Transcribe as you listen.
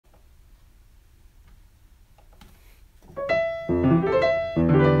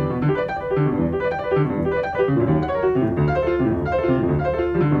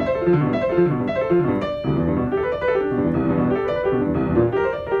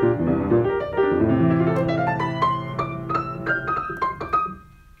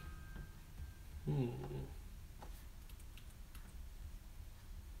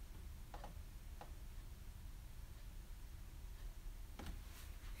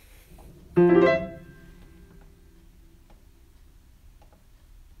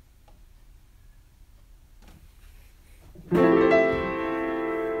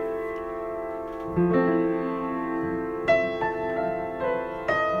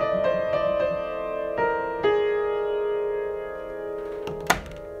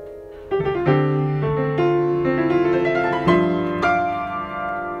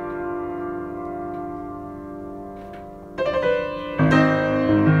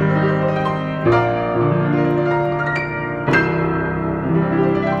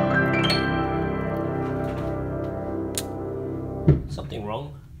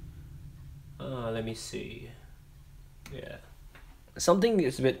something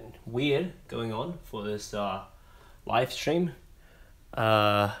is a bit weird going on for this live stream.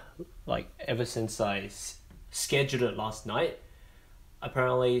 Like ever since I scheduled it last night,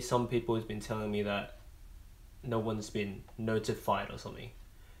 apparently some people has been telling me that no one's been notified or something.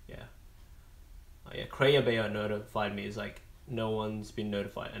 Yeah. Yeah, Kreia Bear notified me. It's like no one's been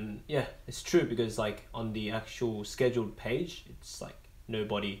notified, and yeah, it's true because like on the actual scheduled page, it's like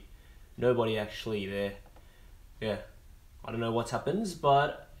nobody actually there. Yeah, I don't know what happens,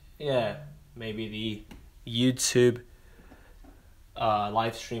 but yeah, maybe the YouTube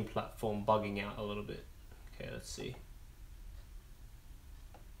live stream platform bugging out a little bit. Okay, let's see.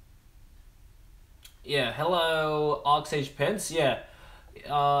 Yeah, hello Arcsage Pence. Yeah,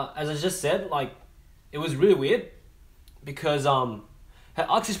 as I just said, like it was really weird because hey,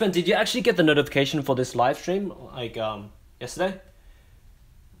 Arcsage Pence, did you actually get the notification for this live stream like yesterday?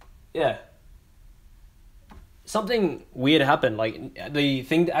 Yeah. Something weird happened, like the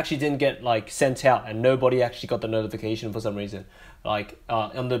thing actually didn't get like sent out and nobody actually got the notification for some reason. Like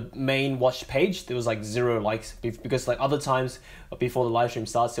on the main watch page there was like 0 likes because like other times before the live stream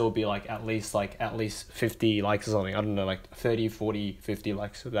starts there will be like at least 50 likes or something. I don't know, like 30, 40, 50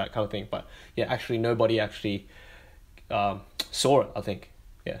 likes, that kind of thing. But yeah, actually nobody actually saw it, I think.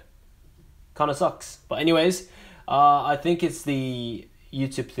 Yeah. Kind of sucks. But anyways, I think it's the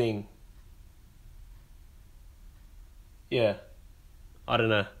YouTube thing. Yeah, I don't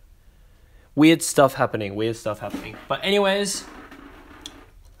know. Weird stuff happening. But anyways,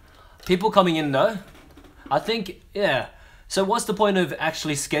 people coming in though. I think, yeah. So what's the point of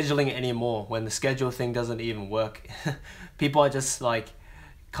actually scheduling it anymore when the schedule thing doesn't even work? People are just like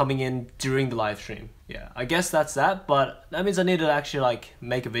coming in during the live stream. Yeah, I guess that's that. But that means I need to actually like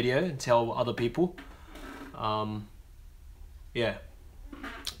make a video and tell other people. Yeah.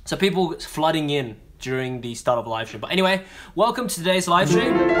 So people flooding in during the start of the live stream. But anyway, welcome to today's live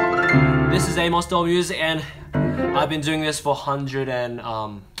stream. This is Amosdoll Music, and I've been doing this for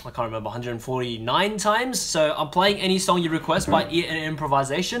 149 times. So I'm playing any song you request by ear and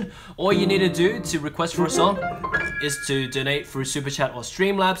improvisation. All you need to do to request for a song is to donate through Super Chat or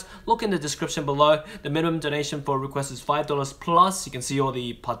Streamlabs. Look in the description below. The minimum donation for a request is $5 plus. You can see all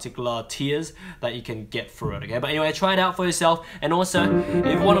the particular tiers that you can get for it, okay? But anyway, try it out for yourself. And also, if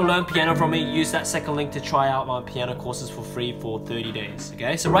you want to learn piano from me, use that second link to try out my piano courses for free for 30 days,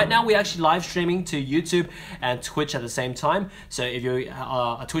 okay? So right now, we're actually live streaming to YouTube and Twitch at the same time. So if you're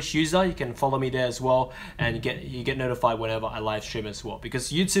a Twitch user, you can follow me there as well, and you get notified whenever I live stream as well.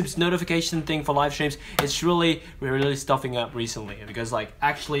 Because YouTube's notification thing for live streams, it's really stuffing up recently, because like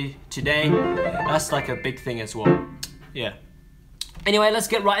actually today that's like a big thing as well. Yeah. Anyway, let's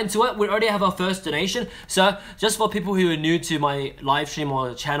get right into it. We already have our first donation. So just for people who are new to my live stream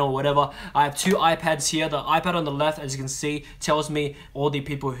or channel or whatever, I have 2 iPads here. The iPad on the left, as you can see, tells me all the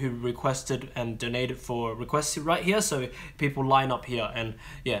people who requested and donated for requests right here. So people line up here, and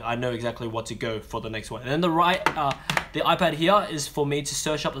yeah, I know exactly what to go for the next one. And then the right, the iPad here is for me to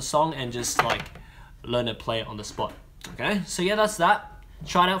search up the song and just like learn to play it on the spot. Okay, so yeah, that's that.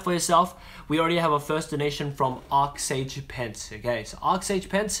 Try it out for yourself. We already have our first donation from Arcsage Pence. Okay, so Arcsage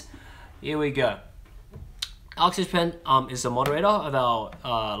Pence, here we go. Arcsage Pence is the moderator of our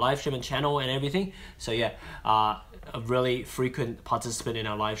live stream and channel and everything. So yeah, a really frequent participant in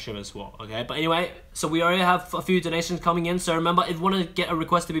our live stream as well. Okay, but anyway, so we already have a few donations coming in. So remember, if you want to get a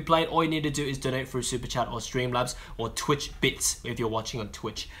request to be played, all you need to do is donate through Super Chat or Streamlabs or Twitch Bits if you're watching on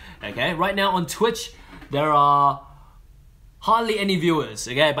Twitch. Okay, right now on Twitch there are hardly any viewers,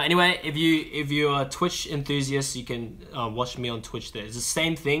 okay? But anyway, if you're a Twitch enthusiast, you can watch me on Twitch there. It's the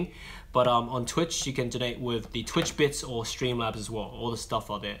same thing, but on Twitch, you can donate with the Twitch Bits or Streamlabs as well. All the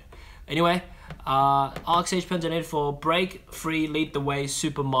stuff are there. Anyway, Arcsage Pen donated for Break Free Lead the Way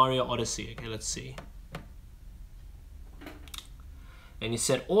Super Mario Odyssey. Okay, let's see. And he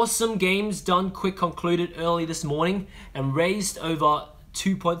said, awesome games done quick concluded early this morning and raised over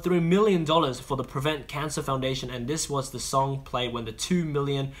 $2.3 million for the Prevent Cancer Foundation, and this was the song played when the $2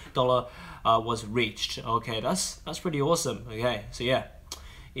 million was reached. Okay, that's pretty awesome. Okay, so yeah,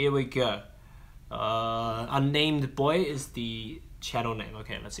 here we go. Unnamed Boy is the channel name.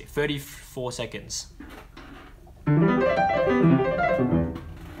 Okay, let's see, 34 seconds.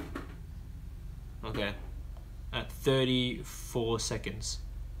 Okay, at 34 seconds.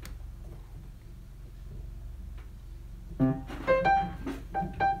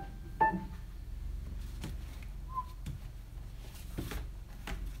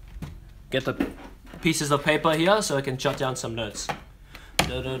 Get the pieces of paper here so I can jot down some notes.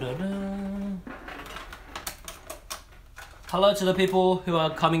 Hello to the people who are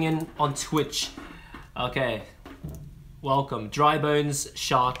coming in on Twitch. Okay. welcome. Dry Bones,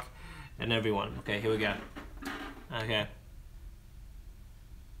 Shark, and everyone. Okay, here we go. Okay.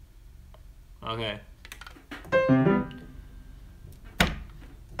 Okay.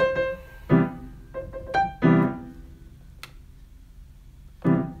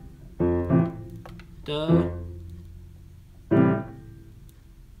 Duh.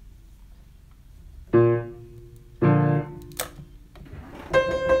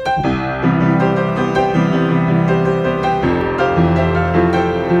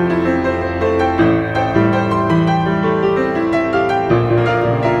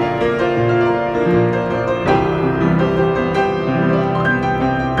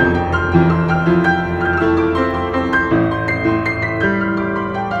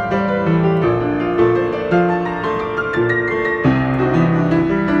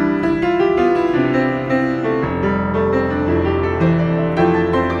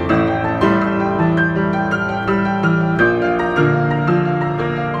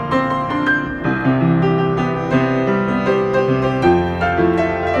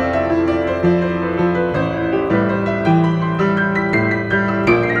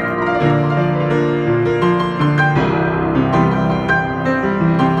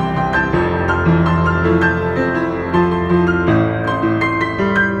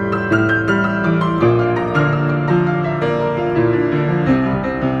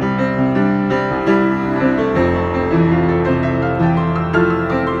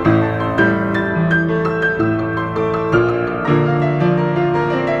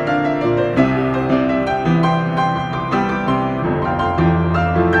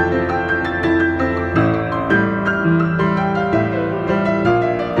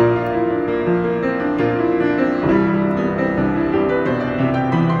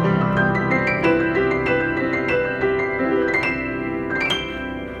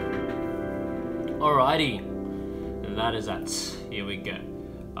 Alrighty, that is that. Here we go.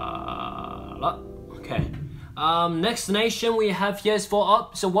 Okay. Next donation we have here is for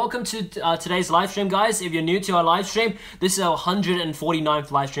up. So welcome to today's live stream, guys. If you're new to our live stream, this is our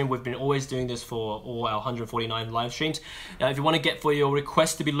 149th live stream. We've been always doing this for all our 149 live streams. If you want to get for your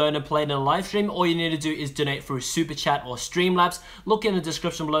request to be learned and played in a live stream, all you need to do is donate through Super Chat or Streamlabs. Look in the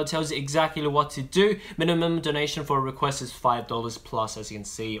description below, it tells you exactly what to do. Minimum donation for a request is $5 plus, as you can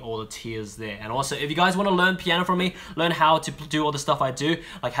see, all the tiers there. And also, if you guys want to learn piano from me, learn how to do all the stuff I do,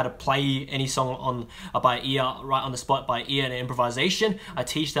 like how to play any song on by ear, right on the spot by ear and improvisation. I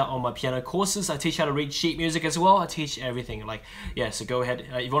teach that on my piano courses. I teach how to read sheet music as well. I teach everything. Like, yeah, so go ahead.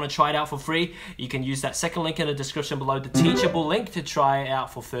 If you want to try it out for free, you can use that second link in the description below, the Teachable link, to try it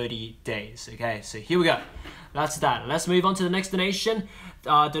out for 30 days. Okay, so here we go. That's that. Let's move on to the next donation.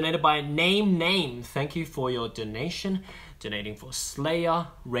 Donated by Name. Thank you for your donation. Donating for Slayer,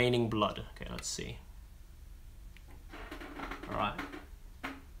 Raining Blood. Okay, let's see. All right.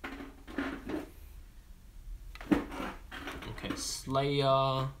 Okay,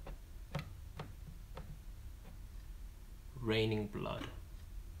 Slayer, Raining Blood.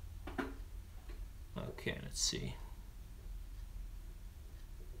 Okay, let's see.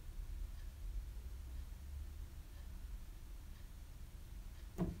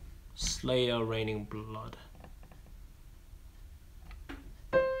 Slayer, Raining Blood.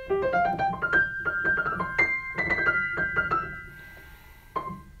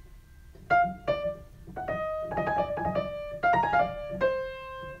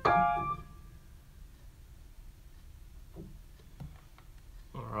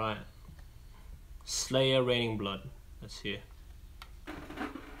 Alright. Slayer, Raining Blood. Let's hear.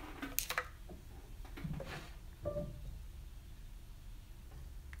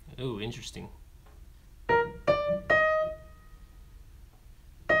 Oh, interesting.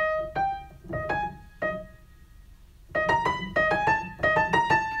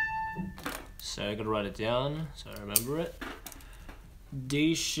 So I gotta write it down so I remember it.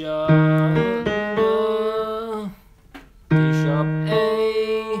 D sharp, D sharp A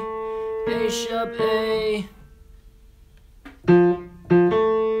sharp A,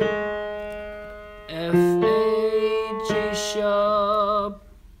 F A G sharp,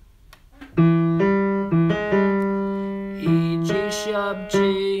 E G sharp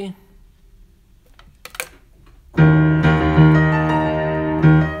G.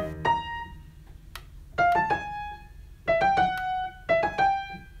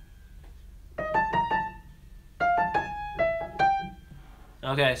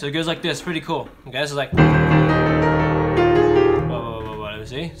 Okay, so it goes like this, pretty cool. Okay, so it's like, whoa, let me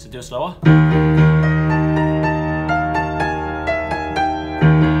see, so do it slower.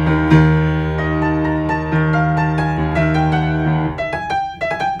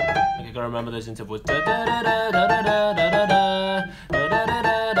 Okay, gotta remember those intervals. Da, da, da, da, da, da, da, da.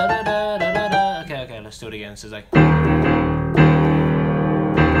 do it again. So it's like.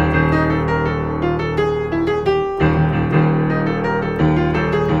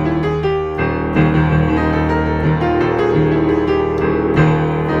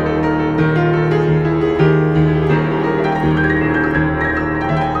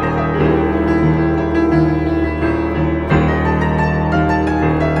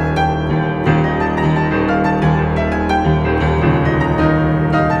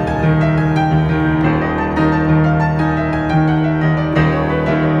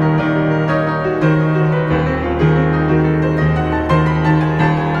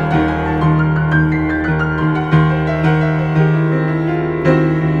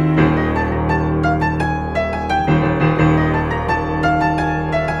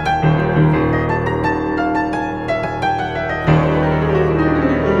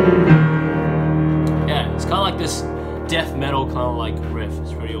 Death metal kind of like riff.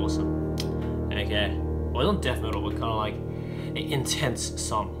 It's pretty awesome. Okay, well, not death metal, but kind of like an intense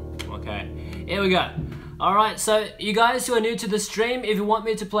song. Okay, here we go. Alright, so you guys who are new to the stream, if you want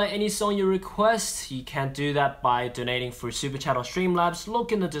me to play any song you request, you can do that by donating through Super Chat or Streamlabs.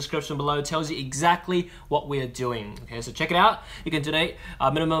 Look in the description below, it tells you exactly what we are doing. Okay, so check it out. You can donate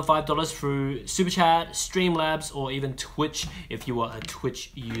a minimum $5 through Super Chat, Streamlabs, or even Twitch if you are a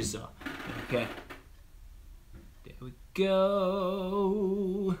Twitch user. Okay. There we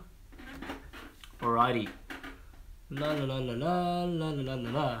go. Alrighty. La la la la la la la la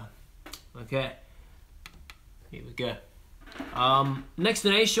la. Okay. Here we go. Next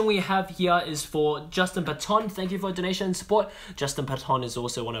donation we have here is for Justin Patton. Thank you for donation and support. Justin Patton is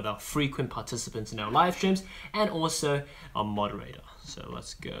also one of our frequent participants in our live streams and also a moderator. So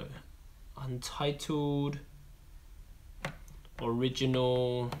let's go. Untitled,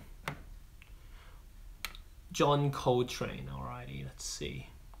 original, John Coltrane. Alrighty, let's see.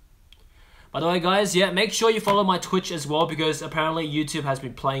 By the way, guys, yeah, make sure you follow my Twitch as well, because apparently YouTube has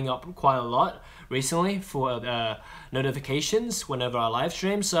been playing up quite a lot recently for notifications whenever I live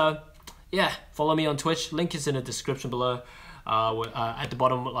stream. So yeah, follow me on Twitch. Link is in the description below, at the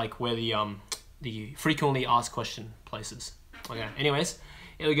bottom, like where the frequently asked question places. Okay, anyways,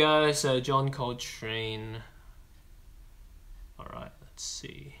 here we go. So John Coltrane. All right, let's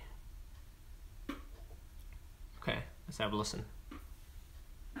see. Okay, let's have a listen.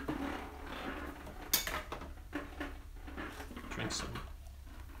 Drink some.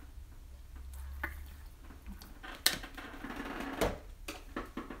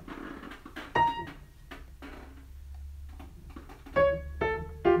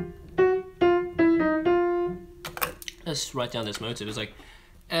 Let's write down this motive. It's like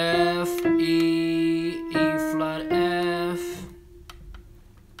F, E, E flat, F.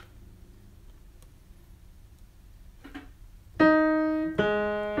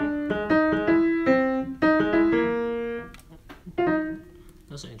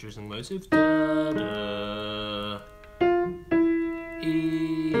 That's an interesting motive. Da, da,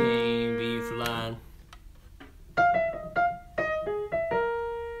 E, B flat.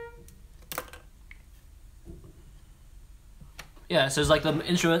 Yeah, so it's like the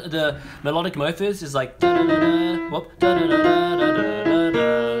instrument, the melodic motives is like da da da da, whoop, da da da da da da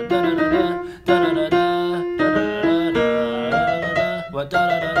da da da da da da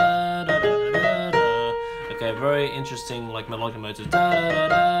da. Okay, very interesting, like melodic motives. Da da da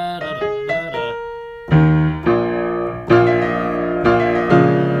da da da da.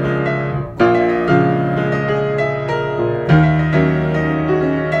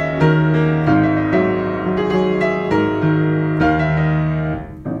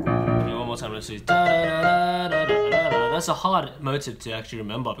 That's a hard motive to actually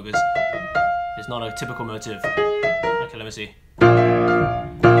remember because it's not a typical motive. Okay, let me see.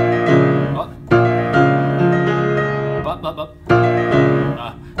 Up, up, up.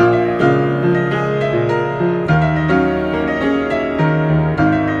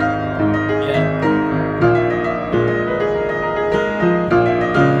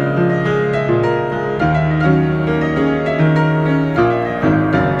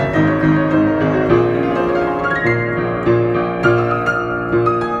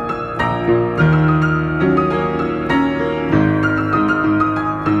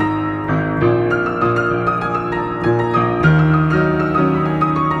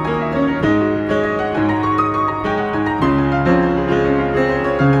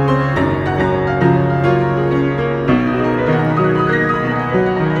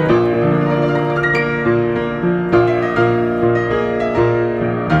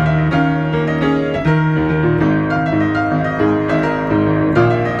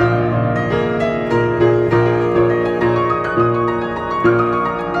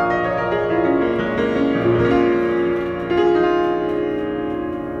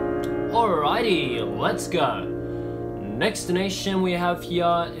 let's go. Next donation we have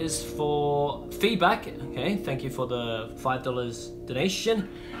here is for feedback. Okay, thank you for the $5 donation.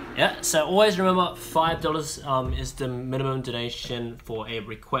 Yeah, so always remember $5 is the minimum donation for a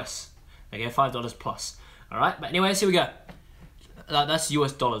request. Okay, $5 plus. All right, but anyways, here we go. That's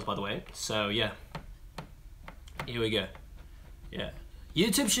US dollars, by the way. So yeah, here we go. Yeah,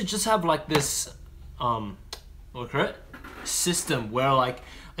 YouTube should just have like this system where like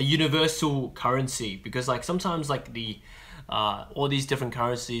a universal currency, because like sometimes like the all these different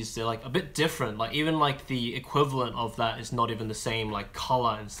currencies, they're like a bit different, like even like the equivalent of that is not even the same like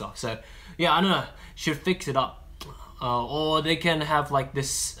color and stuff. So yeah, I don't know, should fix it up, or they can have like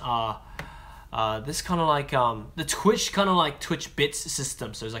this this kind of like the Twitch kind of like Twitch bits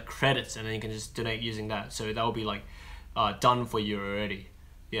system, so it's like credits and then you can just donate using that, so that will be like done for you already.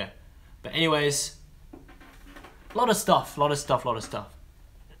 Yeah, but anyways, a lot of stuff.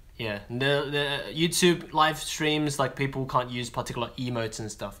 Yeah, the YouTube live streams, like people can't use particular emotes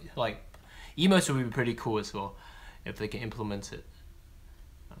and stuff. Like emotes would be pretty cool as well if they can implement it.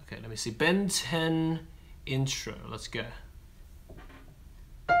 Okay, let me see. Ben 10 intro. Let's go.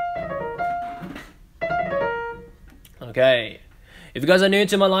 Okay, if you guys are new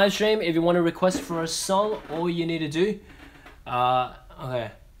to my live stream, if you want to request for a song, all you need to do,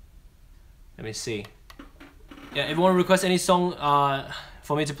 okay, let me see. Yeah, if you want to request any song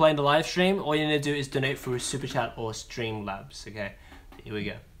for me to play in the live stream, all you need to do is donate through Super Chat or Streamlabs. Okay, here we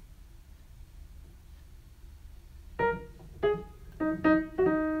go.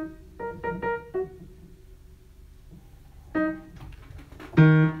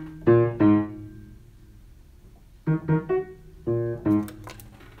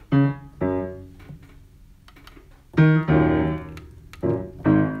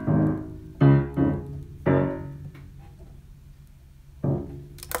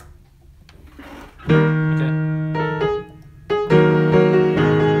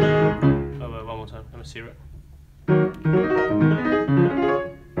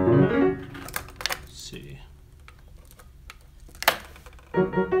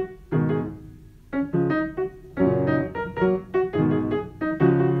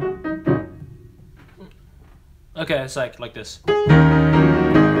 Okay, it's like this.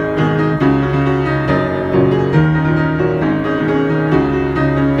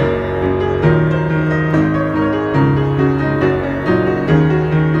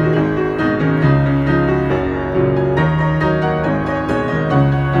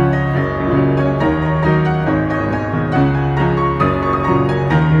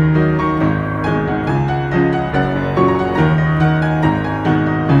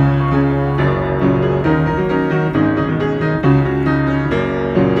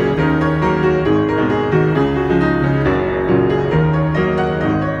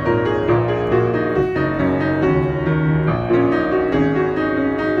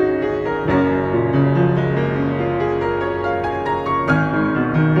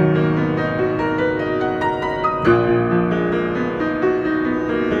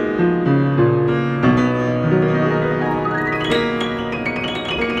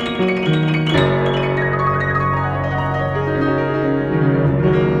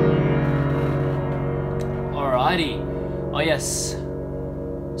 Oh yes.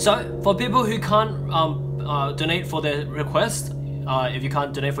 So for people who can't donate for their request, if you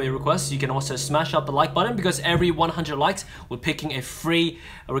can't donate for your request, you can also smash up the like button, because every 100 likes we're picking a free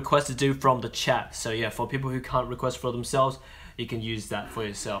request to do from the chat. So yeah, for people who can't request for themselves, you can use that for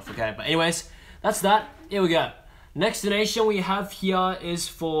yourself. Okay, but anyways, that's that. Here we go. Next donation we have here is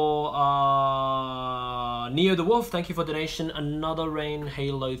for Neo the Wolf. Thank you for donation. Another Rain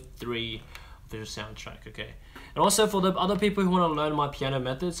Halo 3 official soundtrack. Okay. And also for the other people who want to learn my piano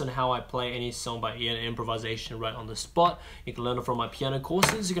methods and how I play any song by ear and improvisation right on the spot, you can learn it from my piano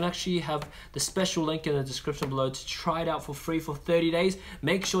courses. You can actually have the special link in the description below to try it out for free for 30 days.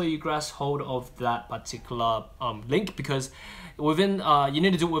 Make sure you grasp hold of that particular link, because within you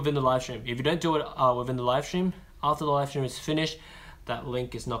need to do it within the live stream. If you don't do it within the live stream, after the live stream is finished, that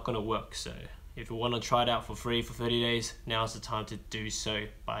link is not going to work. So if you want to try it out for free for 30 days, now's the time to do so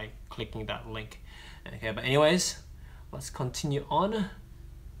by clicking that link. Okay, but anyways, let's continue on.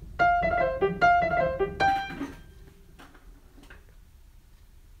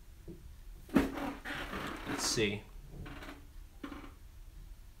 Let's see.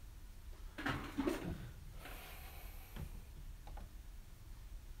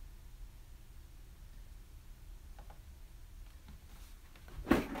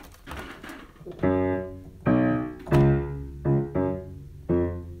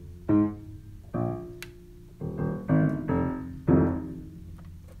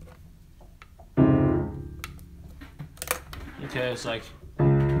 Okay, it's like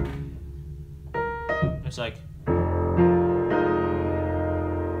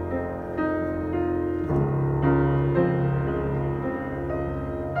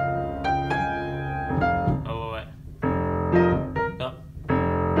oh wait. No.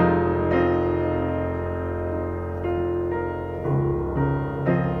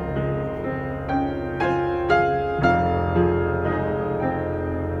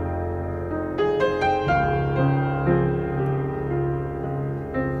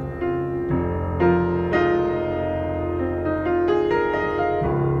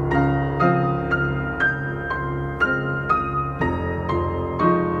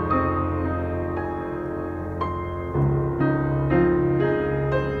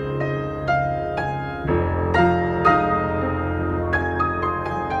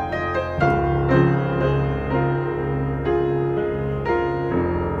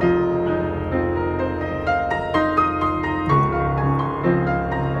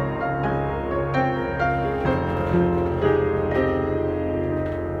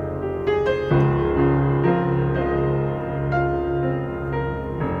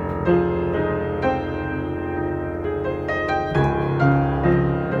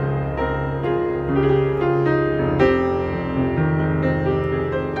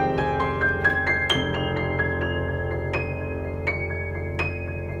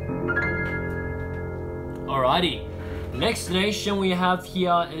 Alrighty, next donation we have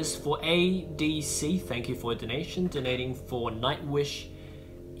here is for ADC. Thank you for a donation, donating for Nightwish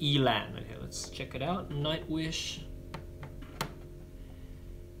Elan. Okay, let's check it out. Nightwish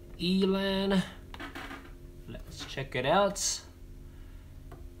Elan. Let's check it out.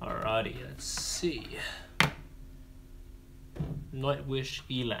 Alrighty, let's see. Nightwish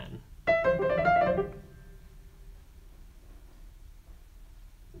Elan.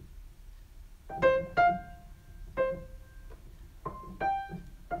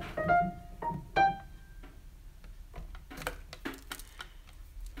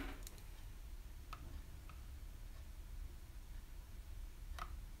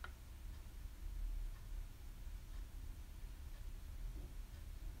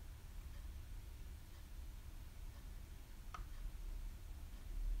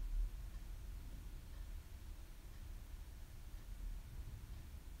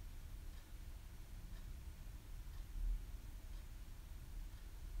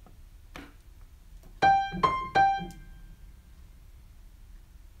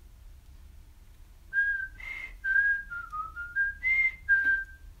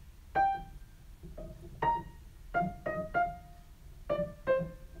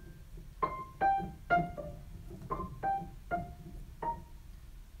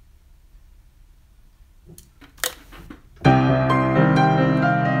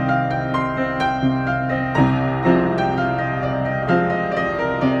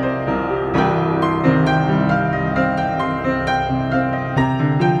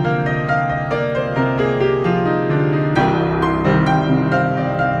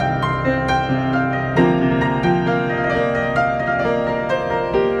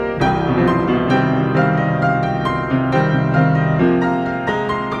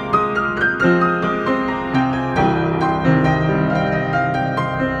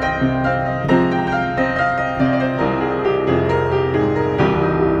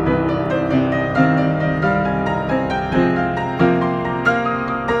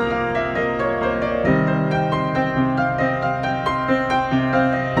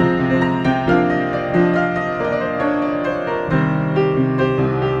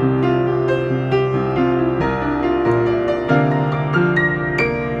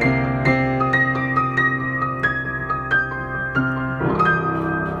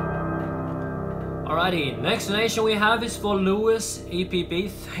 Next donation we have is for Lewis EPB.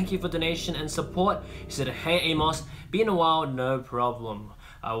 Thank you for donation and support. He said, hey Amos, been a while, no problem.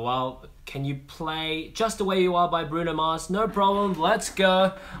 Well, can you play Just the Way You Are by Bruno Mars? No problem, let's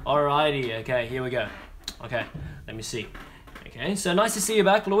go. Alrighty, okay, here we go. Okay, let me see. Okay, so nice to see you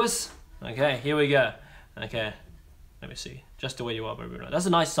back, Lewis. Okay, here we go. Okay, let me see. Just the Way You Are by Bruno. That's a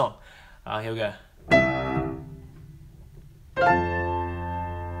nice song. Here we go.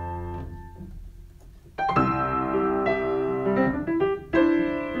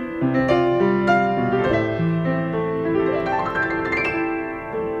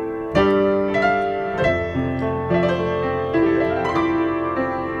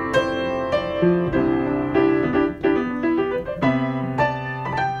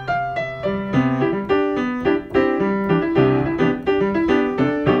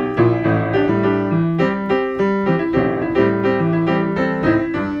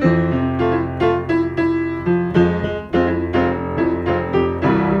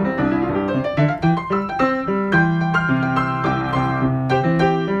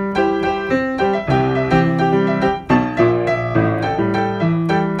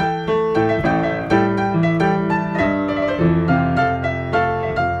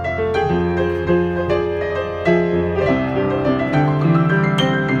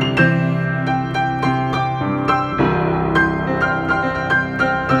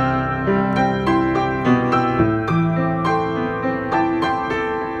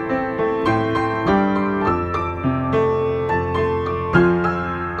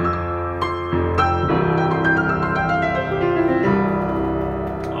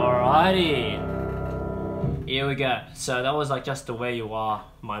 we go. So that was like just the way you are,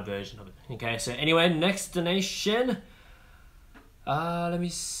 my version of it. Okay, so anyway, next donation. Let me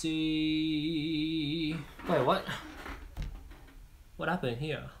see. Wait, what? What happened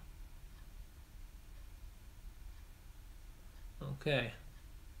here? Okay.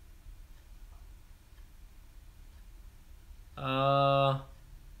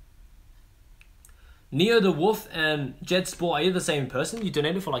 Neo the Wolf and Jet Sport, are you the same person? You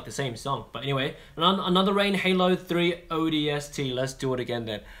donated for like the same song. But anyway, another Rain Halo 3 ODST. Let's do it again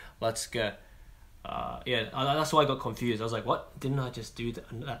then. Let's go. Yeah, that's why I got confused. I was like, what? Didn't I just do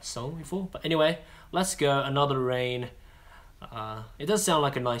that song before? But anyway, let's go. Another Rain. It does sound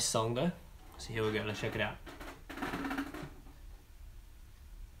like a nice song though. So here we go. Let's check it out.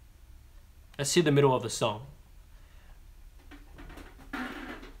 Let's see the middle of the song.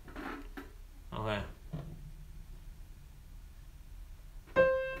 Okay.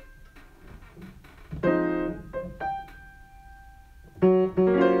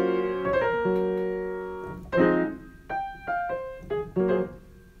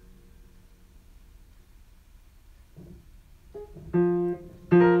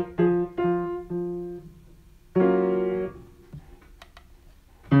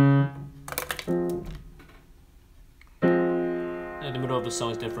 The middle of the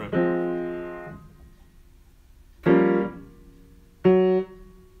song is different.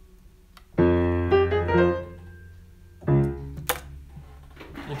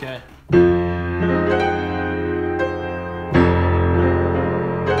 Okay.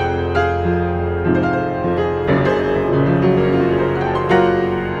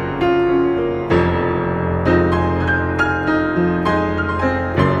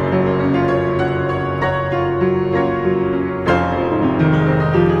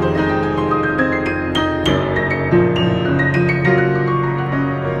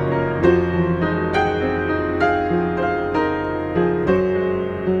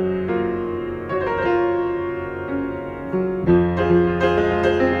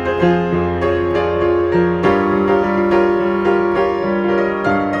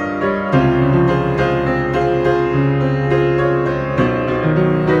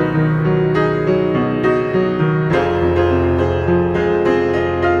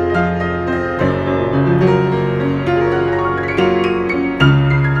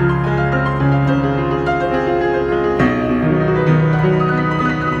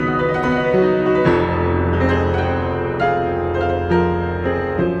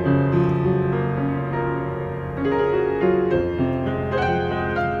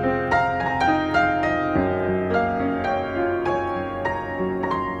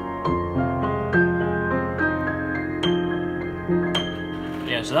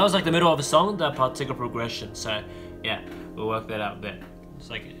 So that was like the middle of the song, that particular progression. So yeah, we'll work that out there. It's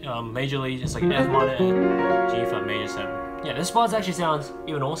like majorly, it's like F minor, G flat major 7. Yeah, this part actually sounds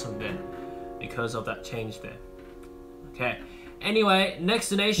even awesome there because of that change there. Okay. Anyway, next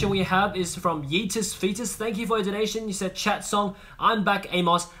donation we have is from Yeetus Fetus. Thank you for your donation. You said chat song. I'm back,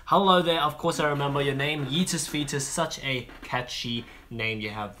 Amos. Hello there. Of course I remember your name, Yeetus Fetus. Such a catchy name you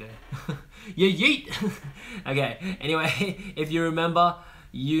have there. Yeah, yeet. Okay. Anyway, if you remember,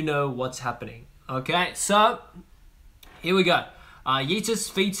 you know what's happening. Okay, so here we go. Yeetus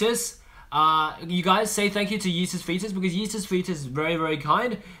Fetus. You guys say thank you to Yeetus Fetus because Yeetus Fetus is very, very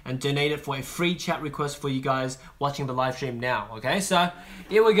kind and donated for a free chat request for you guys watching the live stream now. Okay, so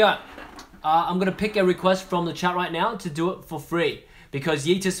here we go. I'm gonna pick a request from the chat right now to do it for free because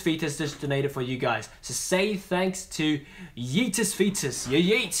Yeetus Fetus just donated for you guys. So say thanks to Yeetus Fetus. Yeah,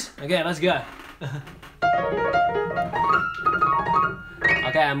 yeet. Okay, let's go.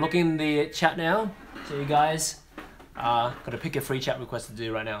 Okay, I'm looking in the chat now. So you guys, gotta pick a free chat request to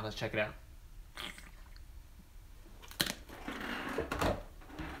do right now. Let's check it out.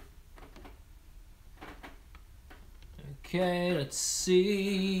 Okay, let's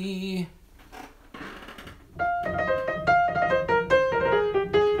see.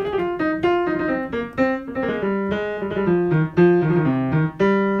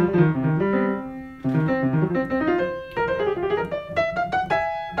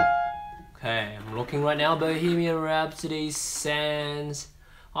 Right now, Bohemian Rhapsody, Sands,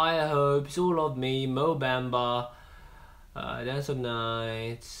 Higher Hopes, All of Me, Mo Bamba, Dance of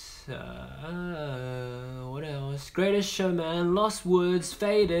Nights, what else? Greatest Showman, Lost Woods,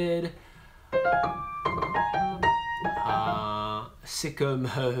 Faded, Sicko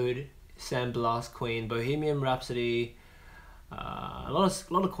Mode, Sandblast Queen, Bohemian Rhapsody, a lot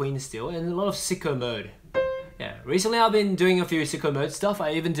of Queen still, and a lot of Sicko Mode. Yeah, recently I've been doing a few Sicko Mode stuff.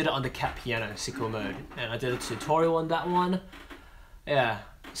 I even did it on the cat piano, Sicko Mode. And I did a tutorial on that one. Yeah,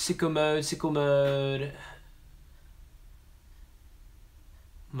 Sicko Mode.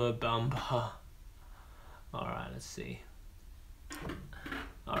 Mobamba. Alright, let's see.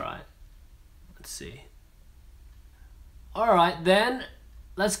 Alright, let's see. Alright then,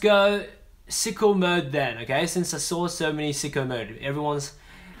 let's go sicko mode then, okay? Since I saw so many sicko mode, everyone's,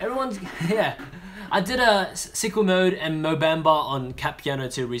 yeah. I did a sicko mode and Mobamba on cat piano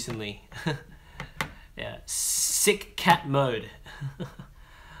too recently. Yeah, sick cat mode.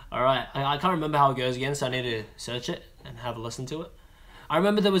 Alright, I can't remember how it goes again, so I need to search it and have a listen to it. I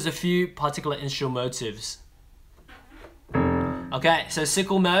remember there was a few particular instrumentatives. Okay, so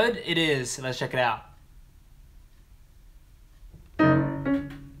sickle mode it is. Let's check it out.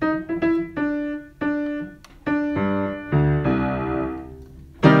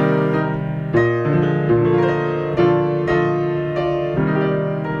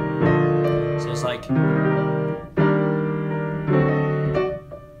 So it's like...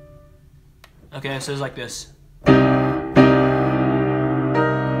 Okay, so it's like this.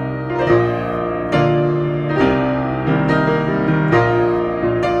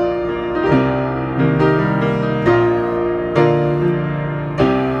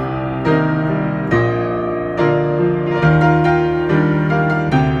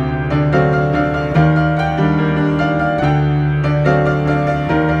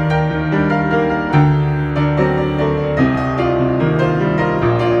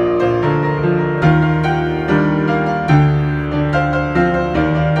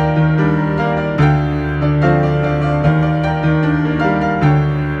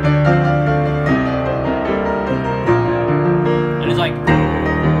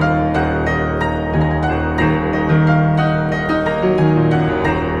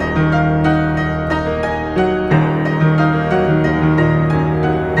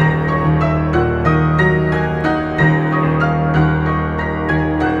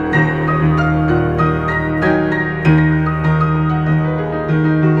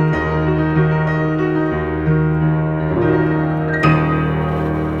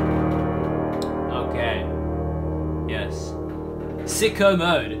 Sicko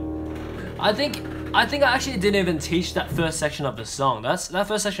mode. I think I actually didn't even teach that first section of the song. That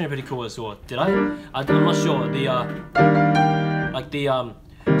first section is pretty cool as well. Did I? I'm not sure. The like the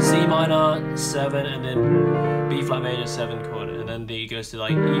C minor 7 and then B flat major 7 chord, and then it goes to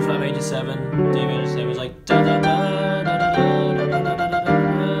like E flat major 7, D major 7. It's like da da da da da da da da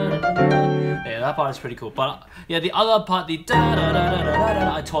da da. Yeah, that part is pretty cool. But yeah, the other part, the da da da da da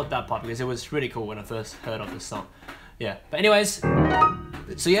da, I taught that part because it was really cool when I first heard of this song. Yeah, but anyways,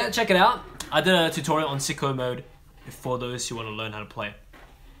 so yeah, check it out. I did a tutorial on sicko mode for those who want to learn how to play it.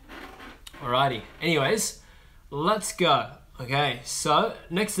 Alrighty, anyways, let's go. Okay, so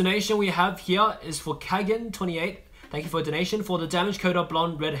next donation we have here is for Kagan28. Thank you for a donation for the Damage Coder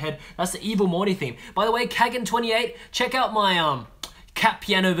Blonde Redhead. That's the Evil Morty theme. By the way, Kagan28, check out my cat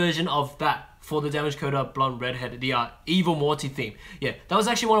piano version of that for the Damage Coder Blonde Redhead, the Evil Morty theme. Yeah, that was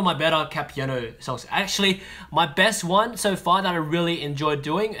actually one of my better cat piano songs. Actually, my best one so far that I really enjoyed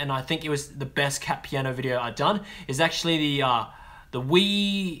doing, and I think it was the best cat piano video I've done, is actually the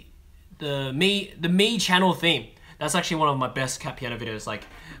Me channel theme. That's actually one of my best cat piano videos. Like,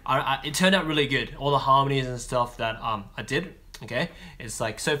 it turned out really good. All the harmonies and stuff that I did. Okay, it's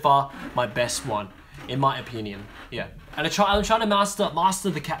like so far my best one, in my opinion. Yeah, and I'm trying to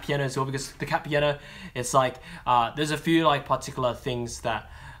master the cat piano as well, because the cat piano, it's like there's a few like particular things that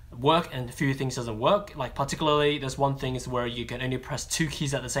work and a few things doesn't work. Like particularly, there's one thing is where you can only press 2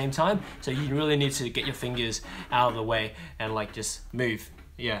 keys at the same time, so you really need to get your fingers out of the way and like just move.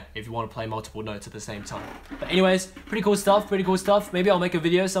 Yeah, if you want to play multiple notes at the same time. But anyways, pretty cool stuff, pretty cool stuff. Maybe I'll make a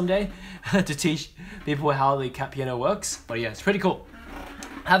video someday to teach people how the cat piano works. But yeah, it's pretty cool.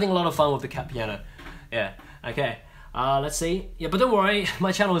 Having a lot of fun with the cat piano. Yeah, okay. Let's see. Yeah, but don't worry,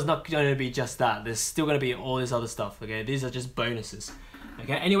 my channel is not going to be just that. There's still going to be all this other stuff, okay? These are just bonuses.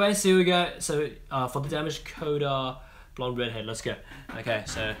 Okay, anyways, here we go. So, for the Damage Coder Blonde Redhead, let's go. Okay,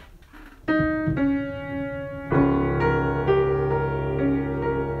 so...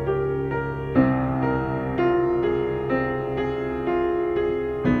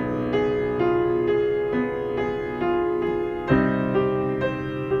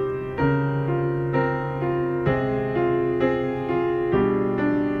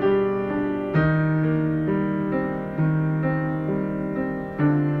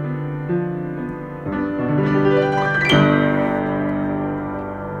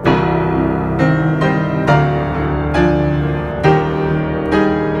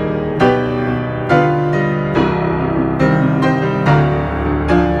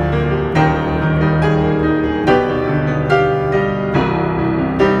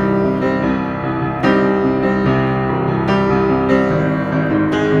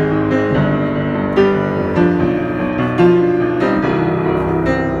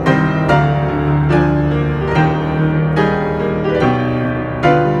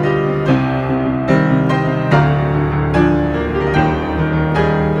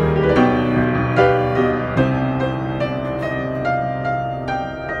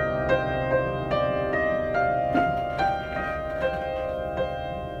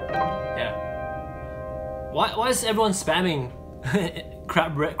 Why is everyone spamming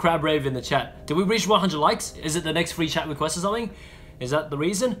crab rave in the chat? Did we reach 100 likes? Is it the next free chat request or something? Is that the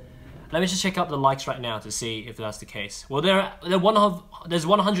reason? Let me just check out the likes right now to see if that's the case. Well, there's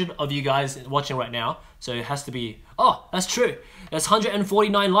 100 of you guys watching right now, so it has to be. Oh, that's true. There's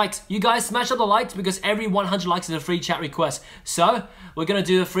 149 likes. You guys smash up the likes because every 100 likes is a free chat request. So we're gonna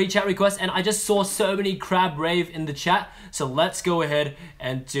do a free chat request, and I just saw so many crab rave in the chat. So let's go ahead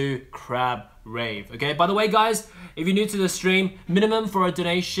and do crab rave. Okay. By the way, guys, if you're new to the stream, minimum for a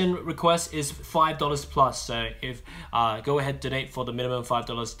donation request is $5 plus. So if go ahead, donate for the minimum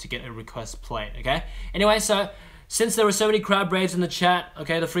 $5 to get a request played. Okay. Anyway, so since there were so many crab raves in the chat,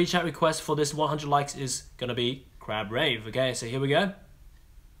 okay, the free chat request for this 100 likes is gonna be crab rave. Okay, so here we go.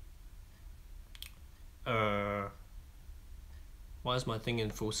 Why is my thing in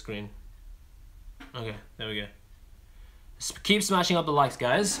full screen? Okay, there we go. Keep smashing up the likes,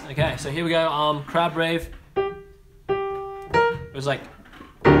 guys. Okay, so here we go. Crab rave. It was like,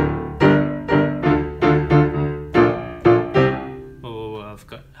 oh, I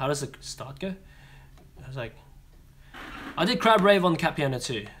forgot. How does the start go? I was like, I did crab rave on the cat piano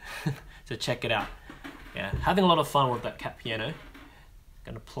too, so check it out. Yeah, having a lot of fun with that cat piano.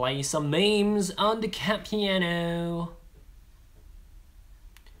 Gonna play some memes on the cat piano.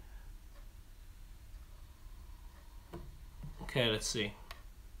 Okay, let's see.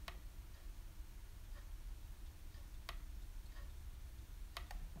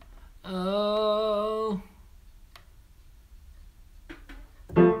 Oh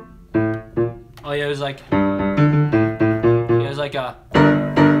yeah, it was like a.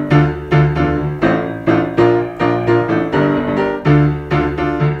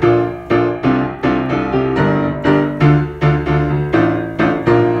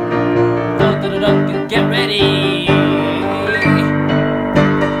 Get ready.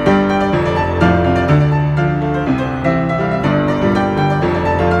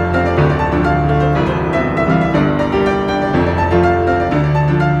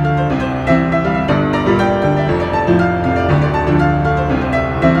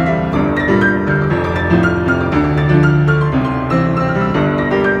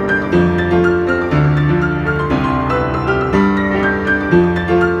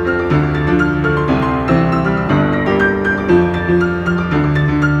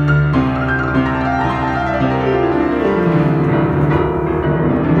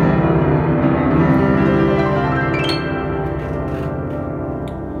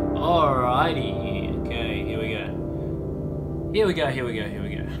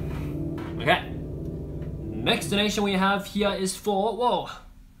 Okay. Next donation we have here is for, whoa,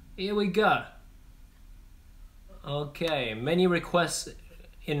 here we go. Okay, many requests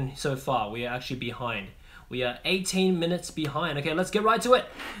in so far. We are actually behind. We are 18 minutes behind. Okay, let's get right to it.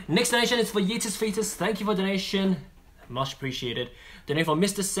 Next donation is for Yeetus Fetus. Thank you for donation. Much appreciated. Donation for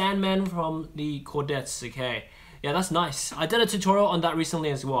Mr. Sandman from the Cordettes. Okay. Yeah, that's nice. I did a tutorial on that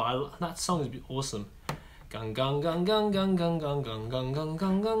recently as well. That song is awesome. Gung gung gung gung gung gung gung gung gung gung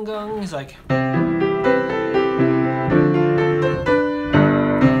gung gung gung. It's like.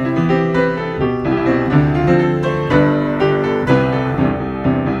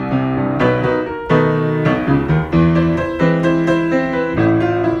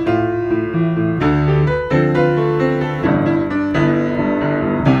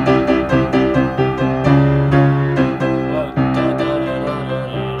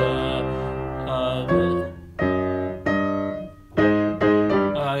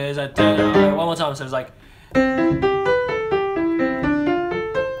 One more time, so it's like.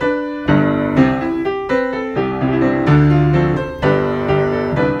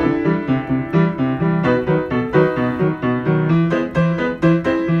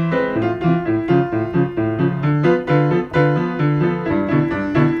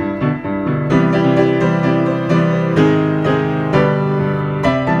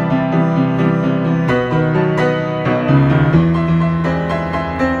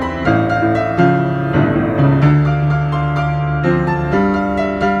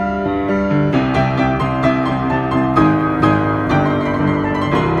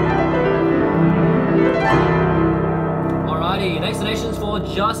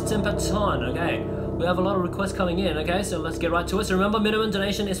 Coming in, okay, so let's get right to it. So remember, minimum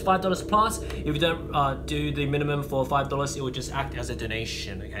donation is $5 plus. If you don't do the minimum for $5, it will just act as a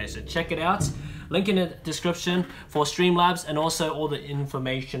donation. Okay, so check it out. Link in the description for Streamlabs and also all the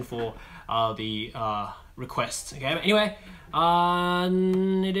information for the requests. Okay, but anyway,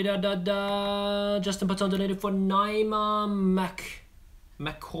 Justin Patton donated for Naima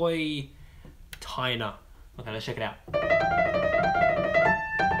McCoy Tyner. Okay, let's check it out.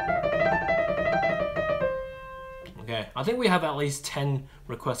 I think we have at least 10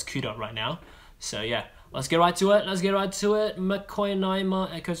 requests queued up right now. So yeah, let's get right to it. Let's get right to it. McCoy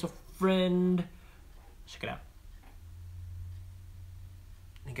Naima echoes a friend. Check it out.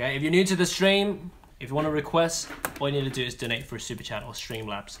 Okay, if you're new to the stream, if you want to request, all you need to do is donate for a super chat or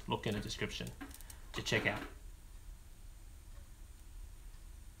Streamlabs. Look in the description to check out.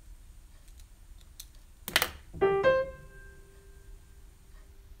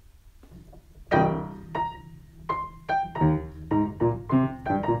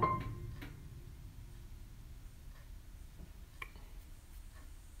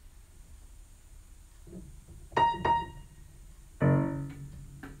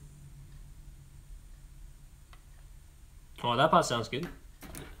 Oh, that part sounds good.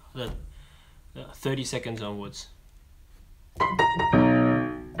 30 seconds onwards.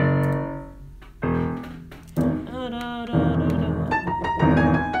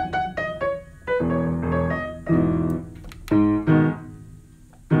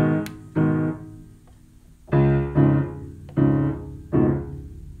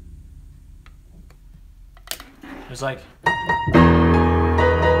 It's like...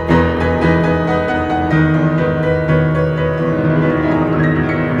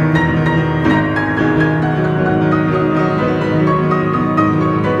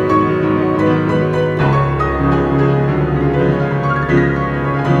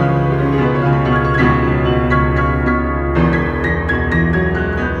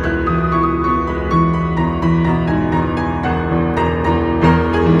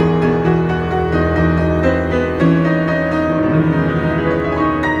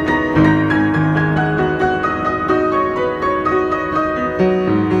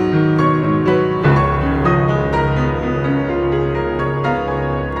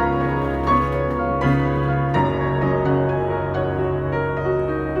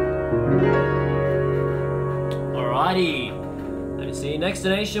 Next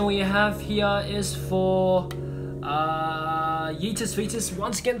donation we have here is for Yeetus Fetus.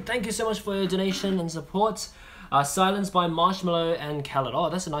 Once again, thank you so much for your donation and support. Silence by Marshmallow and Khaled. Oh,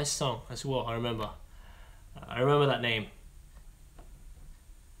 that's a nice song as well. I remember that name.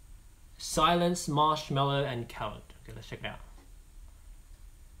 Silence, Marshmallow and Khaled. Okay, let's check it out.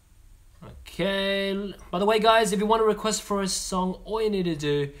 Okay, by the way guys, if you want to request for a song, all you need to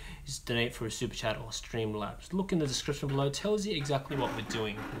do is donate for a super chat or Streamlabs. Look in the description below, it tells you exactly what we're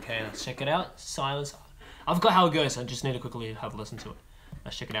doing. Okay, let's check it out. Silence. I forgot how it goes, I just need to quickly have a listen to it.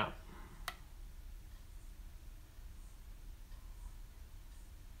 Let's check it out.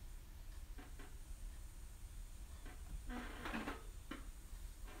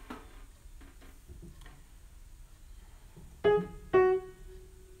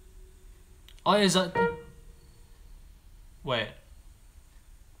 Oh, is that... Wait.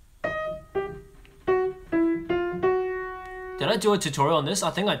 Did I do a tutorial on this?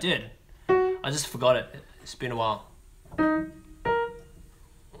 I think I did. I just forgot it. It's been a while.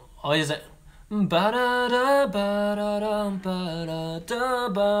 Oh, is it? I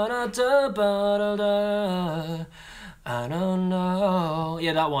don't know.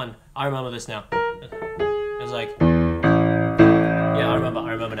 Yeah, that one. I remember this now. It's like... Yeah, I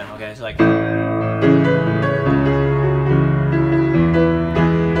remember now. Okay, it's like...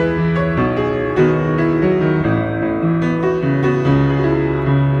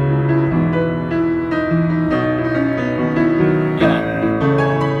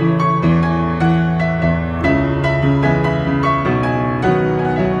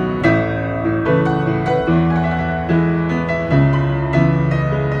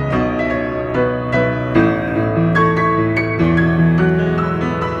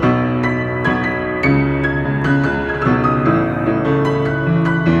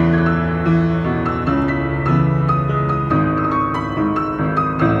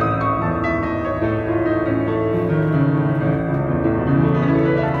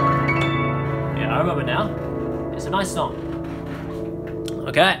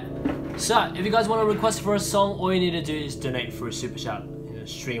 Okay, so if you guys want to request for a song, all you need to do is donate for a super chat in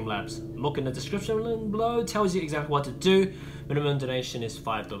Streamlabs. Look in the description below, tells you exactly what to do. Minimum donation is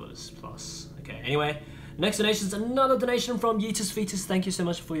 $5 plus. Okay, anyway, next donation is another donation from Yeetus Fetus. Thank you so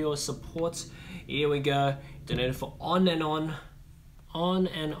much for your support. Here we go. Donated for On and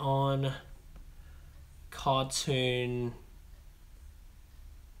On cartoon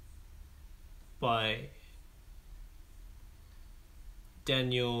by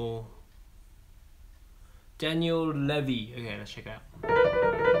Daniel Levy. Okay, let's check it out.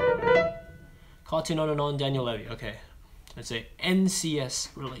 Cartoon On and On, Daniel Levy. Okay, let's say NCS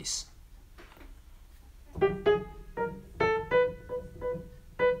release.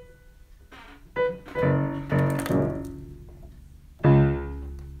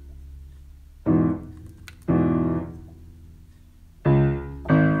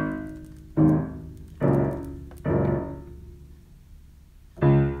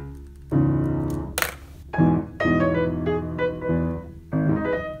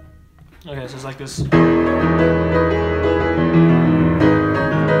 so it's like this.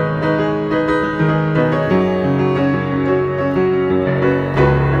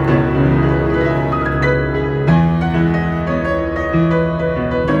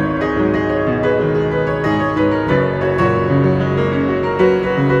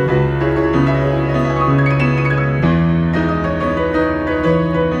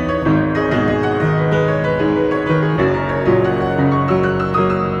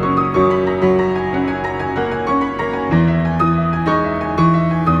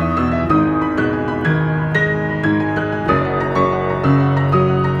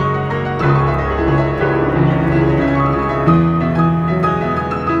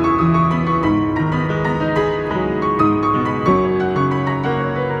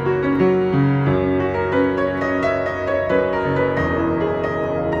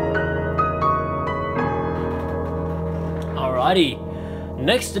 Alrighty,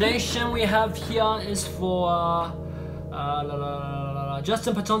 next donation we have here is for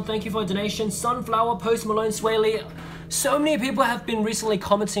Justin Patton. Thank you for a donation. Sunflower, Post Malone, Swaley. So many people have been recently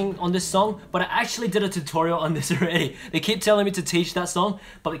commenting on this song, but I actually did a tutorial on this already. They keep telling me to teach that song,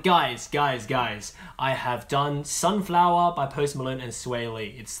 but guys, I have done Sunflower by Post Malone and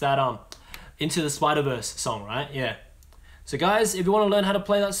Swaley. It's that Into the Spider-Verse song, right? Yeah. So guys, if you want to learn how to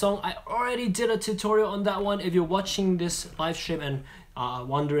play that song, I already did a tutorial on that one. If you're watching this live stream and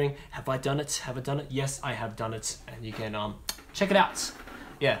wondering, have I done it? Have I done it? Yes, I have done it, and you can check it out.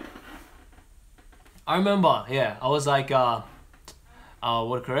 Yeah. I remember, yeah, I was like,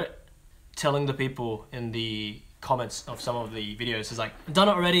 telling the people in the comments of some of the videos, it's like, I've done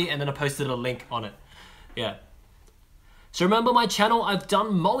it already, and then I posted a link on it. Yeah. So remember my channel, I've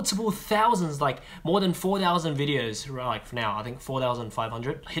done multiple thousands, like more than 4,000 videos, like now, I think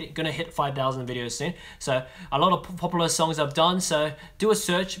 4,500, gonna hit 5,000 videos soon. So a lot of popular songs I've done, so do a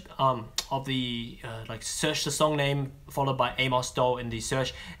search of the, search the song name followed by Amosdoll in the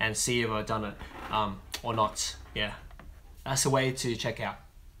search and see if I've done it or not, yeah. That's a way to check out.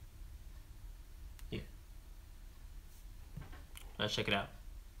 Yeah. Let's check it out.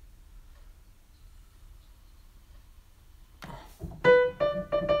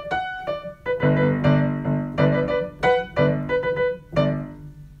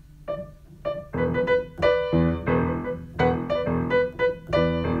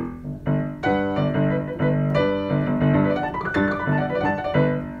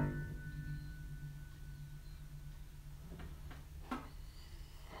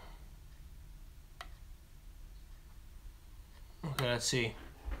 Okay, let's see.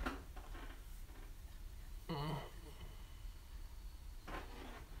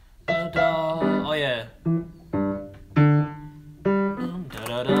 Oh yeah.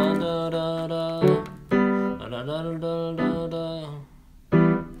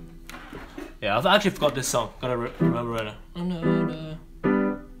 Yeah, I've actually forgot this song. Gotta remember it.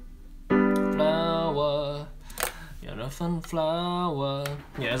 Flower, you're a fun flower.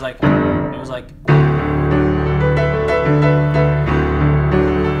 Yeah, it was like.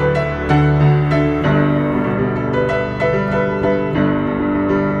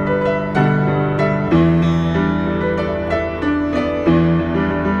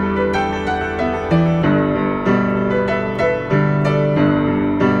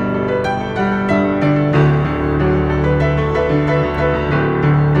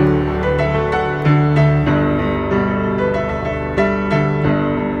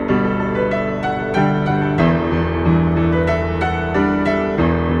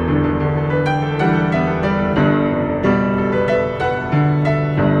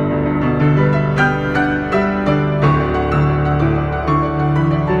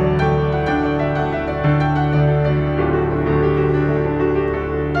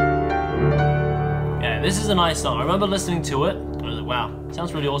 This is a nice song. I remember listening to it. I was like, wow,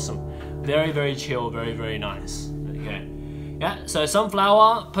 sounds really awesome. Very, very chill, very, very nice. Okay. Yeah, so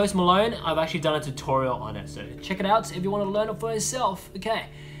Sunflower, Post Malone, I've actually done a tutorial on it. So check it out if you want to learn it for yourself. Okay,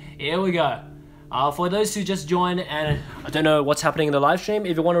 here we go. For those who just joined and I don't know what's happening in the live stream,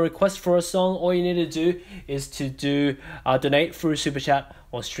 if you want to request for a song, all you need to do is to donate through Super Chat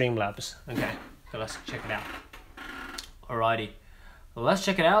or Streamlabs. Okay, so let's check it out. Alrighty, well, let's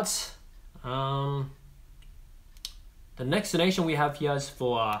check it out. The next donation we have here is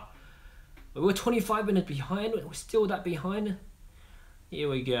for, we're 25 minutes behind, we're still that behind. Here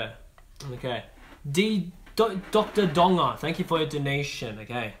we go. Okay, Dr. Donga, thank you for your donation,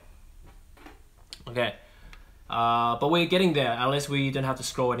 okay. Okay, but we're getting there, at least we don't have to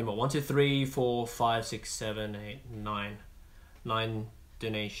scroll anymore. 1, 2, 3, 4, 5, 6, 7, 8, 9. 9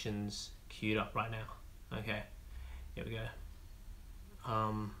 donations queued up right now. Okay, here we go.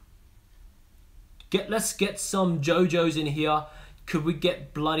 Let's get some JoJo's in here. Could we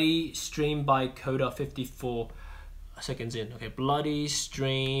get Bloody Stream by Coda 54 seconds in? Okay, Bloody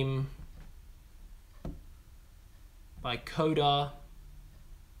Stream by Coda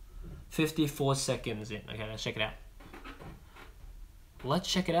 54 seconds in. Okay, let's check it out. Let's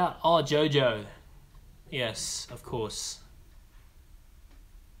check it out. Oh, JoJo. Yes, of course.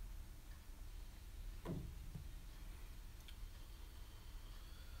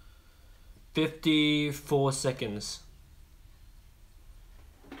 "54 seconds.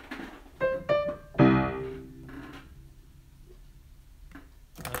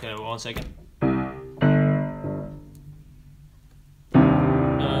 Okay, 1 second.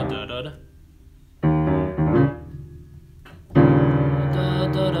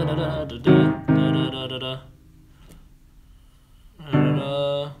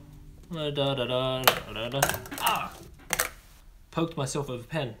 Ah! Poked myself with a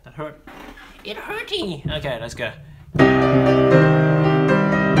pen. That hurt. It hurty. Okay, let's go.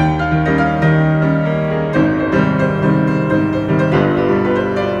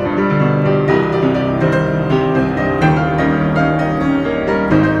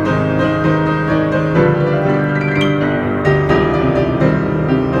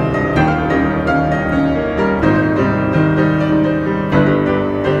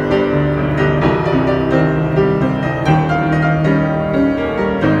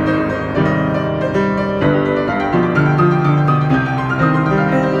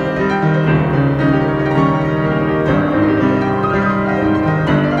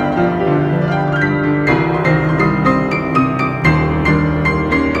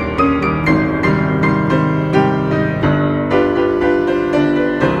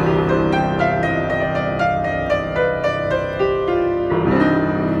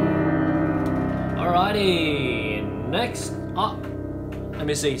 Next up, let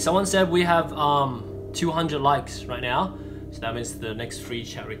me see. Someone said we have 200 likes right now, so that means the next free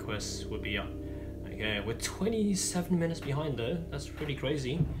chat request will be up. Okay, we're 27 minutes behind though. That's pretty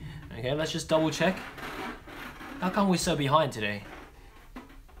crazy. Okay, let's just double check. How come we're so behind today?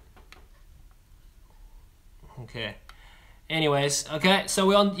 Okay. Anyways, okay, so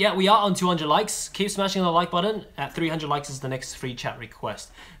we are on 200 likes. Keep smashing the like button. At 300 likes is the next free chat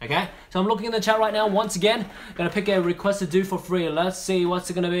request. Okay, so I'm looking in the chat right now. Once again, gonna pick a request to do for free. Let's see what's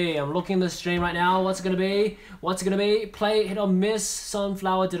it gonna be. I'm looking in the stream right now. What's it gonna be? What's it gonna be? Play, hit or miss.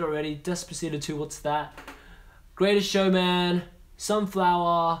 Sunflower did it already. Despacito 2. What's that? Greatest Showman.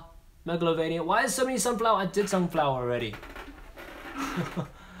 Sunflower. Megalovania. Why is so many Sunflower? I did Sunflower already.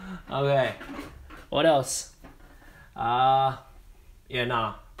 Okay. What else? Yeah,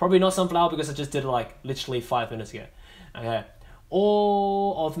 nah. Probably not Sunflower because I just did it like literally 5 minutes ago. Okay.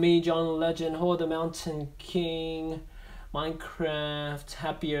 All of Me, John Legend, Horde the Mountain King, Minecraft,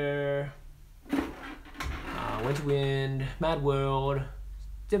 Happier, Winter Wind, Mad World,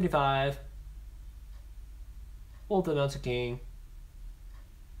 75, All the Mountain King,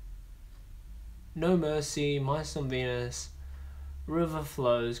 No Mercy, My Son Venus, River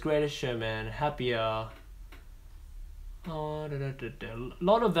Flows, Greatest Showman, Happier. Oh, a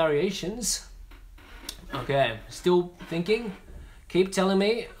lot of variations. Okay, still thinking. Keep telling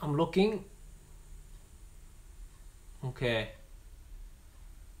me. I'm looking. Okay.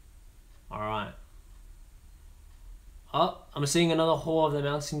 Alright. Oh, I'm seeing another Horde of the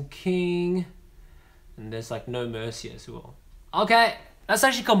Mountain King. And there's like No Mercy as well. Okay, let's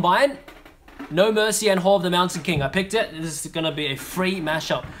actually combine No Mercy and Horde of the Mountain King. I picked it. This is gonna be a free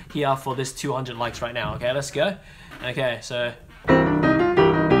mashup here for this 200 likes right now. Okay, let's go. Okay, so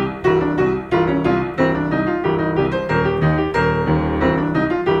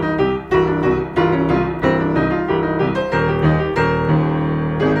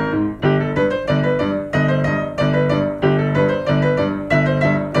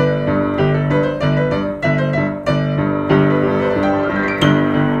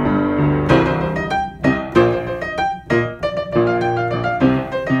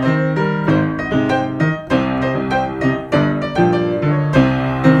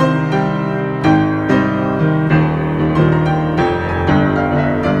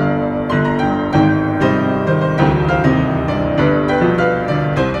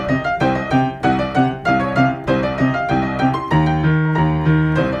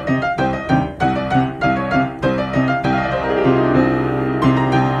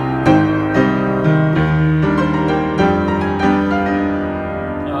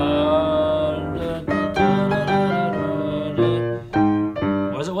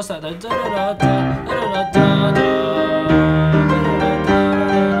what's that?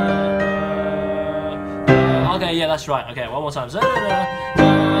 Okay, yeah, that's right. Okay, one more time.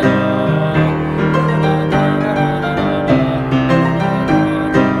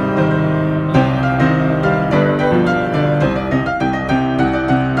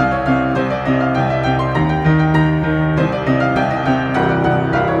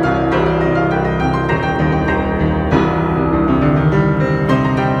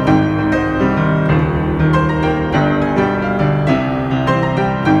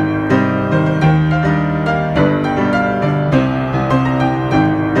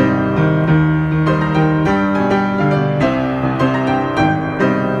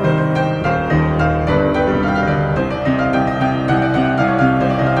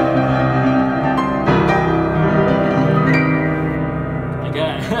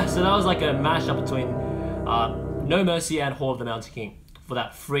 No Mercy and Hall of the Mountain King for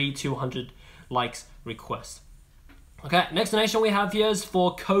that free 200 likes request. Okay, next donation we have here is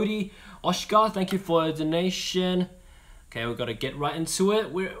for Cody Oshkar. Thank you for a donation. Okay, we've got to get right into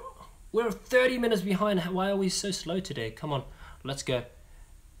it. We're 30 minutes behind. Why are we so slow today? Come on, let's go.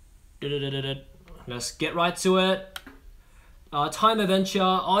 Let's get right to it. Time Adventure.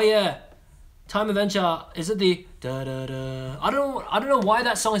 Oh yeah, Time Adventure. Is it the da da da? I don't know why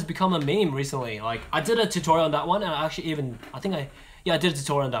that song has become a meme recently. Like I did a tutorial on that one, and I did a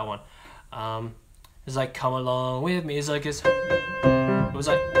tutorial on that one. It's like come along with me. It was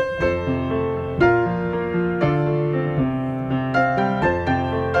like.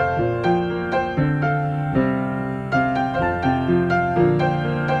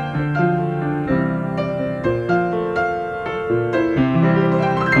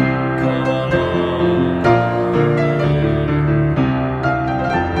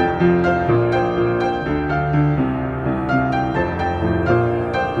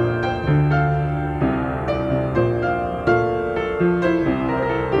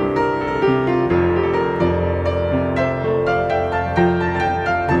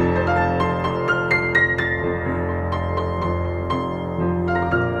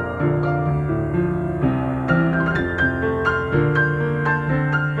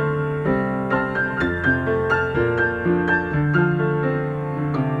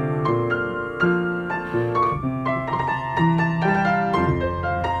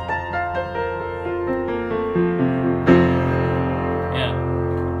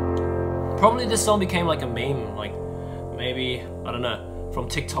 Probably this song became like a meme, like maybe, I don't know, from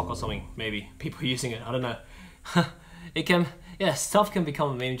TikTok or something, maybe, people using it, I don't know. It can, yeah, stuff can become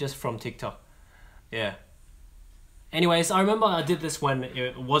a meme just from TikTok, yeah. Anyways, I remember I did this when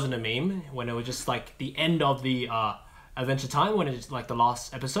it wasn't a meme, when it was just like the end of the Adventure Time, when it's like the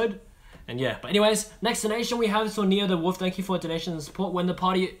last episode, and yeah. But anyways, next donation we have is for Neo the Wolf. Thank you for a donation and support. When the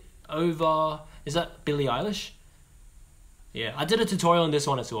party over, is that Billie Eilish? Yeah, I did a tutorial on this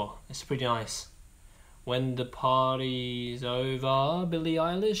one as well. It's pretty nice. When the party's over, Billie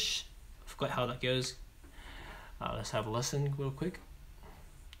Eilish. I forgot how that goes. Let's have a listen real quick.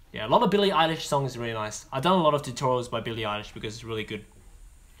 Yeah, a lot of Billie Eilish songs are really nice. I've done a lot of tutorials by Billie Eilish because it's really good.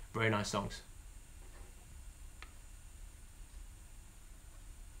 Very nice songs.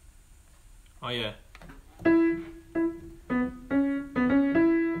 Oh yeah.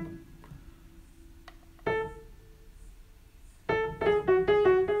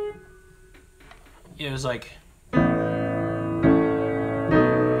 It was like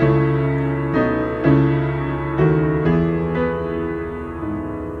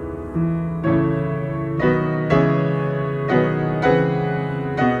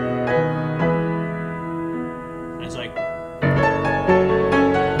it's like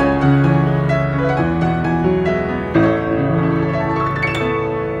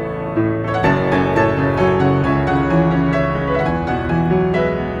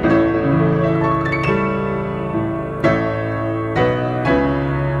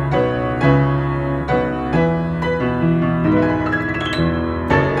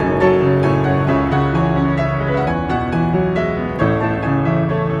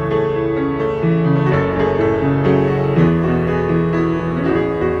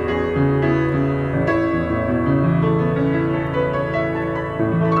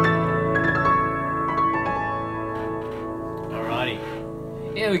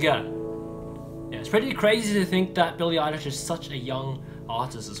here we go. Yeah, it's pretty crazy to think that Billie Eilish is such a young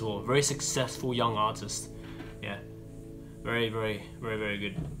artist as well. Very successful young artist. Yeah. Very, very, very, very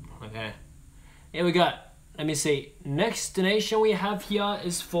good. Okay. Here we go. Let me see. Next donation we have here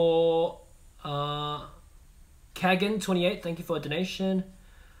is for Kagan28. Thank you for a donation.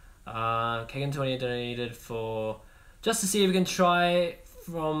 Kagan28 donated for just to see if we can try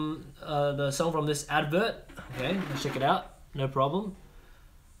from the song from this advert. Okay, let's check it out. No problem.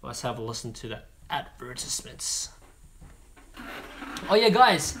 Let's have a listen to the advertisements. Oh yeah,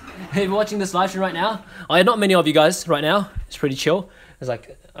 guys, if you're watching this live stream right now, not many of you guys right now. It's pretty chill. There's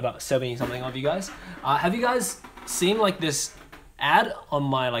like about 70 something of you guys. Have you guys seen like this ad on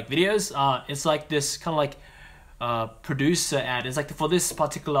my like videos? It's like this kind of like producer ad. It's like for this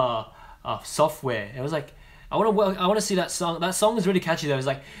particular software. It was like I want to see that song. That song is really catchy though. It's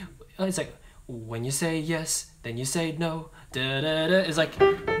like when you say yes, then you say no. Da, da, da. It's like,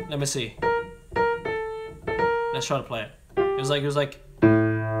 let me see. Let's try to play it. It was like,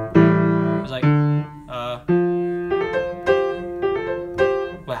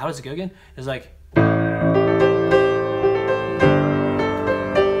 wait, how does it go again? It's like,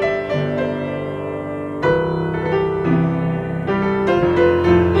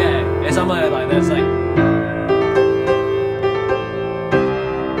 yeah, it's something like that. It's like,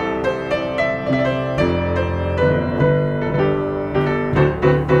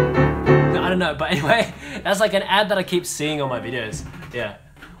 That's like an ad that I keep seeing on my videos. Yeah.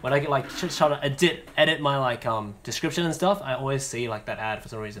 When I get like try to edit my like description and stuff, I always see like that ad for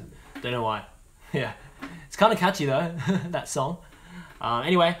some reason. Don't know why. Yeah. It's kind of catchy though, that song.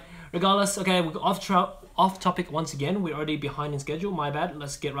 Anyway, regardless, okay, we're off topic once again. We're already behind in schedule, my bad.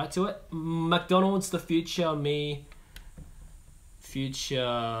 Let's get right to it. McDonald's, the future me.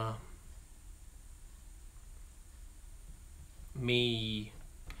 Future me.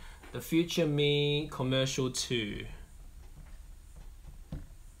 The future me commercial 2.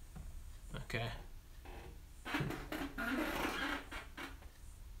 Okay.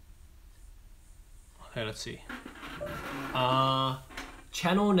 Okay, let's see.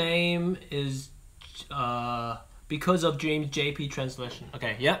 Channel name is Because of Dreams JP translation.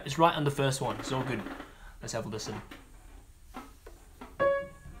 Okay, yeah, it's right on the first one. It's all good. Let's have a listen.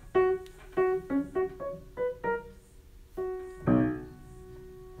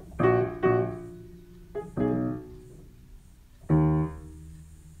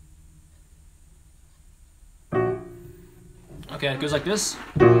 Okay, it goes like this.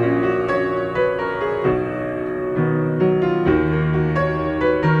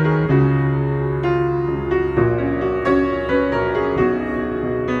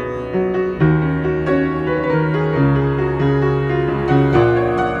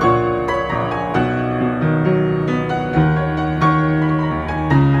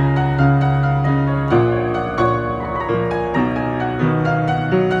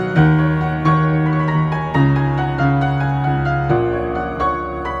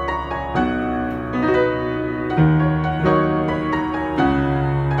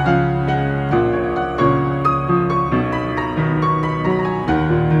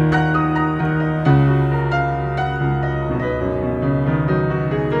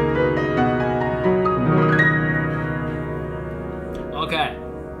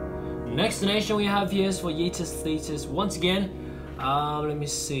 Destination we have here is for Yeetus Thetis once again. Let me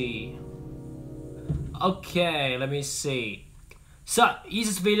see. Okay, let me see. So,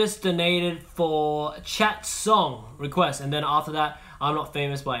 Yeetus Thetis donated for chat song request, and then after that, I'm Not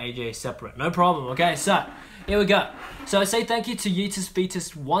Famous by AJ separate. No problem, okay? So, here we go. So, I say thank you to Yeetus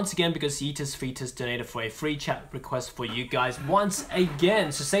Thetis once again because Yeetus Thetis donated for a free chat request for you guys once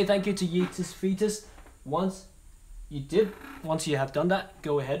again. So, say thank you to Yeetus Thetis once you have done that,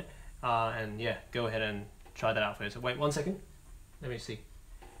 go ahead. And yeah, go ahead and try that out first. Wait 1 second. Let me see.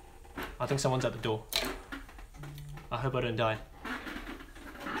 I think someone's at the door. I hope I don't die.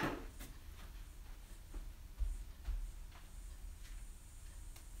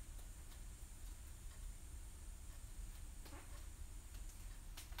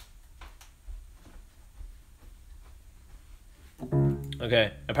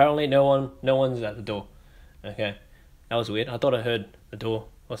 Okay, apparently no one's at the door. Okay, that was weird. I thought I heard the door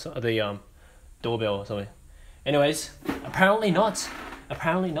or the doorbell or something. Anyways, apparently not.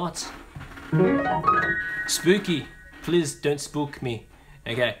 Apparently not. Spooky. Please don't spook me.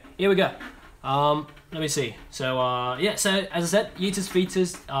 Okay, here we go. Let me see. So yeah. So as I said, Yeetus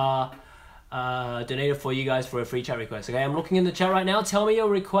Thetis donated for you guys for a free chat request. Okay, I'm looking in the chat right now. Tell me your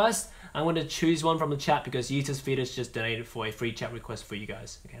request. I'm going to choose one from the chat because Yeetus Thetis just donated for a free chat request for you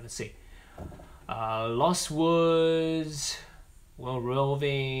guys. Okay, let's see. Lost Woods, World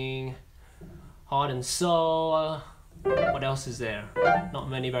Roving, Heart and Soul. What else is there? Not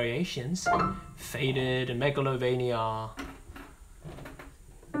many variations. Faded and Megalovania.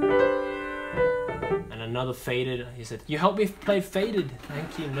 And another Faded. He said, you helped me play Faded.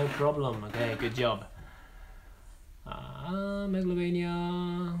 Thank you, no problem. Okay, good job.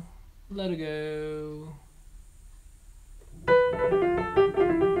 Megalovania. Let it go.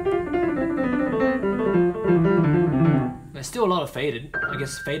 There's still a lot of Faded. I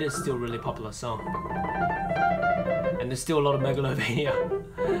guess Faded is still a really popular song. And there's still a lot of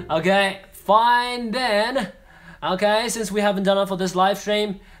Megalovania. Okay, fine then. Okay, since we haven't done it for this live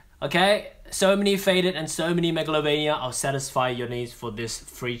stream, okay, so many Faded and so many Megalovania, I'll satisfy your needs for this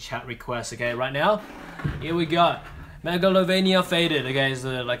free chat request. Okay, right now, here we go. Megalovania Faded, okay, is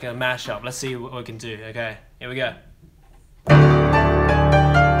like a mashup. Let's see what we can do, okay? Here we go.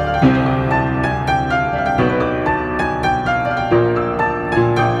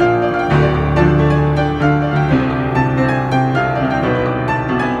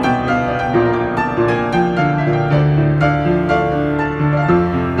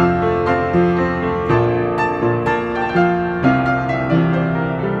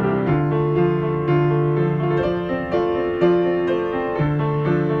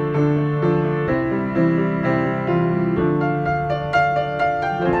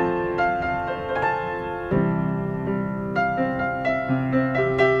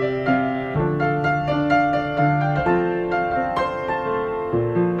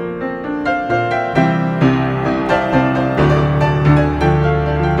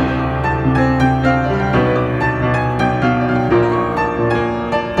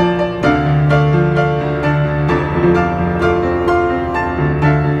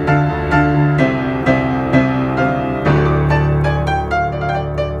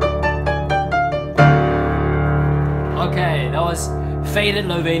 was Faded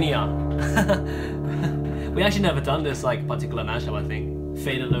Lovania. We actually never done this like particular mashup, I think.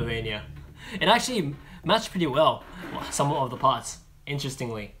 Faded Lovania. It actually matched pretty well some of the parts,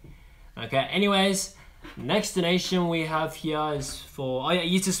 interestingly. Okay, anyways, next donation we have here is for, oh yeah,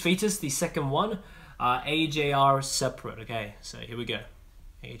 Yeetus Fetus, the second one. AJR separate, okay, so here we go.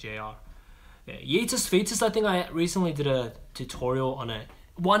 AJR. Yeah, Yeetus Fetus, I think I recently did a tutorial on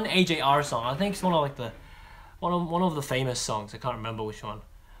one AJR song. I think it's one of like one of the famous songs. I can't remember which one.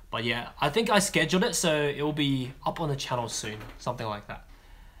 But yeah, I think I scheduled it so it will be up on the channel soon, something like that.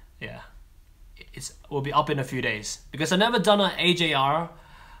 Yeah, it will be up in a few days because I've never done an AJR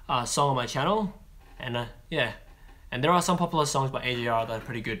song on my channel, and yeah, and there are some popular songs by AJR that are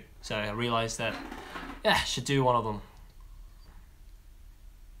pretty good. So I realized that yeah, I should do one of them.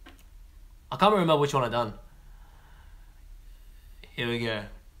 I can't remember which one I done. Here we go.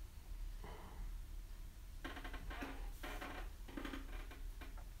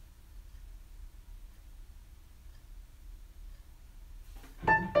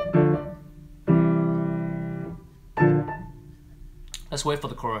 Let's wait for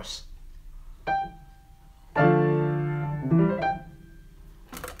the chorus.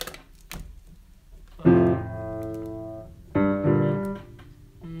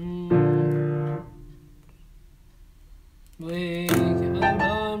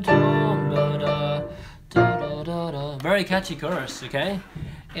 Very catchy chorus, okay?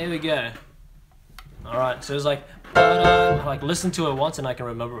 Here we go. Alright, so it's like, but I'm, like, listen to it once and I can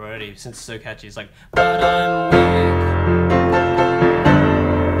remember it already since it's so catchy. It's like, but I'm weak.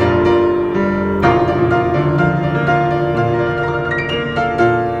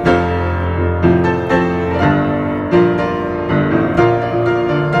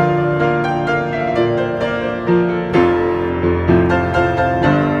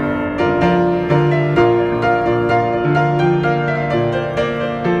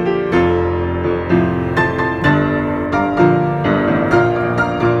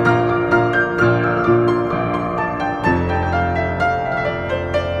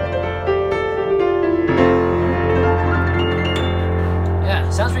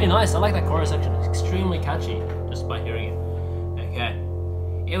 Sounds really nice. I like that chorus section. It's extremely catchy just by hearing it. Okay,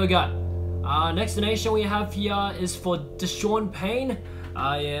 here we go. Next donation we have here is for Deshaun Payne.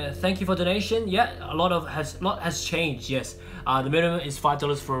 Yeah, thank you for donation. Yeah, a lot has changed. Yes, the minimum is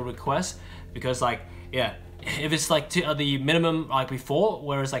 $5 for a request because like yeah, if it's like the minimum like before,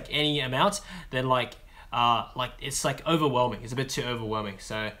 whereas like any amount, then like it's like overwhelming. It's a bit too overwhelming.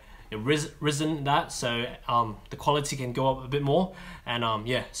 So it risen that, so the quality can go up a bit more, and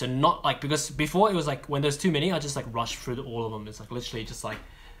yeah, so not like, because before it was like when there's too many I just like rush through all of them. It's like literally just like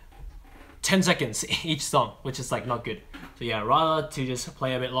 10 seconds each song, which is like not good. So yeah, rather to just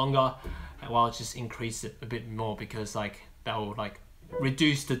play a bit longer while just increase it a bit more, because like that will like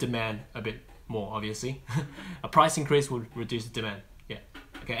reduce the demand a bit more, obviously. A price increase would reduce the demand. Yeah,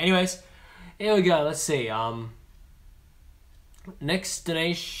 okay, anyways, here we go. Let's see, next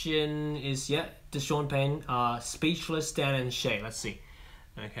donation is, yeah, Deshaun Payne, Speechless, Dan and Shay. Let's see.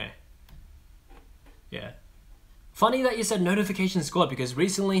 Okay. Yeah. Funny that you said notification squad, because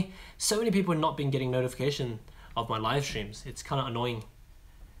recently so many people have not been getting notification of my live streams. It's kind of annoying.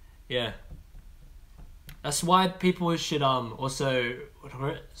 Yeah. That's why people should also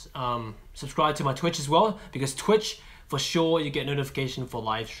subscribe to my Twitch as well, because Twitch for sure you get notification for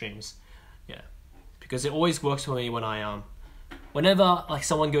live streams. Yeah. Because it always works for me when I whenever like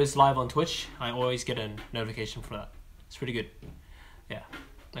someone goes live on Twitch, I always get a notification for that. It's pretty good. Yeah.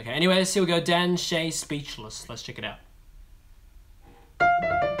 Okay, anyways, here we go. Dan Shay, Speechless. Let's check it out.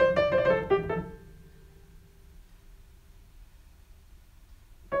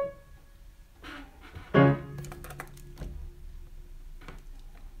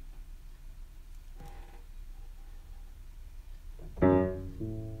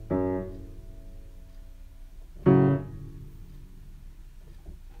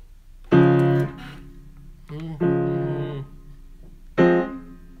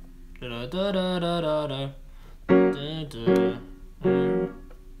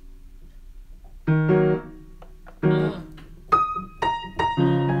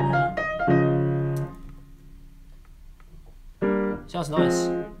 Sounds nice.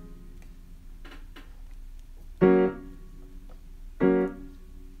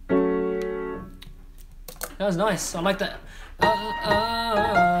 That was nice. I like that.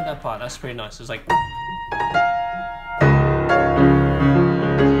 That part. That's pretty nice. It's like.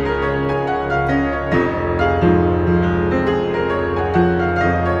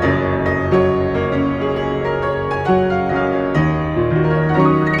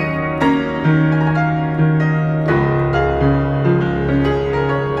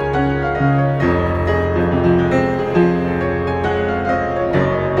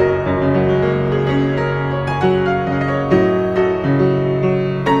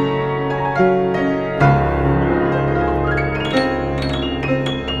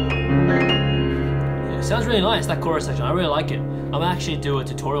 that chorus section. I really like it. I'm gonna actually do a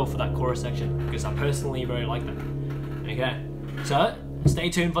tutorial for that chorus section because I personally very like that. Okay, so stay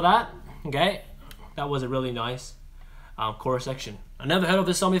tuned for that. Okay, that was a really nice chorus section. I never heard of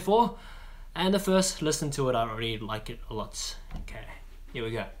this song before, and the first listen to it, I already like it a lot. Okay, here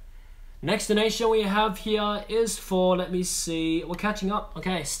we go. Next donation we have here is for, let me see, we're catching up.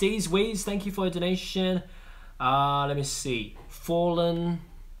 Okay, Steve's Weeds, thank you for a donation. Let me see, Fallen,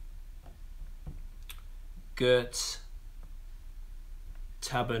 Gert,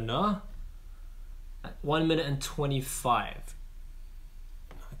 Taberna, 1 minute and 25.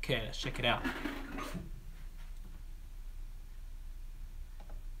 Okay, let's check it out.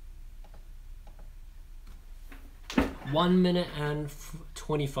 One minute and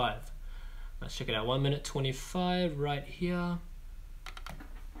 25. Let's check it out. 1 minute 25 right here.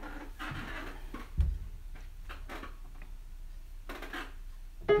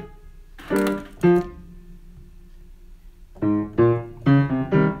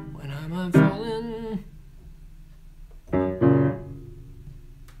 When I'm falling.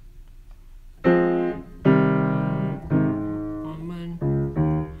 On my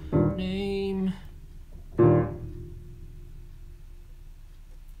name.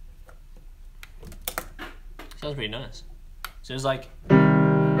 Sounds pretty nice. So it's like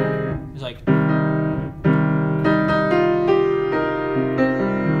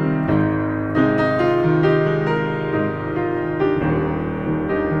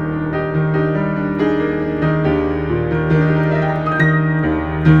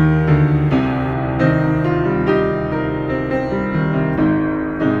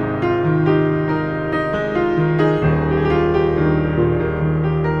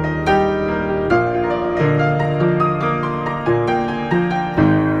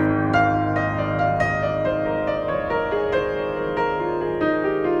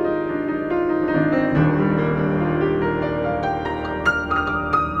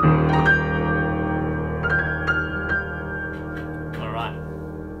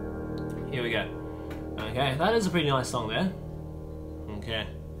that is a pretty nice song there. Okay.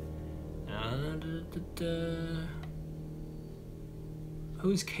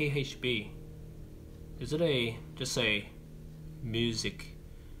 Who's KHB? Is it just a music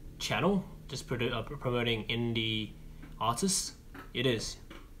channel? Just promoting indie artists? It is.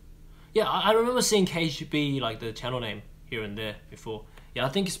 Yeah, I remember seeing KHB, like the channel name, here and there before. Yeah, I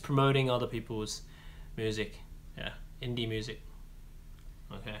think it's promoting other people's music. Yeah, indie music.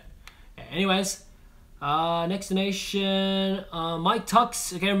 Okay. Yeah, anyways. Next donation, Mike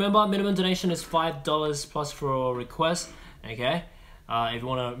Tux. Okay, remember minimum donation is $5 plus for a request. Okay, if you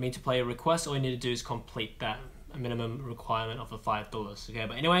want me to play a request, all you need to do is complete that minimum requirement of the $5. Okay,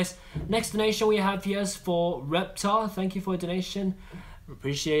 but anyways, next donation we have here is for Reptar. Thank you for a donation,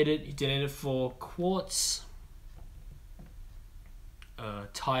 appreciate it. You donated for Quartz,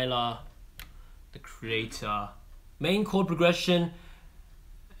 Tyler, the creator, main chord progression.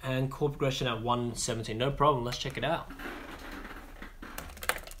 And chord progression at 117. No problem, let's check it out.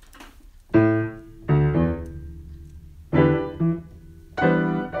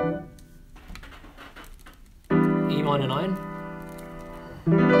 E minor 9.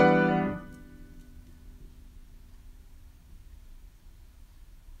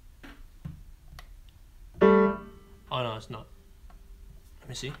 Oh no, it's not. Let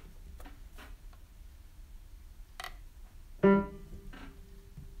me see.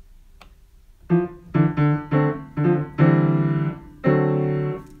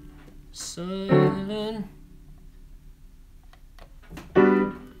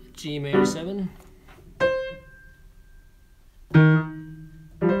 G major 7.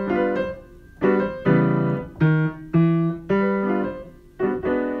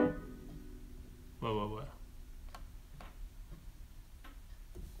 Whoa.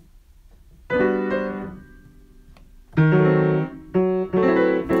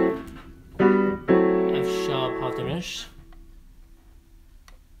 F sharp half diminished.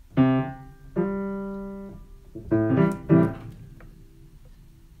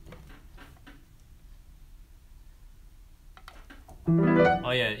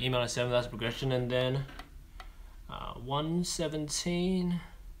 Oh yeah, E minor 7, that's progression, and then 117.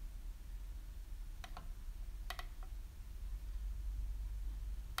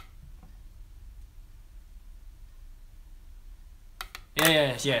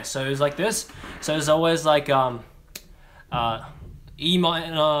 Yeah. So it's like this. So it's always like E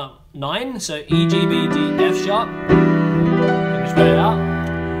minor 9. So E, G, B, D, F sharp. You spread it out,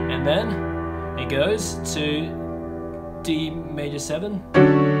 and then it goes to D major 7.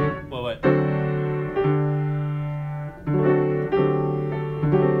 Wait.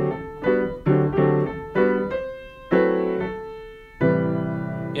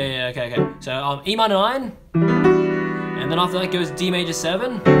 E minor 9, and then after that goes D major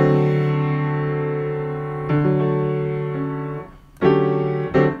 7.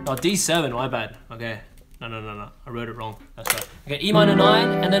 Oh, D7, my bad. Okay, no, I wrote it wrong. That's right. Okay, E minor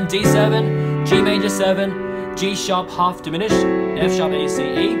 9, and then D7, G major 7, G sharp half diminished, F sharp A C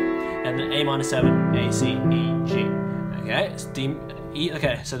E, and then A minor 7, A C E G. Okay, it's D. E,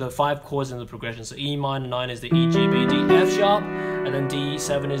 okay, so the 5 chords in the progression. So E minor 9 is the E, G, B, D, F sharp, and then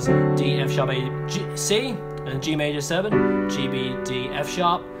D7 is D, F sharp, A, G, C, and then G major 7, G, B, D, F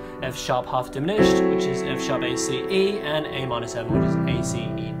sharp half diminished, which is F sharp, A, C, E, and A minor 7, which is A, C,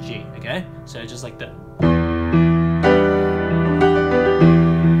 E, G. Okay, so just like that.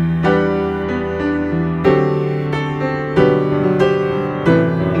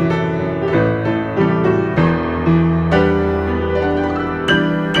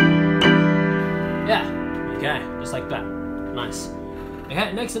 Like that. Nice.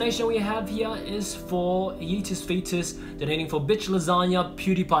 Okay, next donation we have here is for Yeetus Fetus, donating for Bitch Lasagna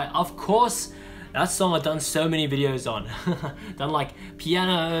PewDiePie. Of course, that song I've done so many videos on. Done like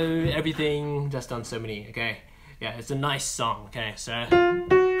piano, everything, just done so many. Okay, yeah, it's a nice song. Okay, so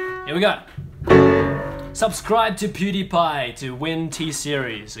here we go. Subscribe to PewDiePie to win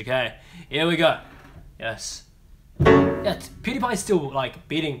T-Series. Okay, here we go. Yes. Yeah, PewDiePie is still like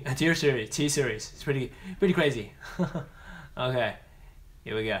beating a T-Series. It's pretty crazy. Okay,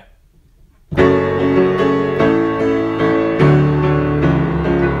 here we go.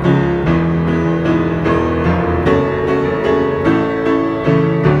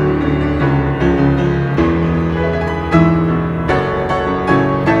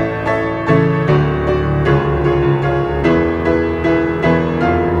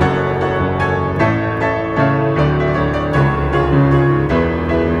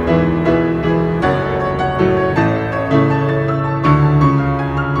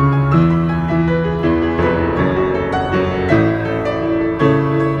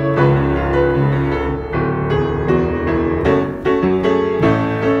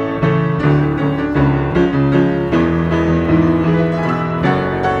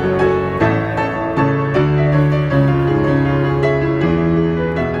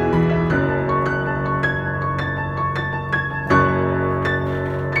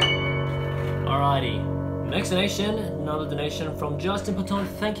 Another donation from Justin Patton.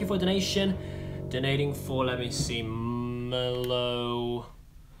 Thank you for donation. Donating for, let me see, Melodish,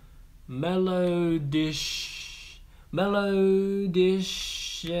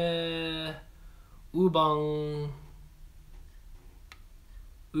 Ubang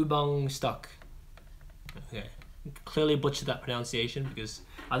stuck. Okay, clearly butchered that pronunciation because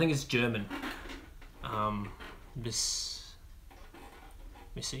I think it's German. Let me see.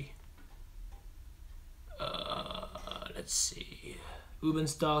 Let's see.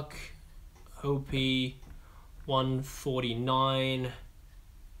 Ubenstock, OP 149,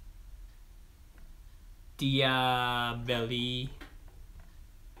 Diabelli,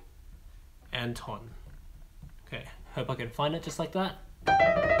 Anton. Okay, hope I can find it just like that.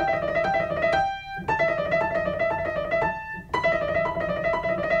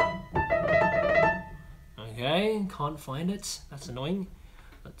 Okay, can't find it. That's annoying.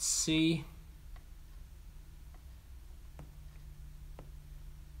 Let's see.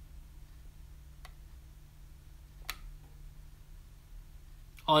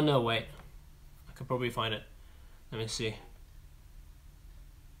 Oh no, wait. I could probably find it. Let me see. It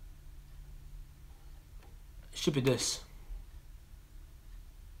should be this.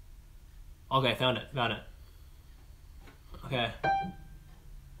 Okay, found it. Okay.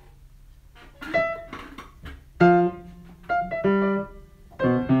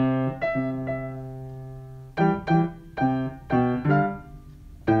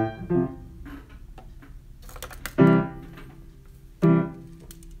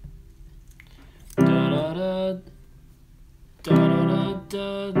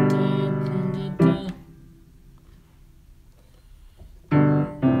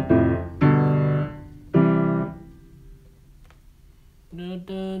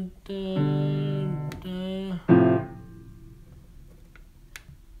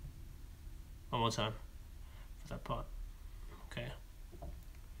 One more time for that part. Okay.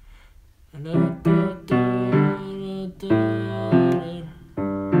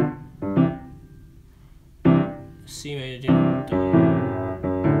 C major,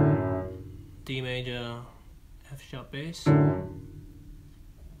 D major, F sharp bass.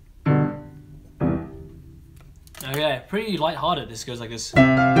 Okay, pretty light-hearted. This goes like this.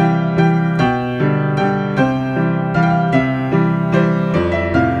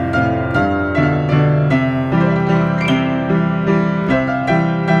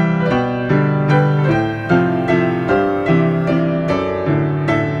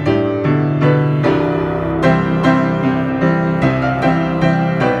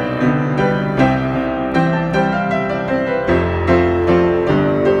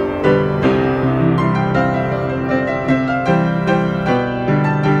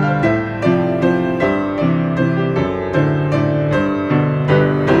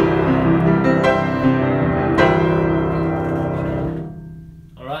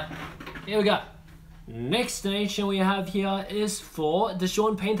 next donation we have here is for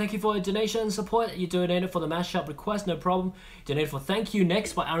Deshaun Payne. Thank you for your donation and support. You donated for the mashup request, no problem. You donated for Thank You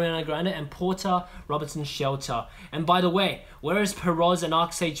Next by Ariana Grande and Porter Robertson Shelter. And by the way, where is Peroz and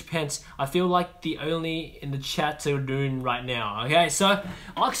Arcsage Pence? I feel like the only in the chat to doing right now. Okay, so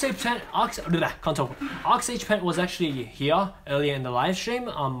Arcsage Pence was actually here earlier in the live stream,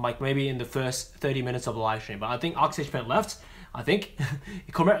 like maybe in the first 30 minutes of the live stream. But I think Arcsage Pence left. I think.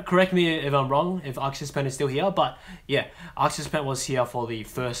 Correct me if I'm wrong, if Arcsage Pence is still here, but yeah, Arcsage Pence was here for the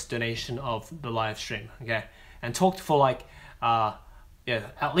first donation of the live stream, okay, and talked for like, at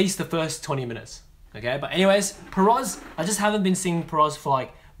least the first 20 minutes, okay. But anyways, Peroz, I just haven't been seeing Peroz for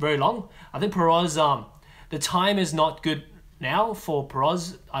like very long. I think Peroz, the time is not good now for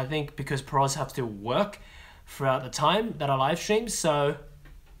Peroz, I think, because Peroz have to work throughout the time that I live stream, so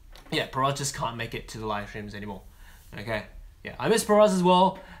yeah, Peroz just can't make it to the live streams anymore, okay. Yeah, I miss Peroz as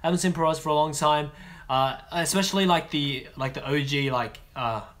well. I haven't seen Peroz for a long time. Especially like the OG, like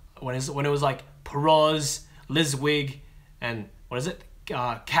when it was like Peroz, Liz Wig, and what is it?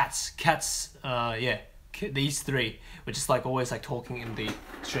 Cats. Yeah, these three, which is like always like talking in the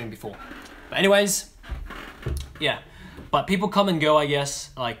stream before. But anyways, yeah. But people come and go, I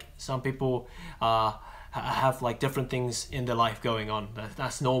guess. Like some people have like different things in their life going on.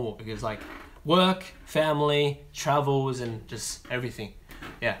 That's normal because like work, family, travels, and just everything.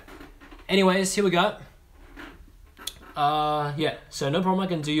 Yeah. Anyways, here we go. Yeah, so no problem, I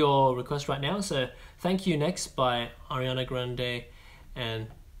can do your request right now. So Thank You Next by Ariana Grande and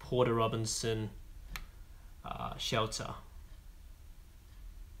Porter Robinson Shelter.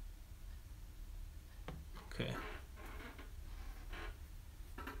 Okay.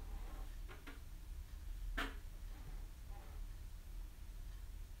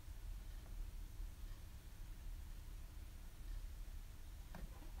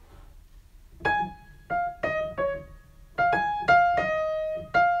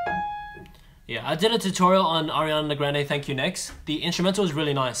 Yeah, I did a tutorial on Ariana Grande, Thank You Next. The instrumental is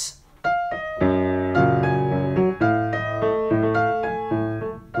really nice.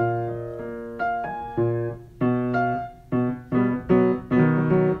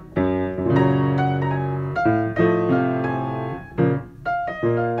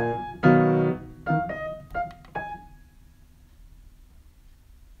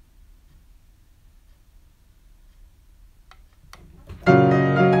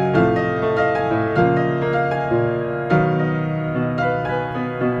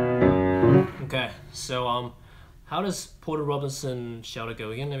 So how does Porter Robinson Shelter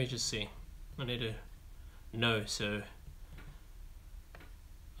go again? Let me just see. I need to know so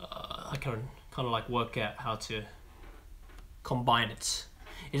I can kind of like work out how to combine it.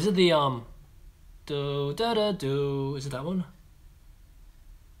 Is it the do da da do? Is it that one?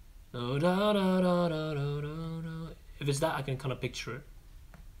 Do da da da da da da. If it's that, I can kind of picture it.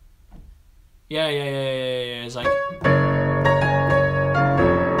 Yeah. It's like.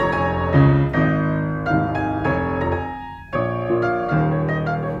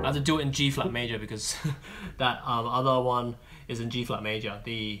 I have to do it in G flat major because that other one is in G flat major.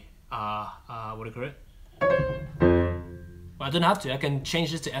 The what do you call it? Well, I don't have to. I can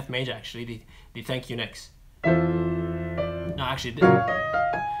change this to F major actually. The Thank You Next. No, actually,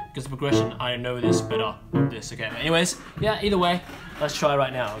 because the progression I know this better with this. Okay. Anyways, yeah. Either way, let's try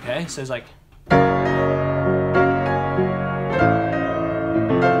right now. Okay. So it's like.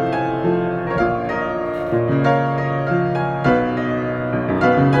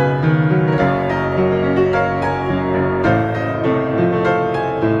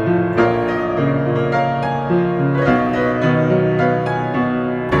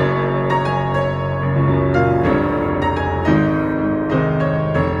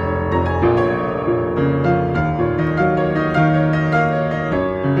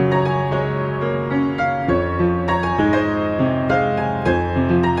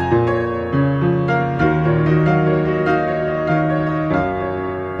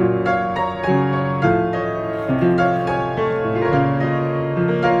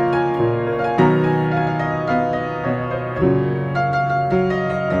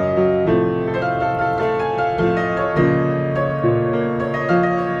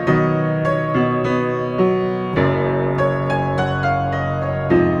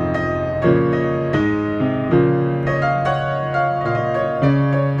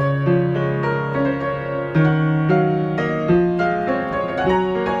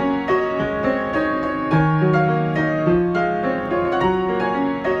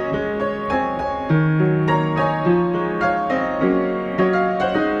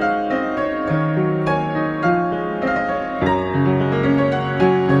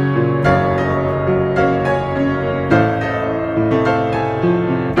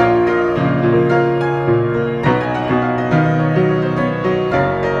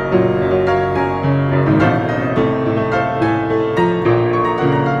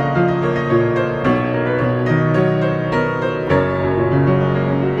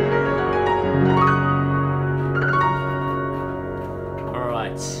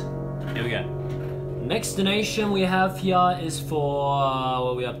 donation we have here is for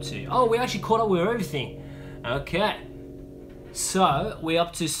what are we up to? Oh, we actually caught up with everything. Okay. So we're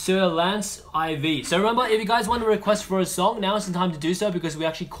up to Sir Lance IV. So remember, if you guys want to request for a song, now is the time to do so because we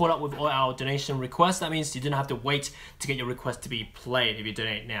actually caught up with all our donation requests. That means you didn't have to wait to get your request to be played if you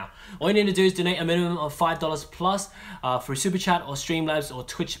donate now. All you need to do is donate a minimum of $5 plus for Super Chat or Streamlabs or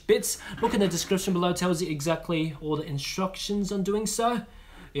Twitch bits. Look in the description below, tells you exactly all the instructions on doing so.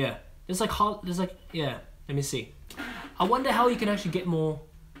 Yeah, yeah, let me see. I wonder how you can actually get more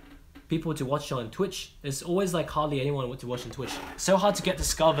people to watch on Twitch. There's always like hardly anyone to watch on Twitch. So hard to get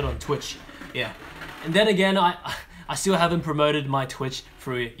discovered on Twitch. Yeah. And then again, I still haven't promoted my Twitch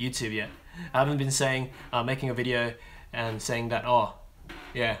through YouTube yet. I haven't been saying, making a video and saying that, oh,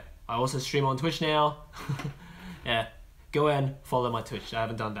 yeah, I also stream on Twitch now. Yeah, go and follow my Twitch. I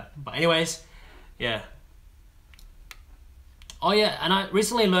haven't done that. But anyways, yeah. Oh yeah, and I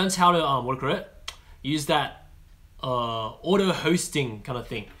recently learned how to, use that auto hosting kind of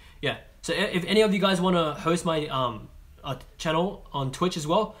thing. Yeah, so if any of you guys want to host my channel on Twitch as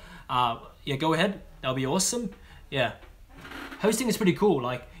well, yeah, go ahead. That'll be awesome. Yeah, hosting is pretty cool.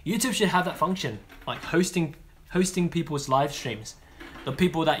 Like YouTube should have that function, like hosting people's live streams, the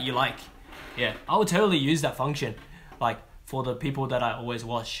people that you like. Yeah, I would totally use that function, like for the people that I always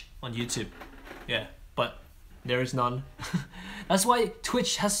watch on YouTube. Yeah, but there is none. That's why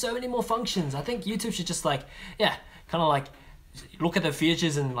Twitch has so many more functions. I think YouTube should just like, yeah, kind of like look at the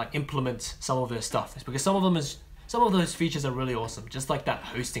features and like implement some of their stuff. It's because some of those features are really awesome. Just like that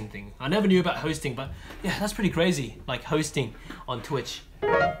hosting thing. I never knew about hosting, but yeah, that's pretty crazy. Like hosting on Twitch.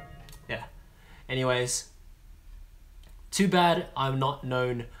 Yeah. Anyways, too bad I'm not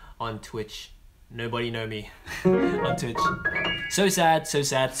known on Twitch. Nobody know me on Twitch. So sad, so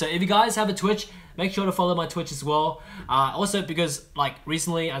sad. So if you guys have a Twitch, make sure to follow my Twitch as well. Also because like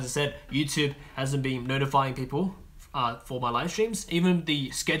recently, as I said, YouTube hasn't been notifying people for my live streams. Even the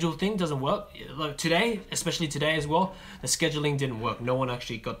schedule thing doesn't work. Like today, especially today as well, the scheduling didn't work. No one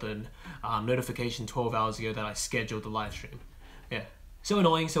actually got the notification 12 hours ago that I scheduled the live stream. Yeah, so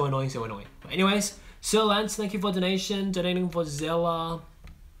annoying, so annoying, so annoying. But anyways, Sir Lance, thank you for donation. Donating for Zella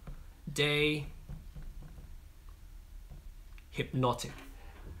Day Hypnotic.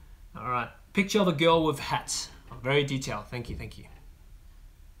 All right, picture of a girl with hats. Oh, very detailed. Thank you, thank you.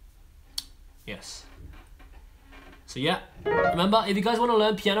 Yes. So yeah, remember, if you guys want to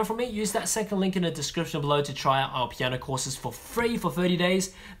learn piano from me, use that second link in the description below to try out our piano courses for free for 30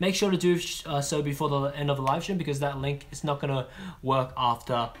 days. Make sure to do so before the end of the live stream because that link is not going to work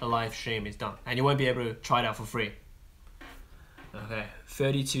after the live stream is done. And you won't be able to try it out for free. Okay,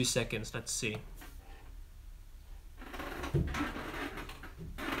 32 seconds, let's see.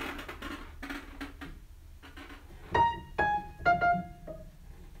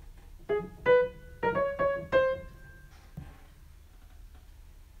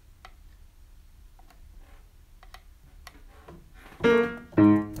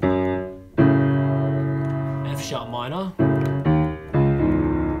 F sharp minor.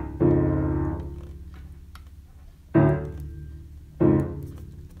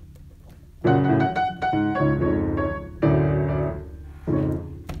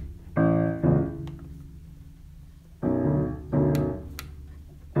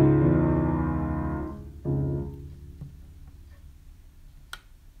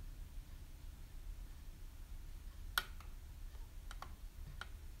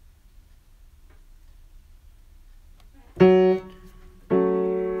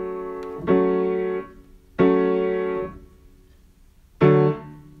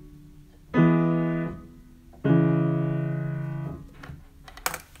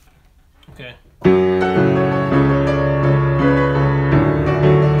 Okay.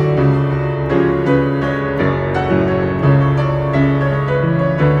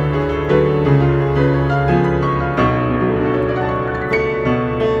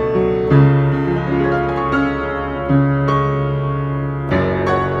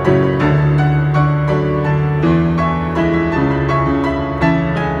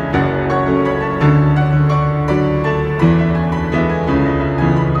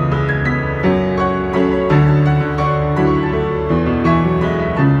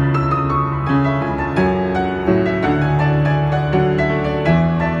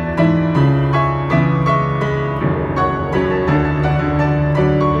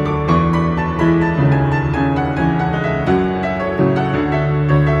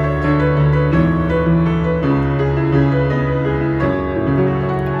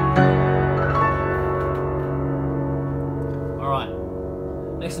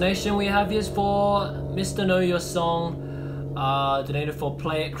 Next nation we have is for Mr. Know Your Song Donated for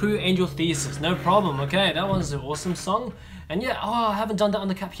play Crew Angel Thesis. No problem. Okay, that one's an awesome song. And yeah, oh, I haven't done that on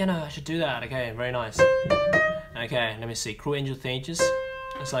the cat piano. I should do that. Okay, very nice. Okay, let me see. Crew Angel Thesis.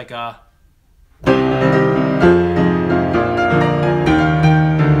 It's like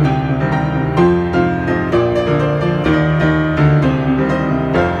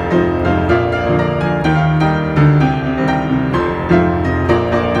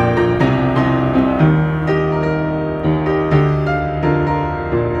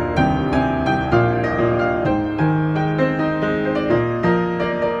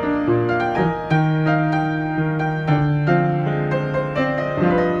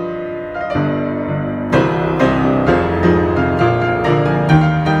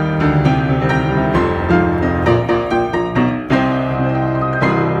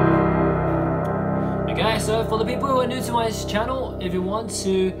so for the people who are new to my channel, if you want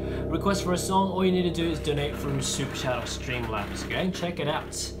to request for a song, all you need to do is donate through Super Chat or Streamlabs, okay? Check it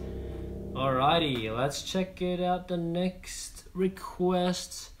out. Alrighty, let's check it out. The next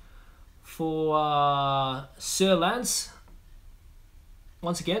request for Sir Lance.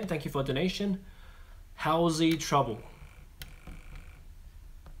 Once again, thank you for a donation. How's the trouble?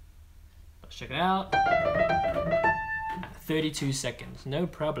 Let's check it out. 32 seconds, no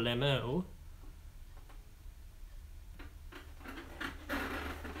problemo.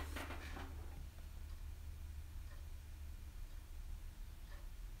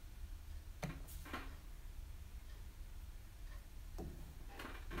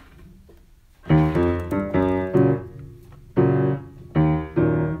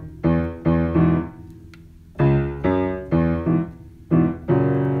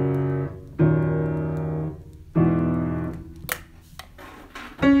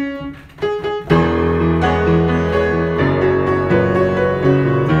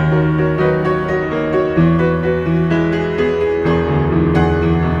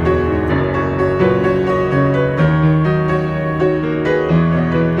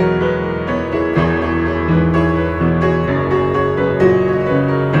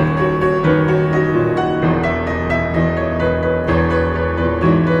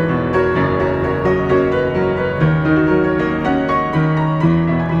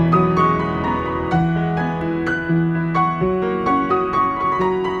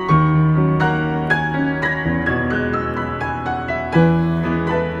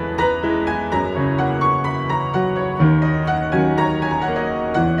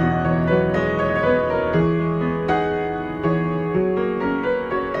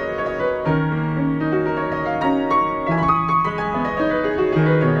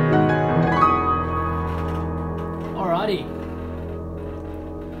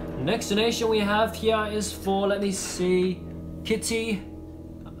 Next donation we have here is for, let me see, Kitty.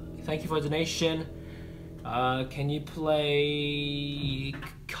 Thank you for a donation. Can you play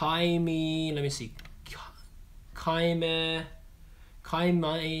Kaimi? Let me see. Kaimai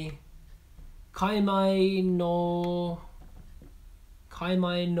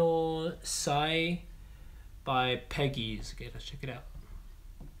no Sai by Peggy's. Okay, let's check it out.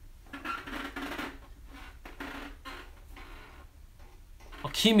 Oh,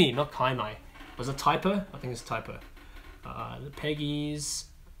 Kimi, not Kaimai. Was it typo? I think it's typo. The Peggy's.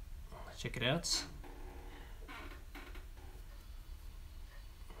 Let's check it out.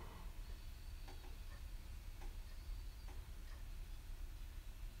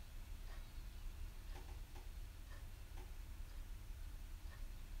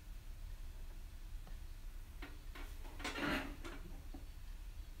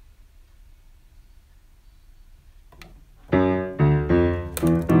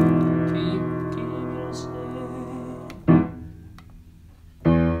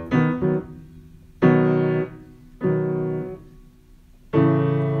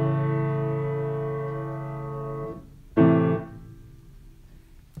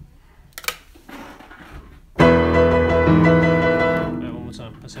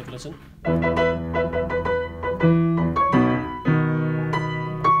 Let's have a listen.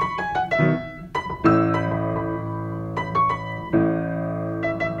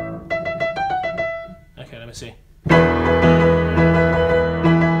 Okay, let me see.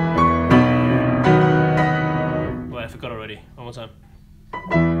 Wait, I forgot already. One more time.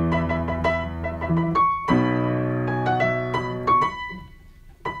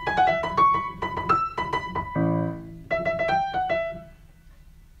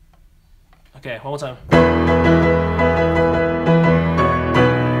 Okay, one more time.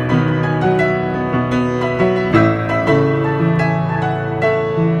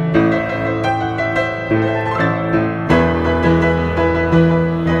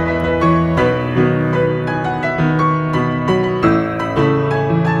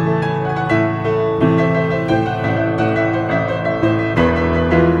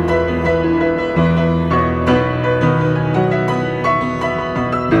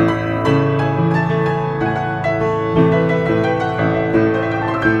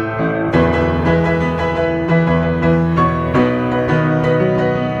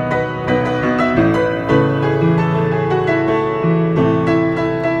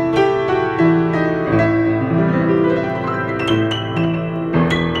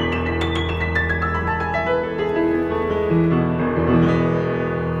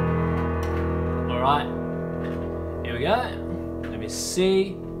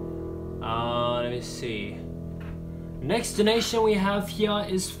 see. Let me see. Next donation we have here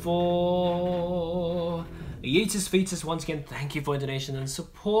is for Yeetus Fetus. Once again, thank you for your donation and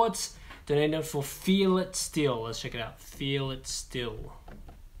support. Donated for Feel It Still. Let's check it out. Feel It Still.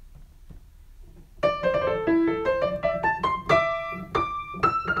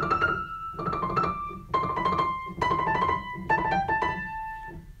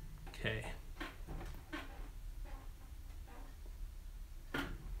 Okay.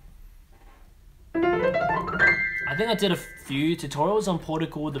 I think I did a few tutorials on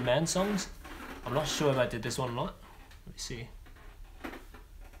Portugal the Man songs. I'm not sure if I did this one or not. Let me see.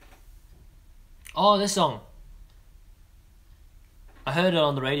 Oh, this song. I heard it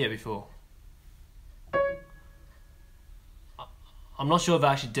on the radio before. I'm not sure if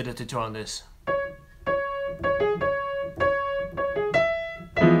I actually did a tutorial on this.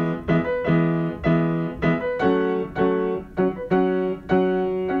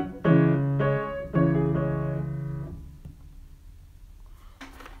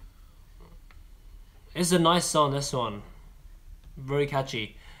 It's a nice song, this one. Very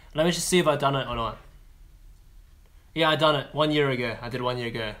catchy. Let me just see if I've done it or not. Yeah, I done it 1 year ago. I did 1 year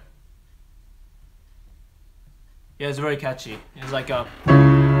ago. Yeah, it's very catchy. It's like a...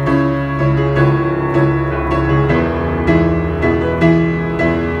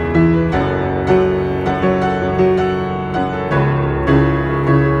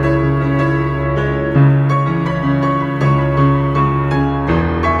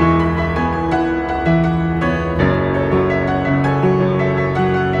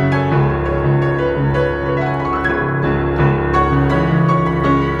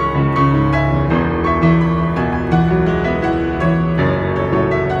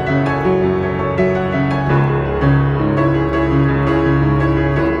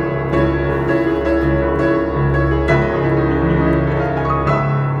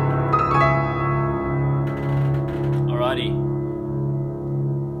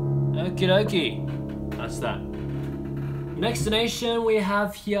 That's that. Next donation we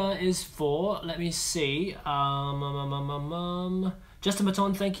have here is for, let me see, Justin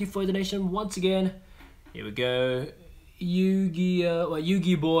Baton, thank you for your donation once again. Here we go.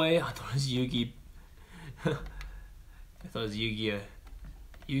 Yugi Boy. I thought it was Yugi. I thought it was Yu-Gi-Oh.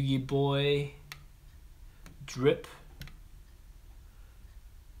 Yugi Boy. Drip.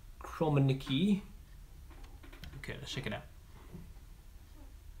 Chromaniki. Okay, let's check it out.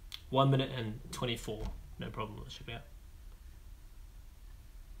 1 minute and 24. No problem, let's check it out.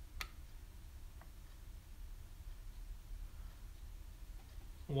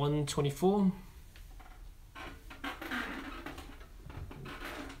 $1.24.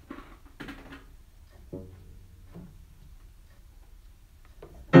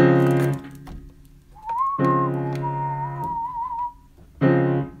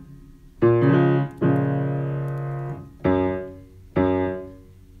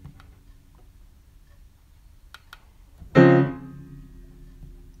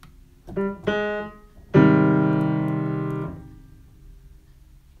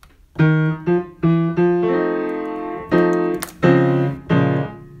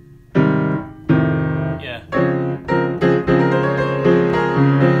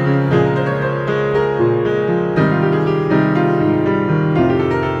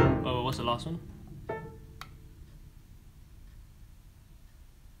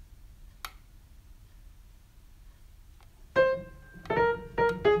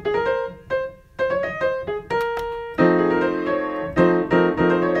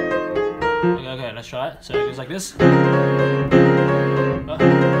 Let's try it. So it goes like this.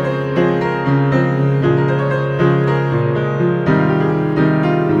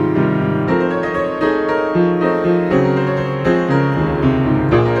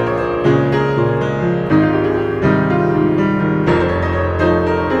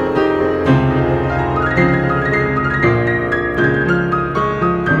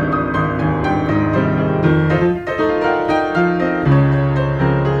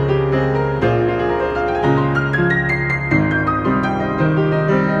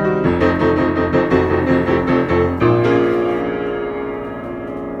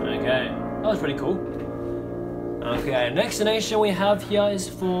 Next donation we have here is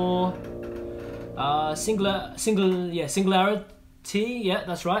for singularity. Yeah,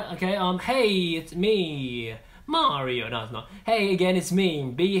 that's right. Okay. Hey, it's me, Mario. No, it's not. Hey, again, it's me,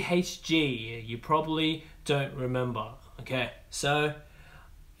 BHG. You probably don't remember. Okay, so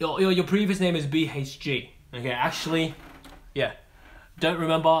your previous name is BHG. Okay, actually, yeah, don't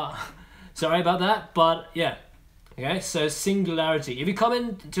remember. Sorry about that, but yeah. Okay, so singularity. If you come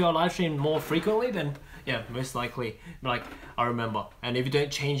into our live stream more frequently, then yeah, most likely, like, I remember. And if you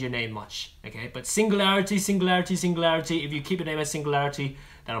don't change your name much, okay? But singularity, singularity, singularity, if you keep your name as singularity,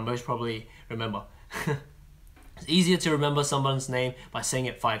 then I'll most probably remember. It's easier to remember someone's name by saying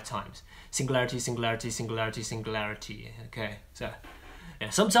it 5 times. Singularity, singularity, singularity, singularity, okay? So, yeah,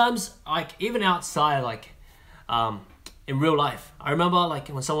 sometimes, like, even outside, like, in real life, I remember, like,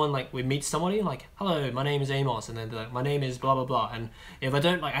 when someone, like, we meet somebody, like, hello, my name is Amos, and then they're like, my name is blah blah blah, and if I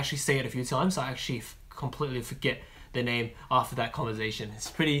don't, like, actually say it a few times, I actually completely forget their name after that conversation. It's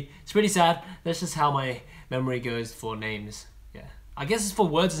pretty sad. That's just how my memory goes for names. Yeah, I guess it's for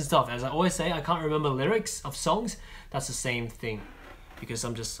words and stuff. As I always say, I can't remember lyrics of songs. That's the same thing, because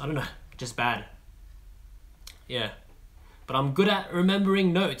I'm just, I don't know, just bad. Yeah, but I'm good at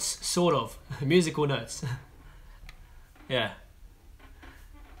remembering notes, sort of, musical notes. Yeah.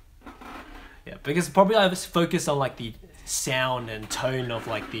 Yeah, because probably I was focused on, like, the sound and tone of,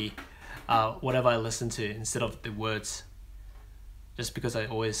 like, the whatever I listen to instead of the words. Just because I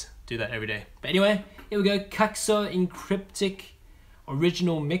always do that every day. But anyway, here we go. Kaxo Encryptic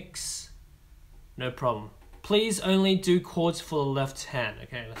Original Mix. No problem. Please only do chords for the left hand.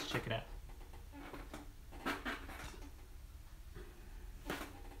 Okay, let's check it out.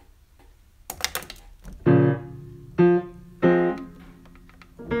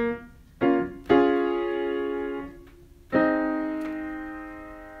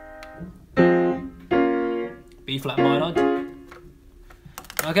 B flat minor.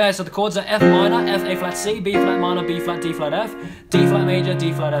 Okay, so the chords are F minor, F, A flat C, B flat minor, B flat, D flat F, D flat major,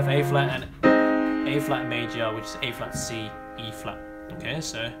 D flat F, A flat, and A flat major, which is A flat C, E flat. Okay,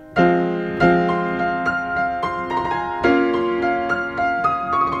 so.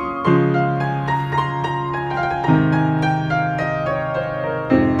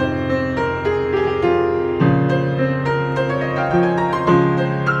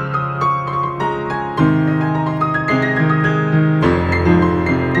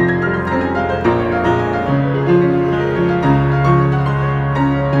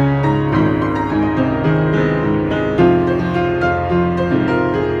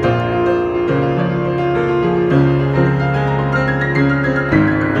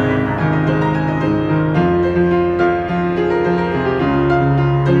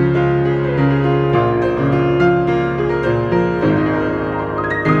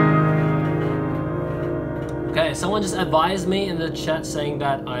 Someone just advised me in the chat saying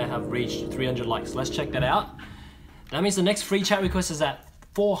that I have reached 300 likes. Let's check that out. That means the next free chat request is at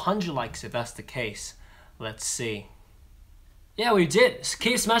 400 likes if that's the case. Let's see. Yeah, we did.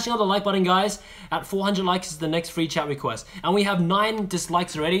 Keep smashing on the like button, guys. At 400 likes is the next free chat request. And we have 9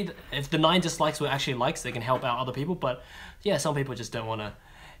 dislikes already. If the 9 dislikes were actually likes, they can help out other people. But yeah, some people just don't want to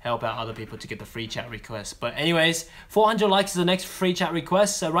help out other people to get the free chat request. But anyways, 400 likes is the next free chat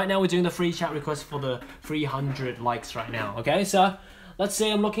request. So right now we're doing the free chat request for the 300 likes right now. Okay, so let's see.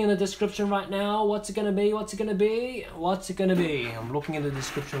 I'm looking in the description right now. What's it gonna be? What's it gonna be? What's it gonna be? I'm looking in the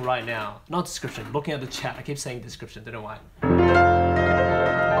description right now. Not description, looking at the chat. I keep saying description, don't know why.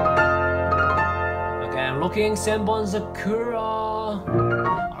 Okay, I'm looking. Senbon Sakura.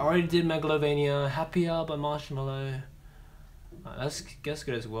 I already did Megalovania. Happier by Marshmallow. That's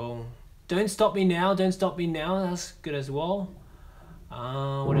good as well. Don't Stop Me Now, Don't Stop Me Now, that's good as well.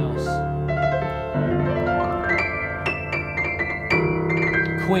 What else?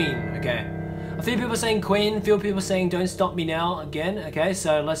 Queen, okay. A few people saying Queen, a few people saying Don't Stop Me Now again, okay?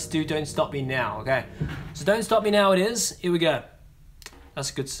 So let's do Don't Stop Me Now, okay? So Don't Stop Me Now it is, here we go. That's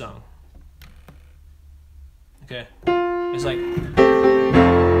a good song. Okay, it's like...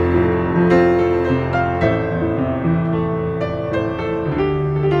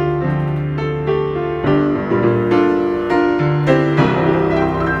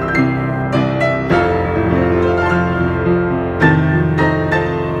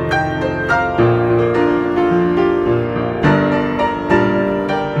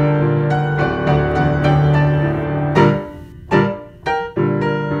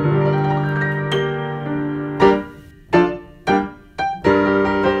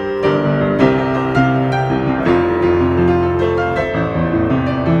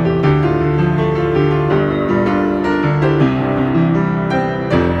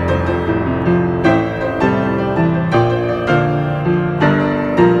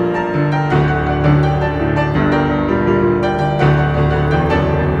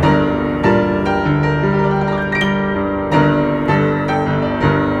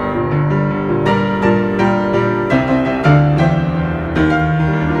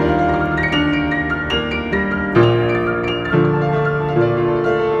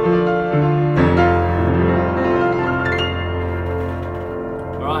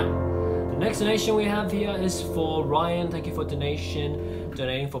 donation,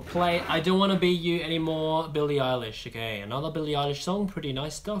 donating for play. I Don't Want to Be You Anymore, Billie Eilish. Okay, another Billie Eilish song, pretty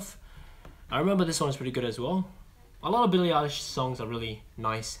nice stuff. I remember this one is pretty good as well. A lot of Billie Eilish songs are really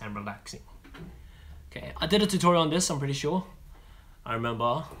nice and relaxing. Okay, I did a tutorial on this, I'm pretty sure. I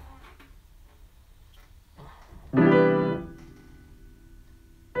remember.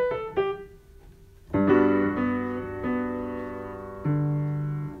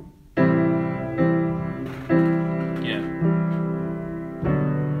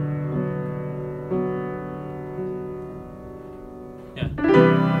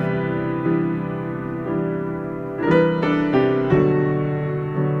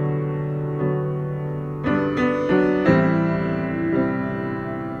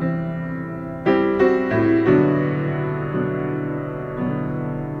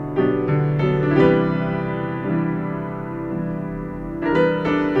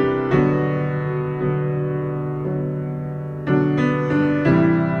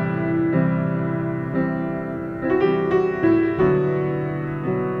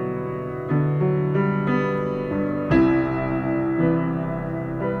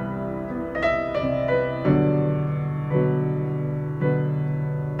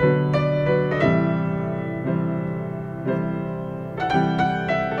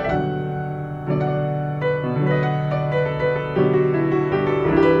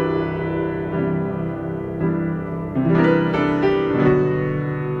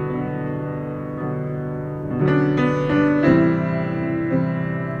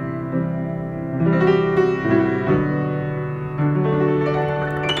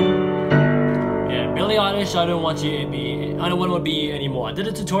 I don't want to be you anymore. I did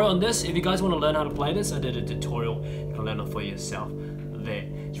a tutorial on this. If you guys want to learn how to play this, I did a tutorial. You can learn it for yourself there.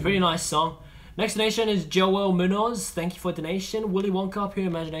 It's a pretty nice song. Next donation is Joel Munoz. Thank you for the donation. Willy Wonka, Pure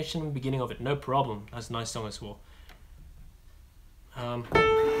Imagination, beginning of it. No problem. That's a nice song as well.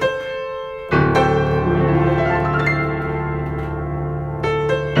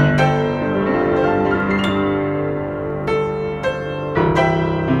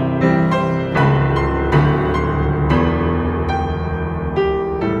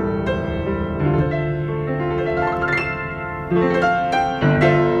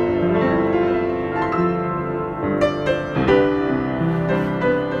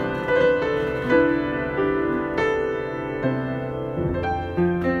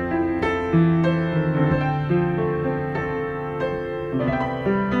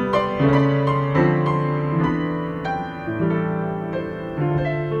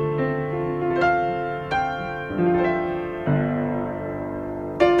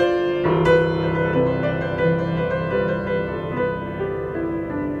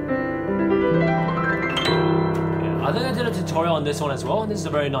 On this one as well. This is a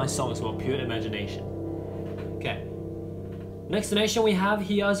very nice song as well, Pure Imagination. Okay. Next donation we have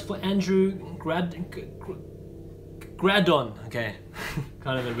here is for Andrew Gradon. Okay.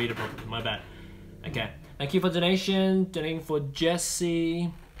 Can't even read it properly, my bad. Okay. Thank you for donation. Donating for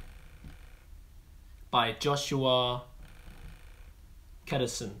Jesse by Joshua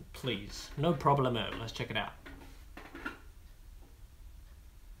Kedison, please. No problemo. Let's check it out.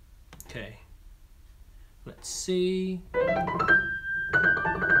 Okay. Let's see.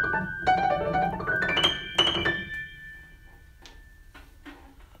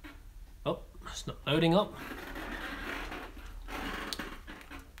 Oh, it's not loading up.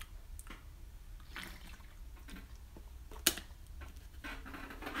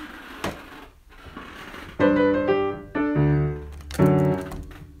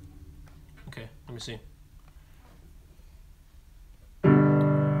 Okay, let me see.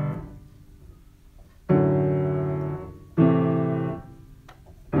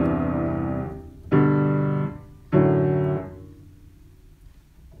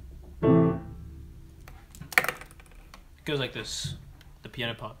 Goes like this, the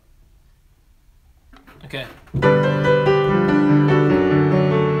piano part. Okay.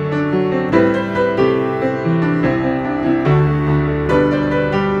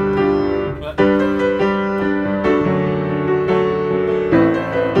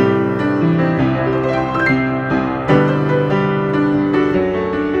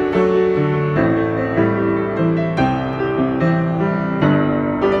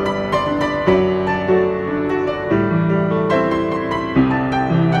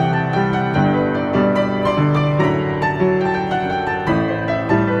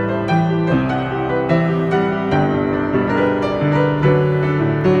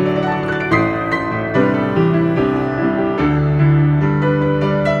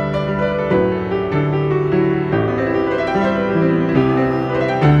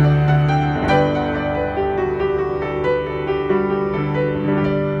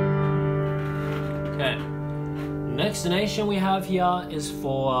 donation we have here is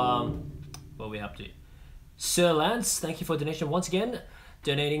for what we have to. Sir Lance, thank you for donation once again.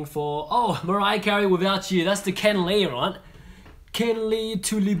 Donating for Mariah Carey Without You. That's the Ken Lee, right? Ken Lee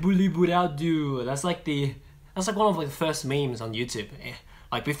Tuli Bully Without You. That's like one of the first memes on YouTube.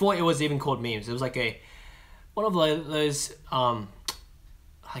 Like before it was even called memes. It was like one of those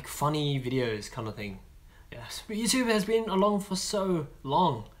like funny videos kind of thing. Yeah, YouTube has been along for so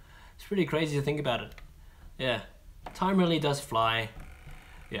long. It's pretty crazy to think about it. Yeah, time really does fly.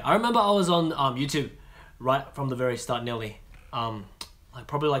 Yeah, I remember I was on YouTube right from the very start, nearly. Like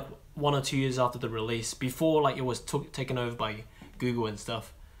probably like 1 or 2 years after the release, before like it was taken over by Google and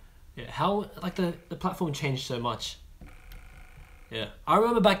stuff. Yeah, how like the platform changed so much. Yeah, I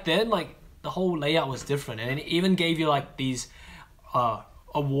remember back then like the whole layout was different, and it even gave you like these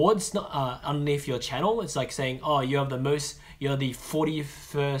awards underneath your channel. It's like saying, oh, you're the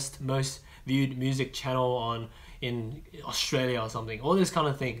 41st most viewed music channel in Australia or something. All these kind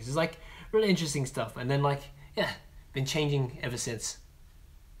of things. It's like really interesting stuff. And then like, yeah, been changing ever since.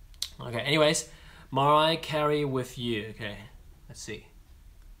 Okay, anyways, Mariah Carey With You. Okay, let's see.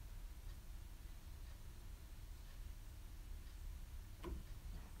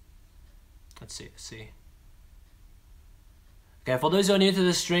 Let's see. Okay, for those who are new to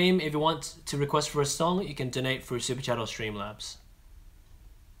the stream, if you want to request for a song, you can donate through Super Chat or Streamlabs.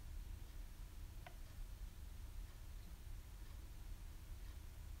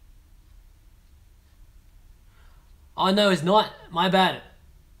 Oh no, it's not. My bad.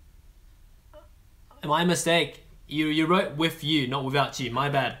 My mistake. You wrote With You, not Without You. My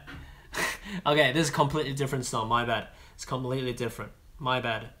bad. Okay, this is a completely different song. My bad. It's completely different. My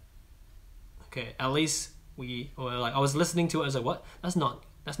bad. Okay, at least I was listening to it. I was like, what? That's not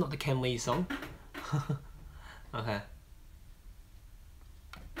the Ken Lee song. Okay.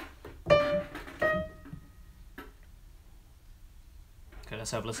 Okay,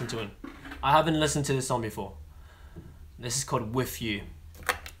 let's have a listen to it. I haven't listened to this song before. This is called With You.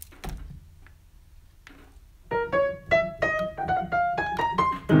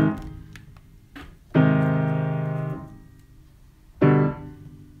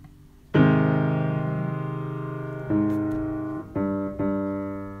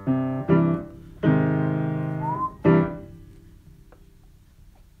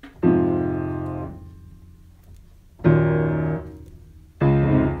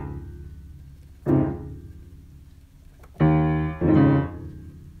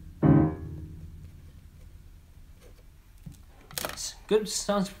 Good,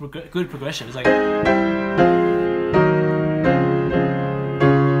 sounds good progression. It's like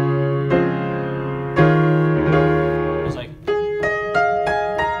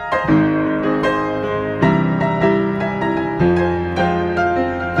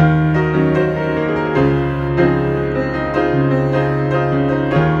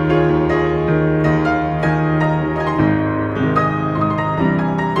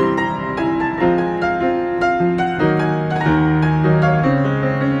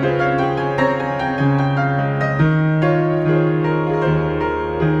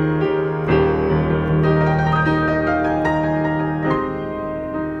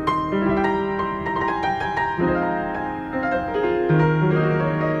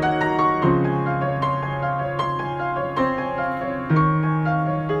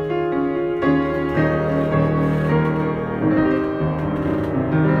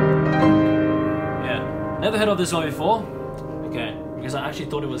never heard of this one before. Okay, because I actually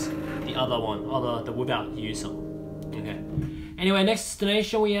thought it was the other one, the Without You song. Okay. Anyway, next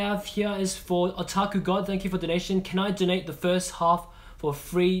donation we have here is for Otaku God. Thank you for donation. Can I donate the first half for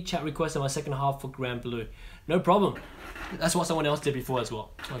free chat request and my second half for Grand Blue? No problem. That's what someone else did before as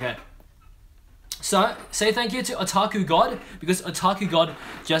well. Okay. So, say thank you to Otaku God, because Otaku God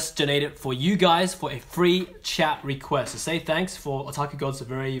just donated for you guys for a free chat request. So say thanks for Otaku God's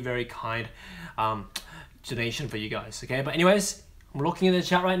very, very kind donation for you guys, okay? But anyways, I'm looking in the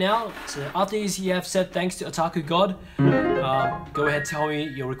chat right now. So after you have said thanks to Otaku God, go ahead, tell me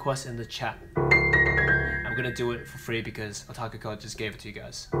your request in the chat. I'm gonna do it for free because Otaku God just gave it to you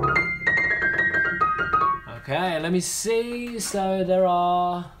guys. Okay, let me see. So there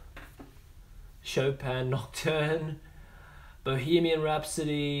are Chopin Nocturne, Bohemian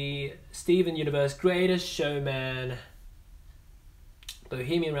Rhapsody, Steven Universe, Greatest Showman,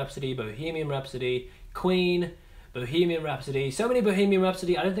 Bohemian Rhapsody, Queen, Bohemian Rhapsody. So many Bohemian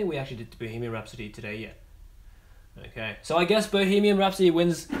Rhapsody. I don't think we actually did Bohemian Rhapsody today yet. Okay, so I guess Bohemian Rhapsody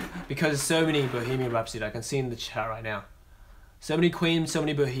wins because so many Bohemian Rhapsody. I can see in the chat right now. So many Queen, so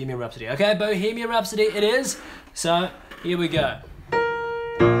many Bohemian Rhapsody. Okay, Bohemian Rhapsody it is. So here we go.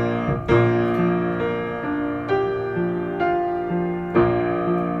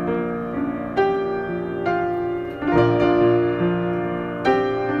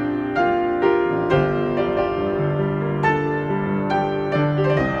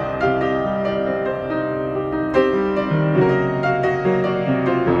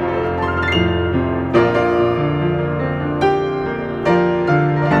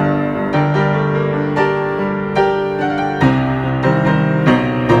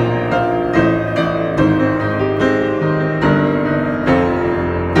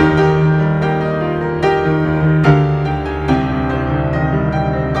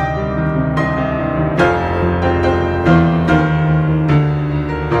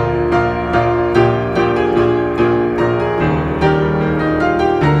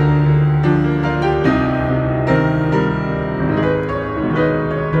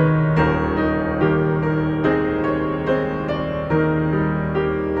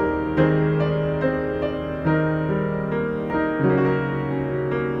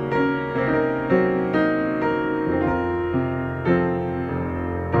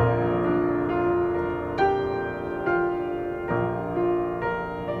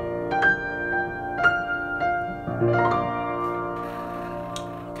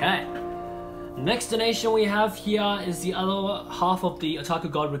 next donation we have here is the other half of the Otaku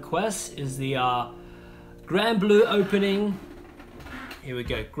God request, is the Grand Blue opening. Here we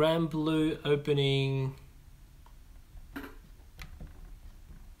go, Grand Blue opening.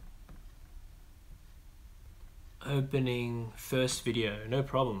 Opening first video, no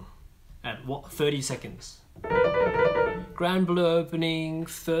problem. At what, 30 seconds. Grand Blue opening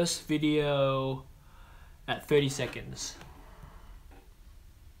first video at 30 seconds.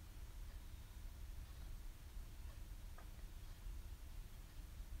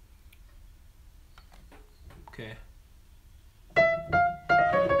 Okay.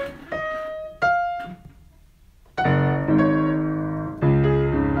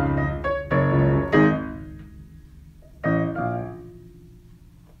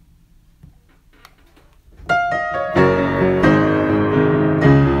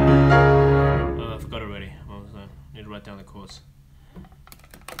 Down the course.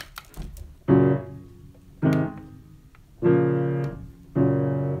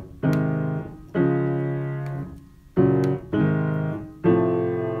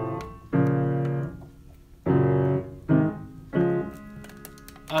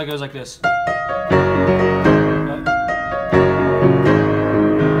 Oh, it goes like this.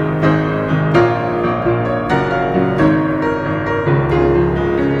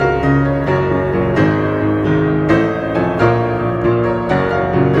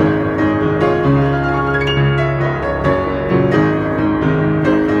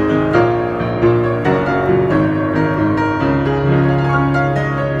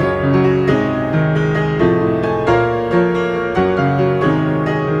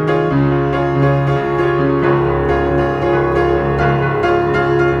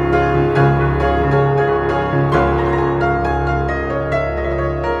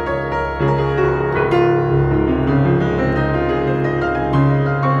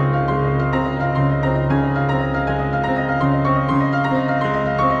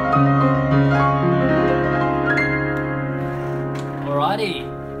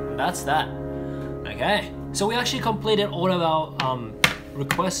 That's that. Okay, so we actually completed all of our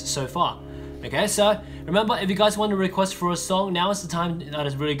requests so far. Okay, so remember, if you guys want to request for a song, now is the time that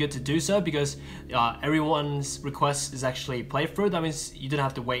is really good to do so, because everyone's request is actually played through. That means you don't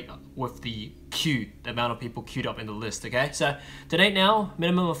have to wait with the queue, the amount of people queued up in the list. Okay, so donate now,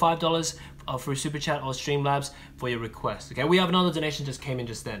 minimum of $5 through Super Chat or Streamlabs for your request. Okay, we have another donation just came in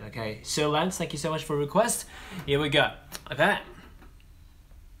just then. Okay, Sir Lance, thank you so much for your request. Here we go. Okay.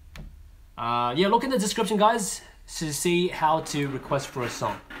 Yeah, look in the description, guys, to see how to request for a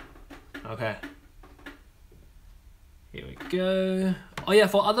song. Okay. Here we go. Oh yeah,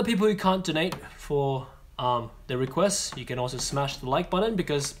 for other people who can't donate for their requests, you can also smash the like button,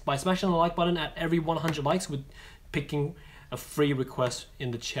 because by smashing the like button at every 100 likes, we're picking a free request in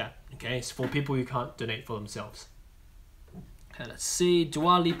the chat. Okay, it's for people who can't donate for themselves. Okay, let's see.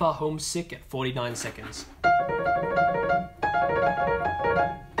 Dua Lipa Homesick at 49 seconds.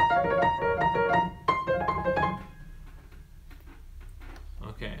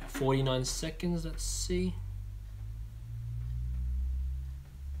 Okay, 49 seconds, let's see.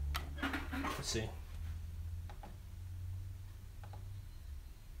 Let's see.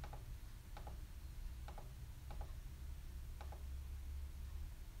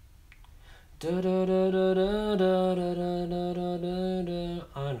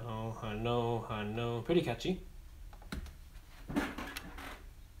 I know. Pretty catchy.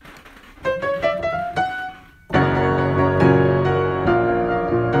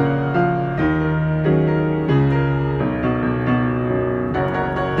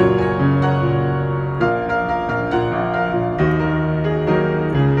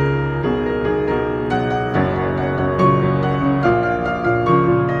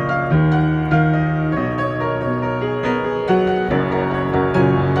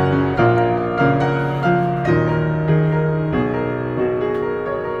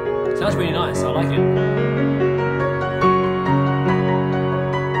 Sounds really nice, I like it.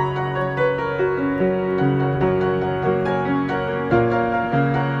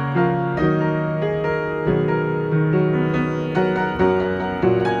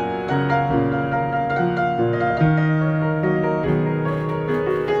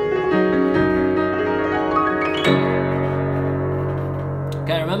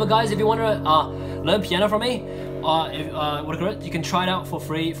 Okay, remember guys, if you want to learn piano from me, you can try it out for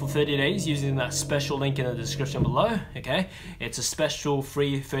free for 30 days using that special link in the description below. Okay, it's a special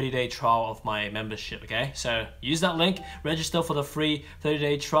free 30-day trial of my membership. Okay, so use that link, register for the free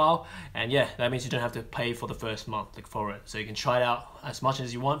 30-day trial, and yeah, that means you don't have to pay for the first month for it. So you can try it out as much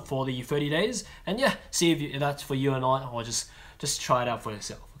as you want for the 30 days, and yeah, see if that's for you or not, or just try it out for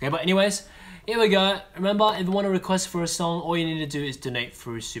yourself. Okay, but anyways, here we go. Remember, if you want to request for a song, all you need to do is donate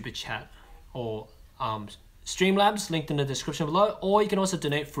through Super Chat or Streamlabs, linked in the description below, or you can also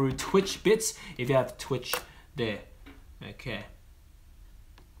donate through Twitch bits if you have Twitch there. Okay.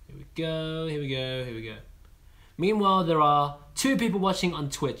 Here we go, here we go, here we go. Meanwhile, there are 2 people watching on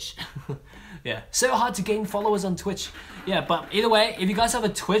Twitch. Yeah, so hard to gain followers on Twitch. Yeah, but either way, if you guys have a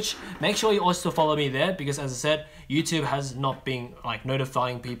Twitch, make sure you also follow me there, because as I said, YouTube has not been like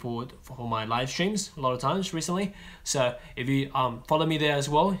notifying people for my live streams a lot of times recently. So if you follow me there as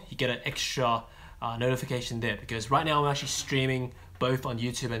well, you get an extra notification there, because right now I'm actually streaming both on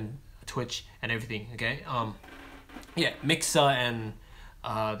YouTube and Twitch and everything. Okay, yeah, Mixer and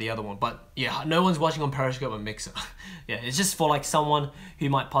the other one, but yeah, no one's watching on Periscope or Mixer. Yeah, it's just for like someone who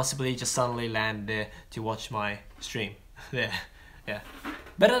might possibly just suddenly land there to watch my stream. There, yeah,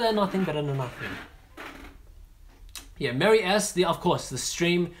 better than nothing, better than nothing. Yeah, Mary S, of course, the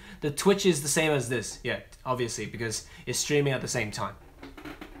stream, the Twitch is the same as this. Yeah, obviously, because it's streaming at the same time.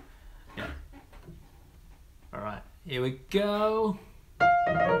 Yeah. All right, here we go.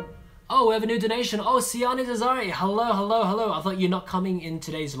 Oh, we have a new donation. Oh, Siani Dazari. Hello, hello, hello. I thought you're not coming in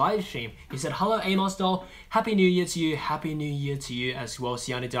today's live stream. He said, hello, Amosdoll. Happy New Year to you. Happy New Year to you as well,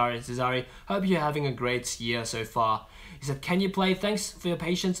 Siani Dazari. Hope you're having a great year so far. He said, can you play Thanks for Your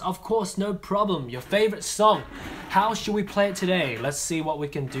Patience? Of course, no problem. Your favorite song. How should we play it today? Let's see what we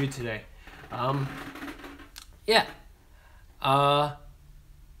can do today. Yeah.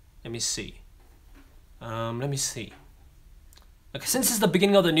 Let me see. Let me see. Okay, since it's the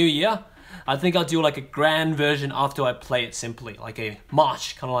beginning of the new year, I think I'll do like a grand version after I play it simply, like a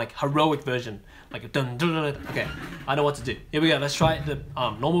march, kind of like heroic version, like a dun dun dun. Okay, I know what to do. Here we go. Let's try the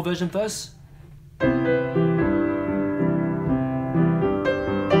normal version first.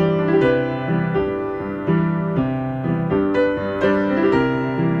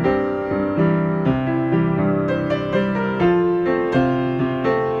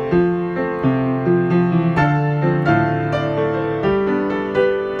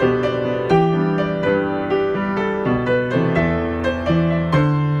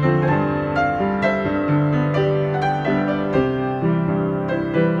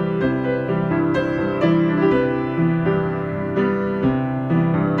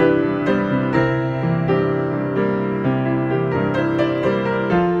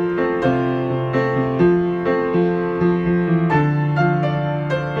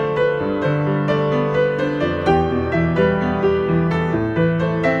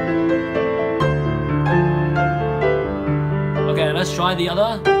 Let's try the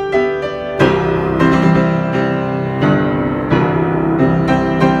other.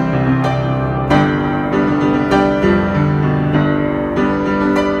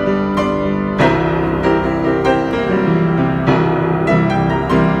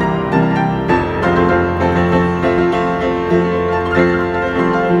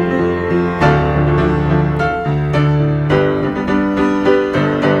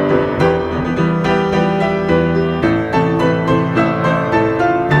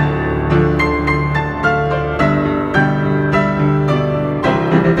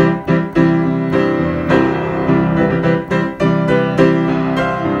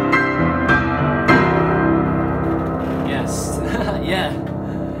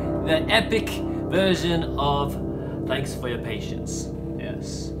 Epic version of Thanks for Your Patience.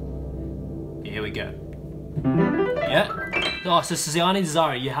 Yes. Here we go. Yeah. Oh, so Siani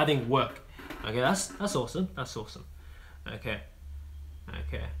Zara, you're having work. Okay, that's awesome. That's awesome. Okay.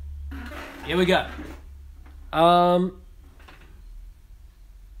 Okay. Here we go.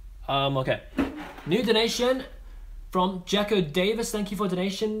 Okay. New donation from Jacko Davis. Thank you for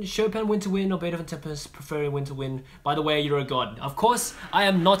donation. Chopin win to win or Beethoven Tempest preferring win to win. By the way, you're a god. Of course, I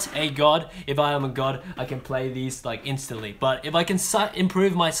am not a god. If I am a god, I can play these like instantly. But if I can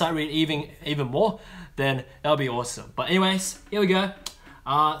improve my sight read even more, then that'll be awesome. But anyways, here we go.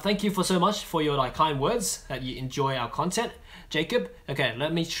 Thank you for so much for your like kind words that you enjoy our content, Jacob. Okay,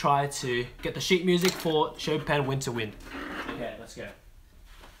 let me try to get the sheet music for Chopin win to win. Okay, let's go.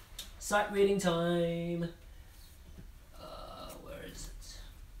 Sight reading time.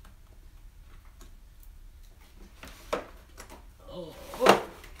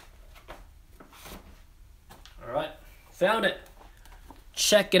 Alright, found it.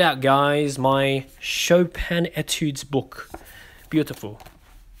 Check it out, guys. My Chopin Etudes book. Beautiful.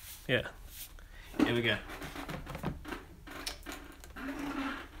 Yeah. Here we go.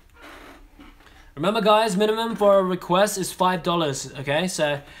 Remember, guys, minimum for a request is $5. Okay,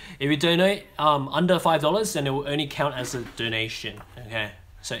 so if you donate under $5, then it will only count as a donation. Okay,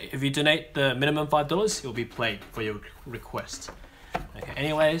 so if you donate the minimum $5, it will be played for your request. Okay,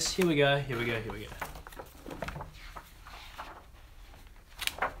 anyways, here we go.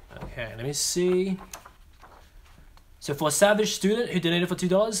 Okay, let me see. So for a Savage student who donated for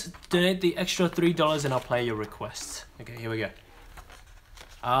 $2, donate the extra $3 and I'll play your request. Okay, here we go.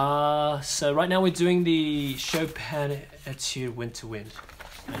 So right now we're doing the Chopin Etude Winter Wind.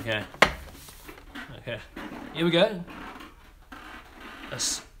 Okay, here we go.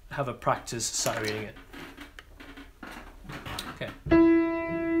 Let's have a practice sight reading it. Okay.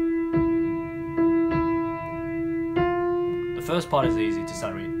 The first part is easy to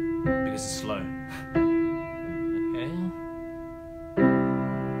sight read because it's slow. Okay.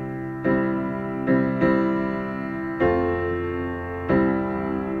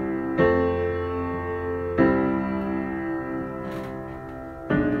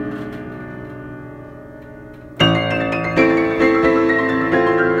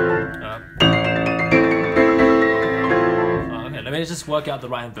 Let me just work out the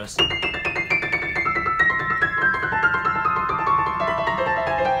right hand first.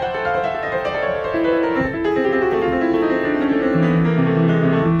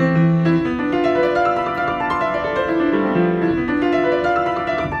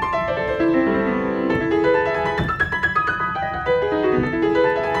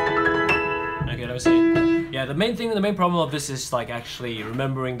 Okay, let me see. Yeah, the main problem of this is like actually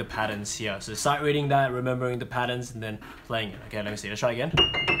remembering the patterns here. So sight reading that, remembering the patterns, and then playing it. Okay, let me see. Let's try again.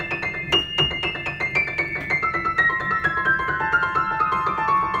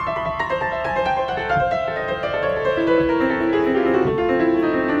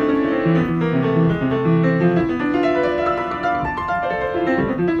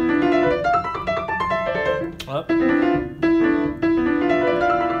 Up.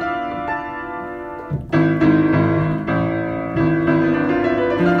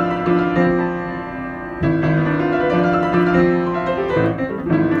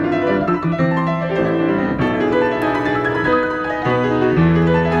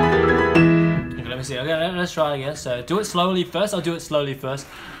 Okay, let's try again. So do it slowly first. I'll do it slowly first,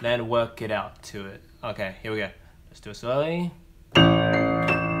 then work it out to it. Okay, here we go. Let's do it slowly.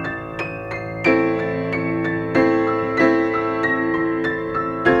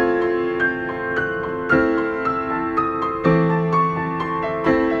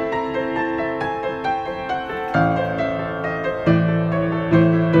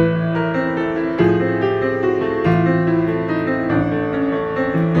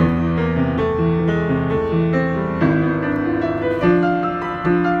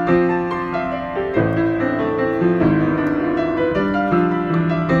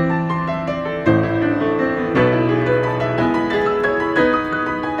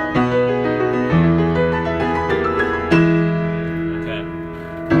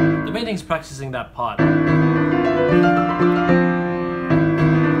 Practicing that part.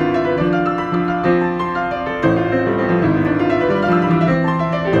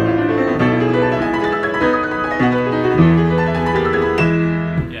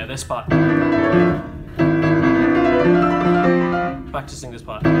 Yeah, this part. Practicing this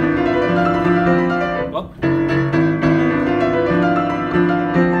part. Whoop.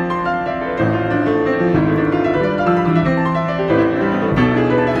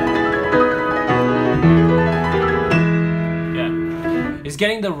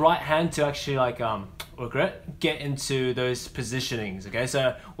 Getting the right hand to actually like get into those positionings. Okay,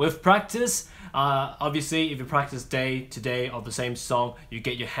 so with practice, obviously if you practice day to day of the same song, you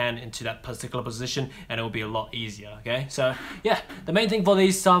get your hand into that particular position and it will be a lot easier. Okay, so yeah, the main thing for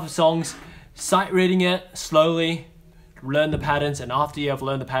these type of songs, sight reading it slowly, learn the patterns, and after you have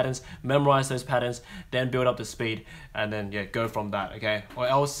learned the patterns, memorize those patterns, then build up the speed, and then yeah, go from that. Okay, or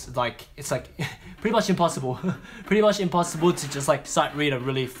else like it's like pretty much impossible to just like sight read a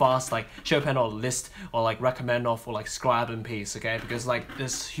really fast like Chopin or list or like Rachmaninoff or like Scriabin piece. Okay, because like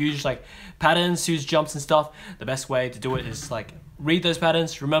there's huge like patterns, huge jumps and stuff. The best way to do it is like read those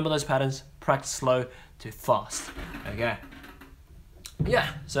patterns, remember those patterns, practice slow to fast. Okay, yeah,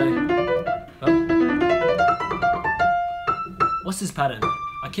 so what's this pattern?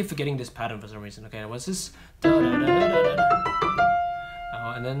 I keep forgetting this pattern for some reason. Okay, what's this? Da, da, da, da, da, da.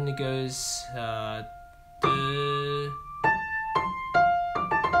 Oh, and then it goes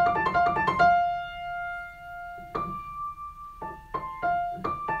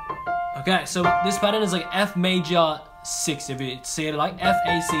Okay, so this pattern is like F major 6, if you see it like F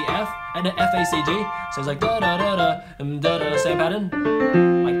A C F and then F A C G. So it's like da da da da da da, same pattern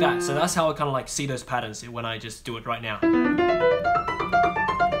like that. So that's how I kind of like see those patterns when I just do it right now.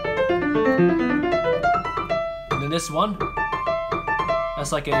 And then this one,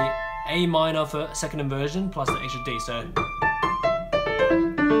 that's like a minor for second inversion plus the extra D. So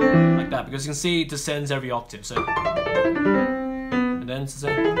like that, because you can see it descends every octave. So, and then it's the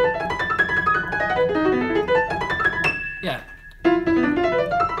same. Yeah.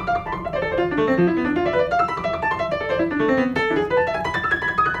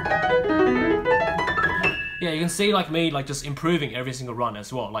 Yeah, you can see like me like just improving every single run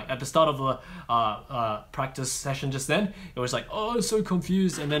as well. Like at the start of the practice session just then, it was like, oh, so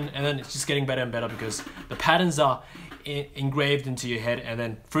confused, and then it's just getting better and better because the patterns are engraved into your head, and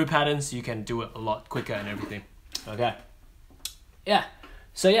then through patterns you can do it a lot quicker and everything. Okay. Yeah.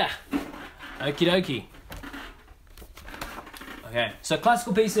 So yeah. Okie dokie. Okay. So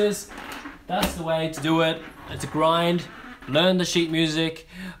classical pieces, that's the way to do it. It's a grind. Learn the sheet music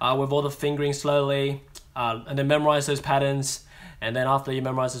with all the fingering slowly. And then memorize those patterns, and then after you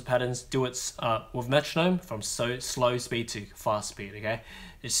memorize those patterns, do it with metronome from slow speed to fast speed. Okay,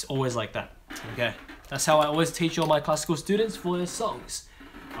 it's always like that. Okay, that's how I always teach all my classical students for their songs.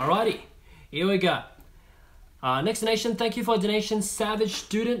 Alrighty, here we go. Next donation, thank you for a donation, Savage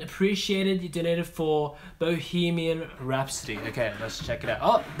Student. Appreciated. You donated for Bohemian Rhapsody. Okay, let's check it out.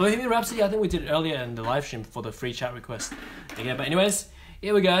 Oh, Bohemian Rhapsody, I think we did earlier in the live stream for the free chat request. Okay, but anyways,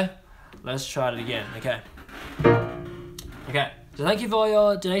 here we go. Let's try it again. Okay. Okay. So thank you for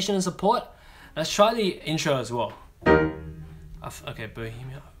your donation and support. Let's try the intro as well. Okay,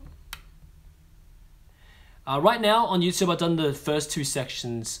 Bohemian. Right now on YouTube, I've done the first 2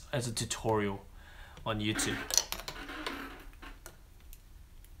 sections as a tutorial on YouTube.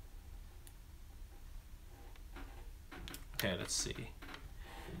 Okay, let's see.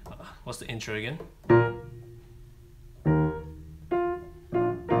 What's the intro again?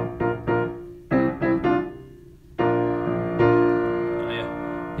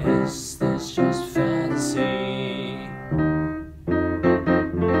 Is this just fantasy?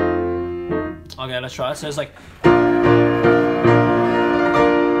 Okay, let's try it. So it's like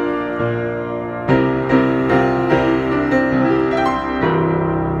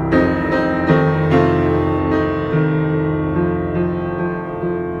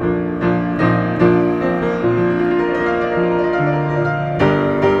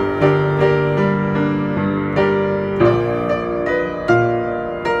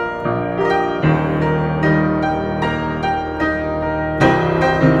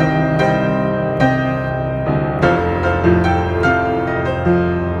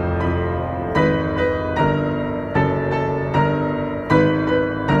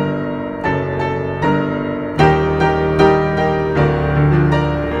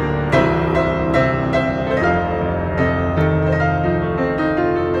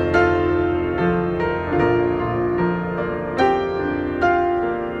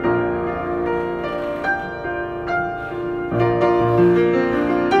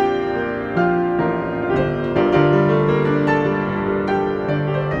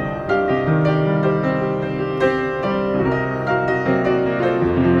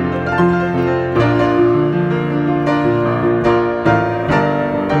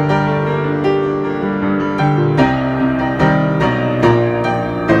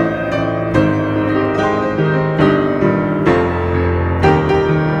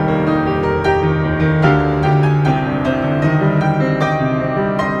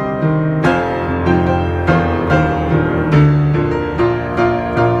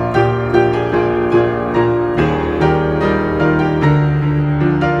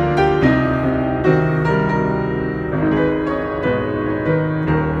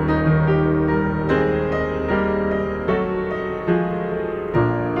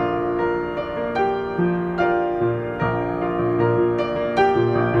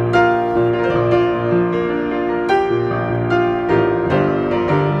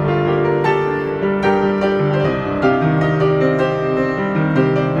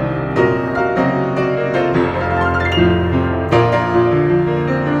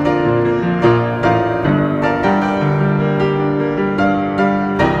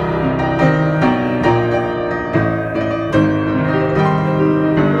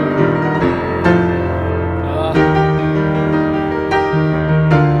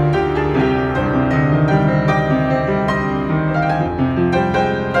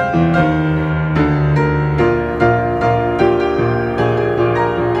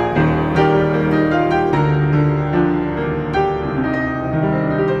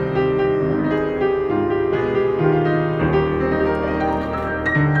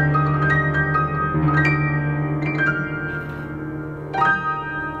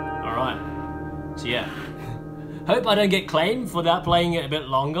hope I don't get claimed for that playing it a bit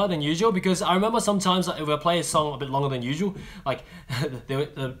longer than usual, because I remember sometimes if I play a song a bit longer than usual, like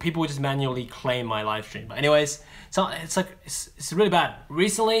the people would just manually claim my live stream. But anyways, so it's really bad.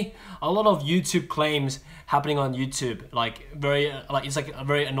 Recently, a lot of YouTube claims happening on YouTube, like it's like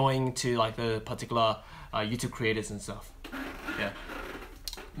very annoying to like the particular YouTube creators and stuff. Yeah,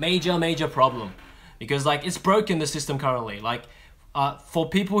 major problem, because like it's broken the system currently. Like for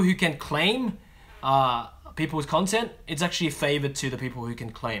people who can claim people's content, it's actually favored to the people who can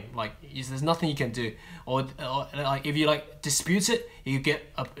claim. Like there's nothing you can do, or like if you like dispute it, you get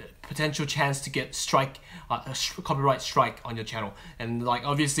a potential chance to get copyright strike on your channel. And like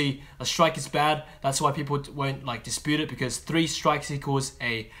obviously a strike is bad. That's why people won't like dispute it, because 3 strikes equals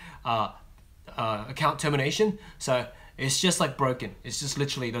a account termination. So it's just like broken. It's just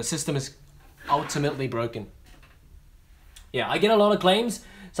literally the system is ultimately broken. Yeah, I get a lot of claims.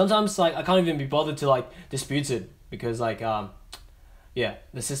 Sometimes like I can't even be bothered to like dispute it, because like yeah,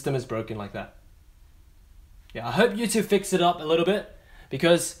 the system is broken like that. Yeah, I hope YouTube fix it up a little bit,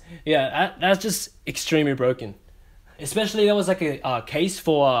 because yeah, that's just extremely broken. Especially there was like a case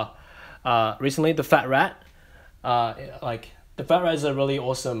for recently, the Fat Rat. Like the Fat Rat is a really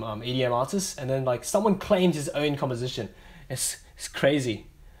awesome EDM artist, and then like someone claimed his own composition. It's crazy.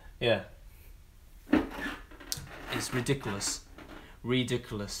 Yeah, it's ridiculous.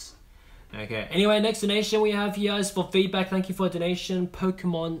 Okay, anyway, next donation we have here is for feedback. Thank you for a donation.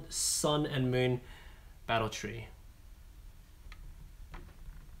 Pokemon Sun and Moon Battle Tree.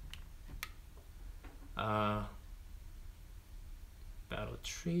 Battle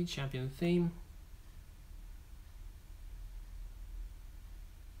Tree champion theme.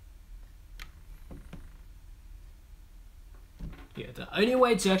 Yeah, the only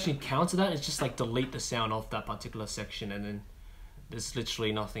way to actually counter that is just like delete the sound off that particular section, and then there's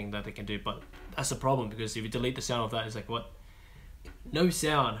literally nothing that they can do. But that's a problem, because if you delete the sound of that, it's like, what? No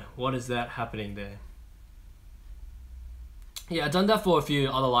sound. What is that happening there? Yeah, I've done that for a few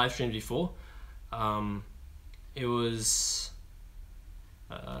other live streams before. It was,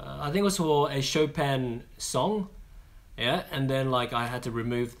 I think it was for a Chopin song. Yeah, and then like I had to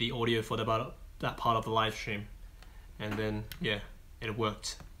remove the audio for that part of the live stream. And then, yeah, it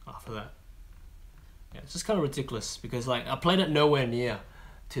worked after that. Yeah, it's just kind of ridiculous, because like I played it nowhere near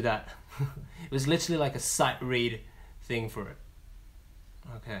to that. It was literally like a sight read thing for it.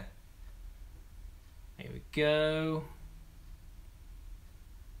 Okay. Here we go.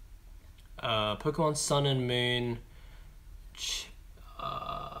 Pokemon Sun and Moon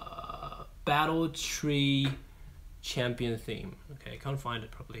Battle Tree champion theme. Okay, can't find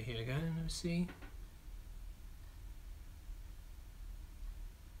it properly. Here we go. Let me see.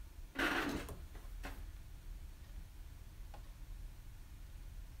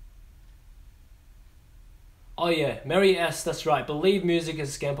 Oh yeah, Mary S, that's right. Believe Music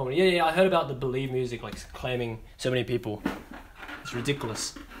is a scam company. Yeah, I heard about the Believe Music, like claiming so many people. It's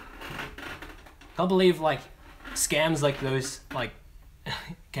ridiculous. Can't believe like scams like those like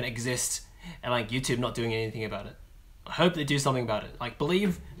can exist, and like YouTube not doing anything about it. I hope they do something about it. Like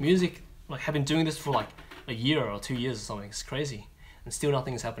Believe Music like have been doing this for like a year or 2 years or something. It's crazy, and still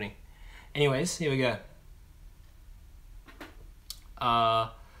nothing is happening. Anyways, here we go.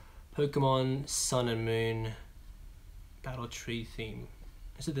 Pokemon Sun and Moon Battle Tree theme.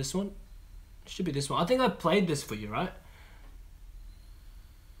 Is it this one? It should be this one. I think I played this for you, right?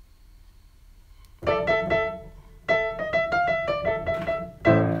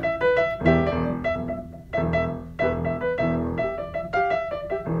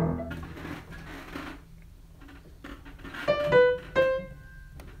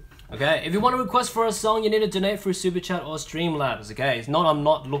 Okay, if you want to request for a song, you need to donate through Super Chat or Streamlabs, okay? It's not, I'm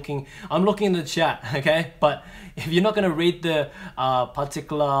looking in the chat, okay? But if you're not going to read the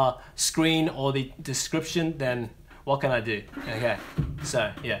particular screen or the description, then what can I do, okay?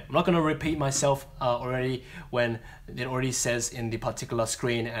 So, yeah, I'm not going to repeat myself already when it already says in the particular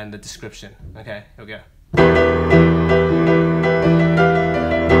screen and the description, okay? Here we go.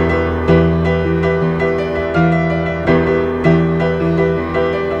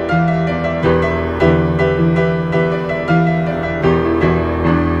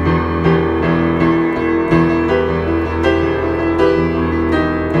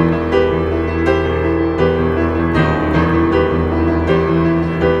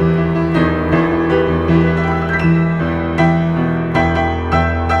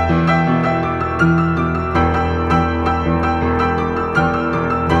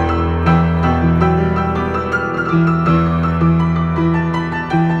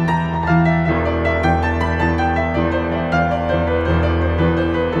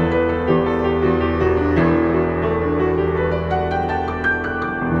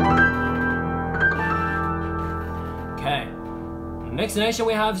 donation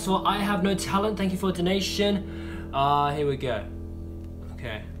we have is for I Have No Talent. Thank you for a donation. Here we go.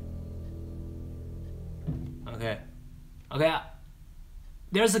 Okay.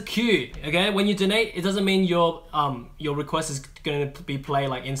 There's a queue. Okay, when you donate, it doesn't mean your request is gonna be played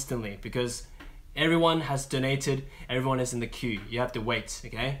like instantly, because everyone has donated. Everyone is in the queue. You have to wait.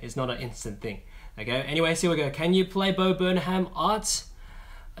 Okay, it's not an instant thing. Okay. Anyway, here we go. Can you play Bo Burnham? Art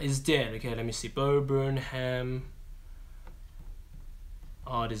is dead. Okay, let me see. Bo Burnham.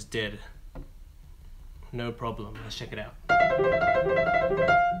 Art is dead. No problem. Let's check it out.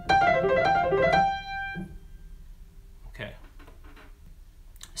 Okay.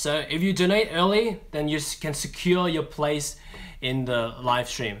 So if you donate early, then you can secure your place in the live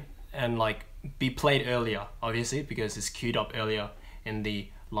stream and like be played earlier, obviously, because it's queued up earlier in the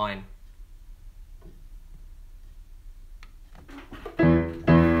line.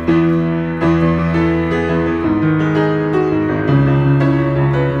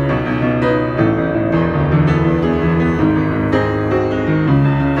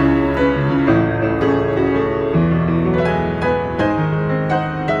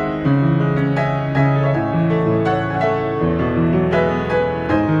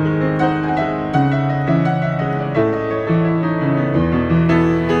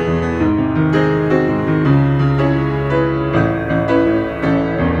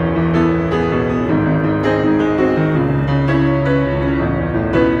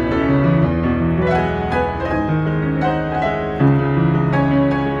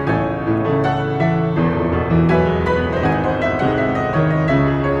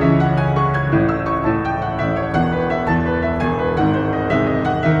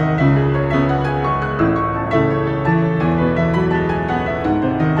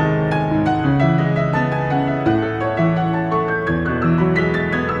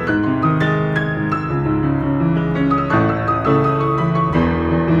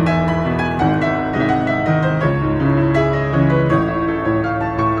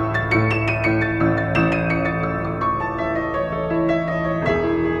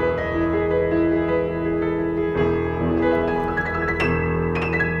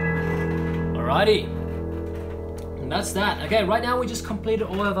 And that's that. Okay, right now we just completed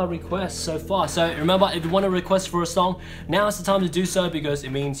all of our requests so far. So remember, if you want to request for a song, now is the time to do so, because it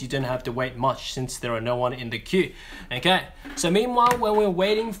means you didn't have to wait much since there are no one in the queue. Okay, so meanwhile, when we're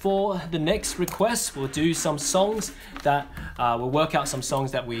waiting for the next request, we'll do some songs that we'll work out some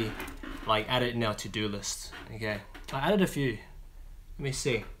songs that we like added in our to-do list. Okay, I added a few. Let me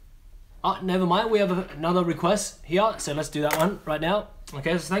see. Oh, never mind, we have another request here, so let's do that one right now.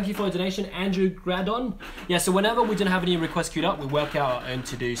 Okay, so thank you for a donation, Andrew Gradon. Yeah, so whenever we don't have any requests queued up, we work out our own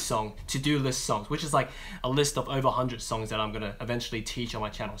to-do list songs, which is like a list of over 100 songs that I'm gonna eventually teach on my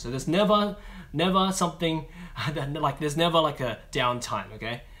channel. So there's never something, like there's never like a downtime,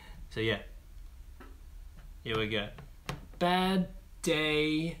 okay? So yeah, here we go. Bad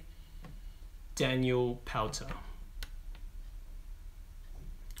Day, Daniel Powter.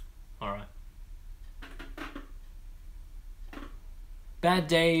 All right. Bad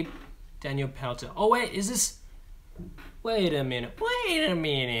Day, Daniel Powter. Oh wait, is this? Wait a minute.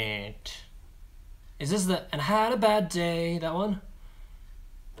 Is this the And I Had a Bad Day? That one?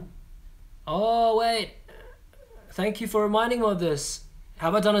 Oh wait. Thank you for reminding me of this.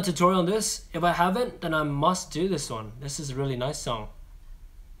 Have I done a tutorial on this? If I haven't, then I must do this one. This is a really nice song.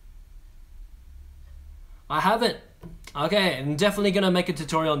 I haven't. Okay, I'm definitely gonna make a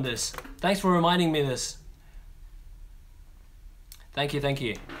tutorial on this. Thanks for reminding me this. Thank you, thank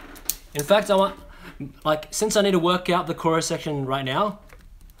you. In fact, I want, like, since I need to work out the chorus section right now,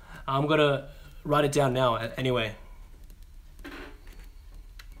 I'm gonna write it down now anyway.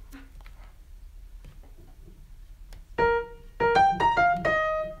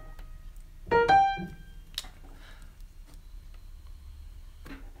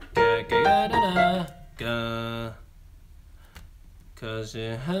 Cause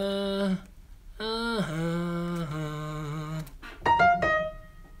you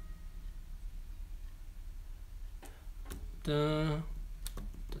da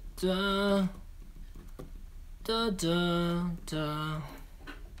da da da da.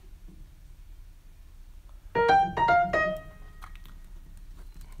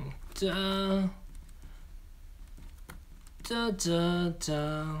 Da da da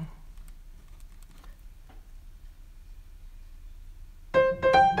da.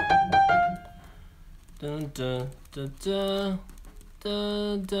 Dun dun dun dun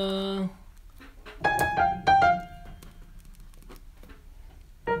dun dun.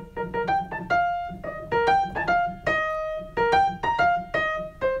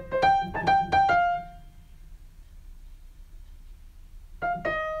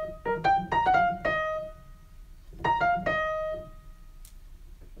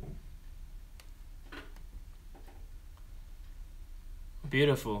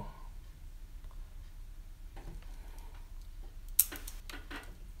 Beautiful.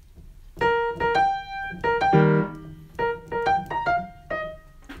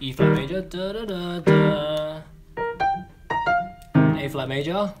 E flat major, da da da da. A flat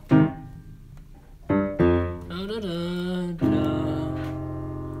major. Da da da da.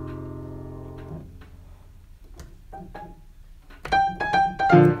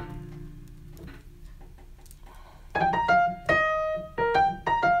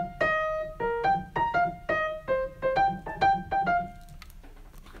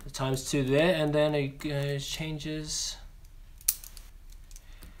 Times 2 there, and then it changes.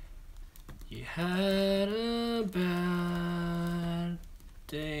 You had a bad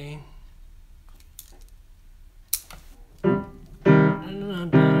day.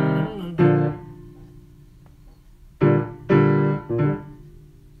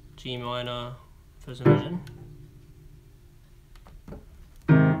 G minor, first inversion.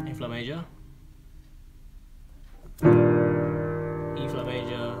 A flat major. E flat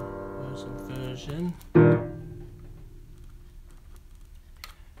major, first inversion.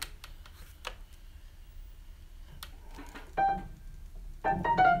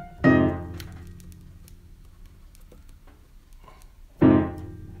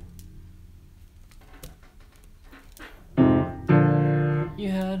 You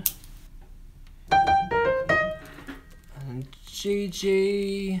had and G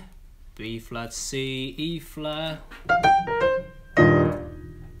G, B flat C, E flat.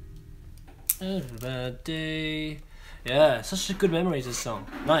 Bad day. Yeah, such a good memory, this song.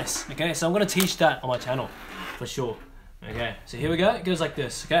 Nice. Okay, so I'm gonna teach that on my channel for sure. Okay, so here we go. It goes like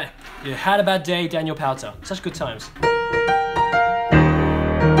this. Okay, you had a bad day, Daniel Powter. Such good times.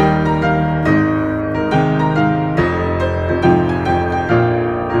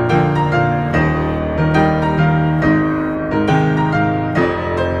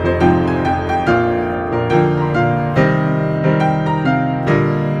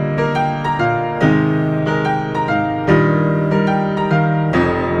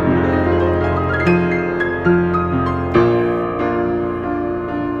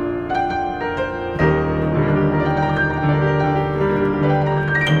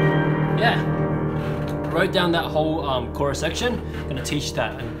 Wrote down that whole chorus section. Gonna teach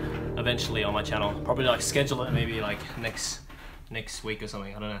that and eventually on my channel. Probably like schedule it maybe like next week or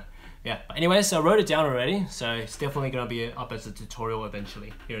something. I don't know. Yeah. But anyway, so I wrote it down already. So it's definitely gonna be up as a tutorial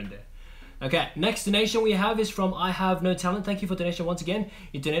eventually here and there. Okay. Next donation we have is from I Have No Talent. Thank you for donation once again.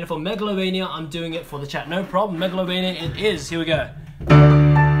 You donated for Megalovania. I'm doing it for the chat. No problem. Megalovania it is. Here we go.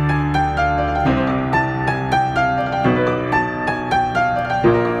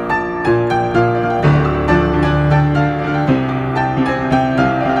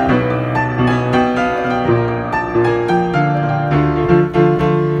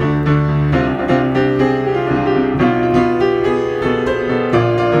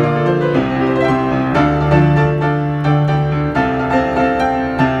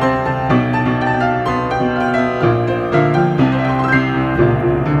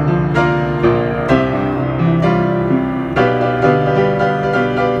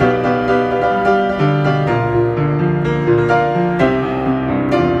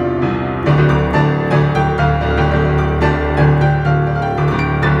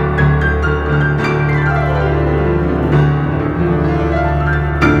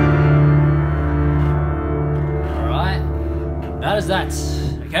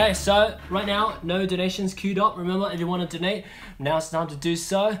 Okay, so right now, no donations queued up. Remember, if you want to donate, now it's time to do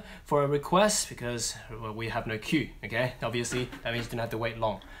so for a request because well, we have no queue, okay? Obviously, that means you don't have to wait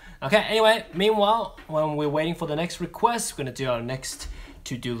long. Okay, anyway, meanwhile, when we're waiting for the next request, we're going to do our next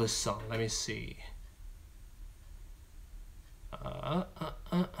to-do list song. Let me see.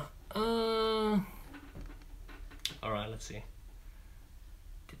 Alright, let's see.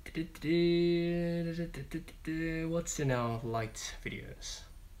 What's in our liked videos?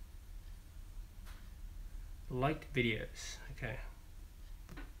 Liked videos, okay.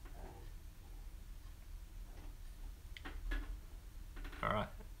 Alright.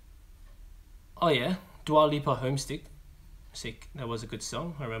 Oh yeah, Dua Lipa Homestick. Sick, that was a good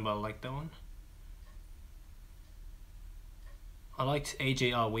song. I remember I liked that one. I liked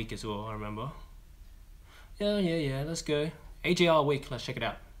AJR Week as well, I remember. Yeah, let's go. AJR Week, let's check it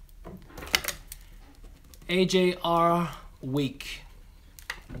out. AJR Week.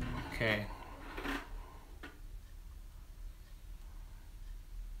 Okay.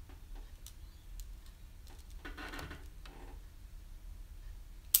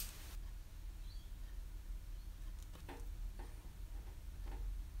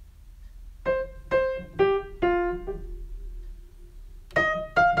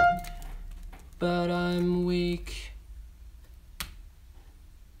 but I'm weak.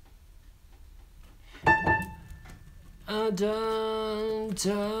 Dun,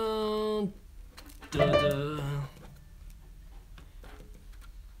 dun, da, da.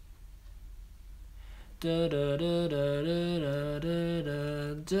 Da, da, da, da, da, da,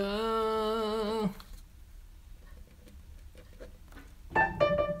 da, da.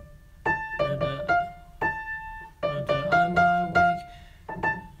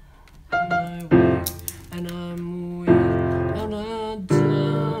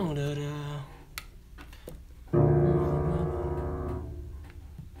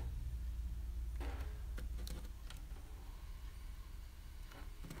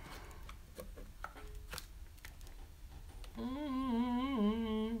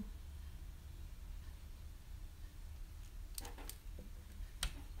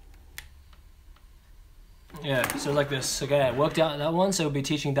 Yeah, so like this. Okay, I worked out that one, so we'll be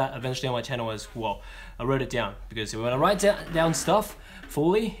teaching that eventually on my channel as well. I wrote it down because when I write down stuff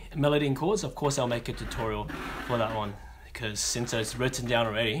fully, melody and chords, of course I'll make a tutorial for that one because since it's written down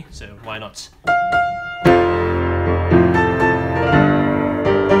already, so why not?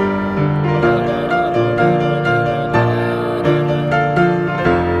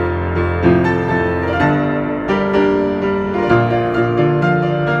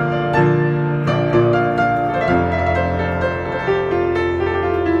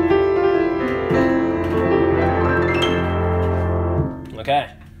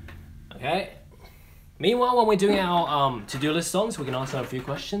 Okay. Meanwhile, when we're doing our to-do list songs, we can answer a few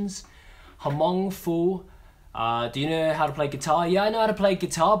questions. Hamong Fu, do you know how to play guitar? Yeah, I know how to play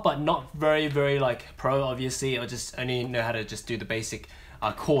guitar, but not very like pro, obviously. I just only know how to just do the basic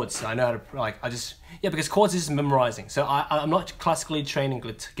chords. I know how to because chords is memorizing. So I'm not classically trained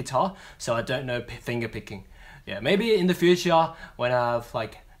in guitar, so I don't know finger picking. Yeah, maybe in the future when I have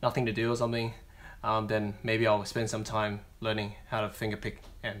like nothing to do or something, then maybe I'll spend some time learning how to finger pick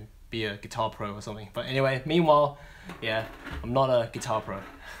and be a guitar pro or something. But anyway, meanwhile, yeah, I'm not a guitar pro.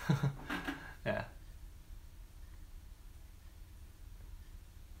 Yeah.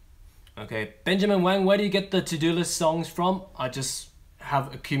 Okay, Benjamin Wang, where do you get the to-do list songs from? I just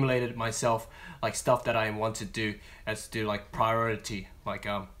have accumulated myself like stuff that I want to do as to do like priority, like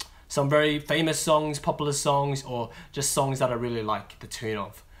some very famous songs, popular songs, or just songs that I really like the tune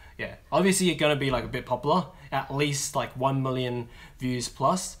of. Yeah, obviously you're gonna be like a bit popular, at least like 1 million views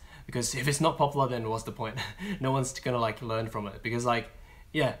plus, because if it's not popular, then what's the point? No one's gonna like learn from it, because like,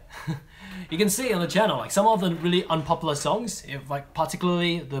 yeah, you can see on the channel, like some of the really unpopular songs, if like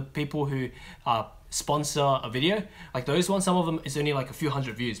particularly the people who sponsor a video, like those ones, some of them is only like a few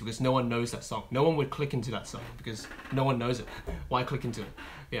hundred views because no one knows that song. No one would click into that song because no one knows it. Why click into it?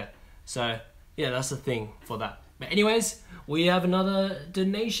 Yeah, so yeah, that's the thing for that. But anyways, we have another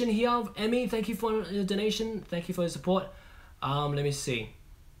donation here. Emmy, thank you for your donation. Thank you for your support. Let me see.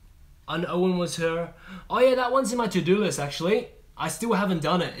 Owen was her. Oh yeah, that one's in my to-do list actually. I still haven't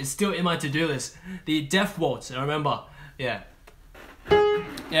done it. It's still in my to-do list. The Death Waltz, I remember. Yeah.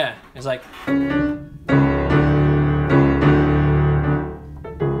 Yeah, it's like...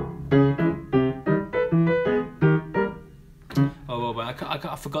 Oh, but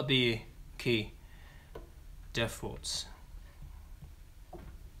I forgot the key. Death Waltz.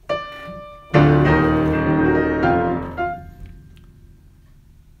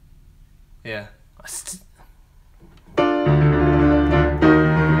 Yeah.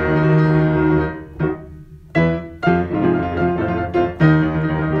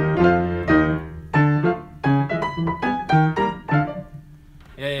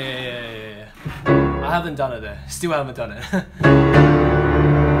 Yeah. I haven't done it there. Still haven't done it.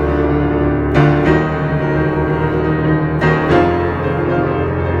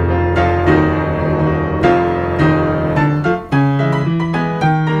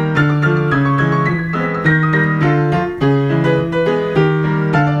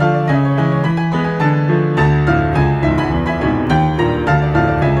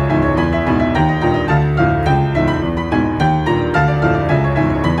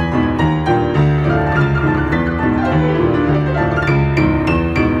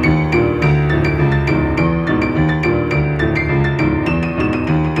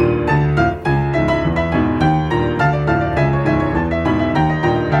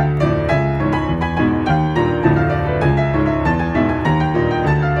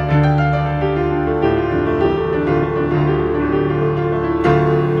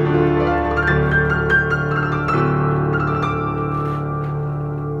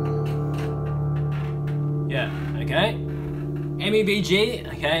 BG,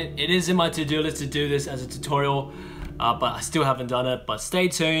 okay, it is in my to-do list to do this as a tutorial. but I still haven't done it. But stay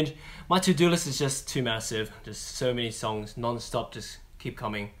tuned. My to-do list is just too massive. Just so many songs non-stop, just keep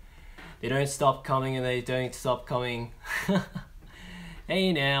coming. They don't stop coming and they don't stop coming.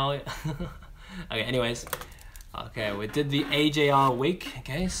 Hey now. Okay, anyways. Okay, we did the AJR week.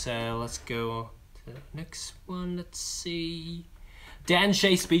 Okay, so let's go to the next one. Let's see. Dan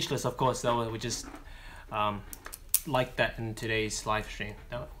Shay Speechless, of course. That was, we just liked that in today's live stream.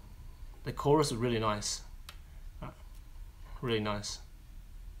 The chorus was really nice. Really nice.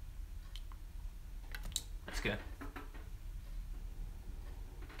 Let's go.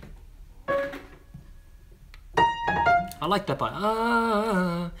 I like that part.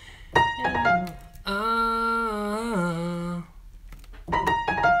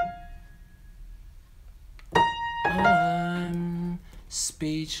 I'm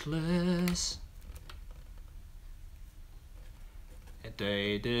speechless.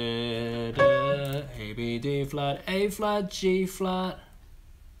 A B D flat, A flat, G flat.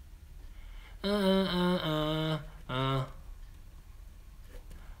 Oh,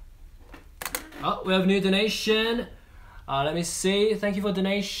 we have a new donation. Let me see. Thank you for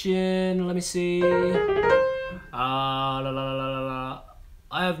donation. Let me see. I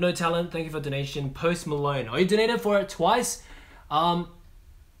have no talent. Thank you for donation. Post Malone. Oh, you donated for it twice.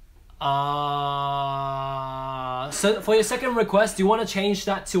 So for your second request, do you want to change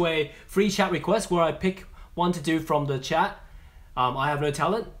that to a free chat request where I pick one to do from the chat? I have no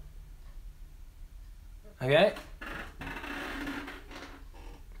talent. Okay.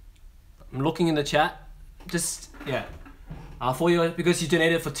 I'm looking in the chat. Just yeah. For you, because you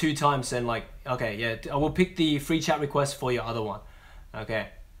donated for 2 times, and like, okay, yeah, I will pick the free chat request for your other one. Okay.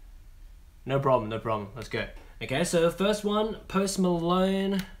 No problem, no problem. Let's go. Okay, so the first one, Post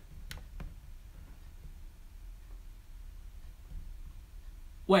Malone.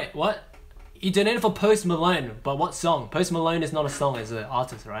 Wait, what? You donated for Post Malone, but what song? Post Malone is not a song, it's an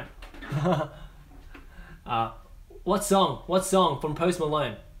artist, right? What song? What song from Post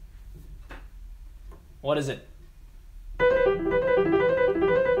Malone? What is it?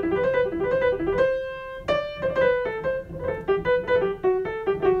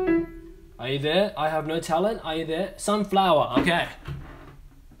 Are you there? I have no talent. Are you there? Sunflower. Okay.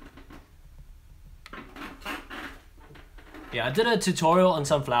 Yeah, I did a tutorial on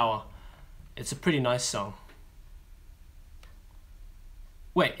Sunflower. It's a pretty nice song.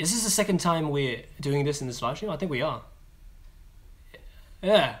 Wait, is this the second time we're doing this in this live stream? I think we are.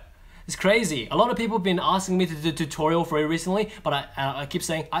 Yeah. It's crazy. A lot of people have been asking me to do a tutorial for it recently, but I keep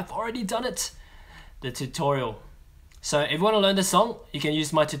saying, I've already done it. The tutorial. So if you want to learn the song, you can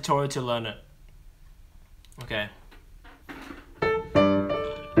use my tutorial to learn it. Okay.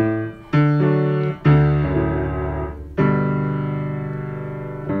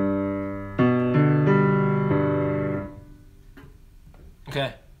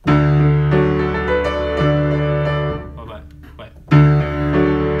 Okay.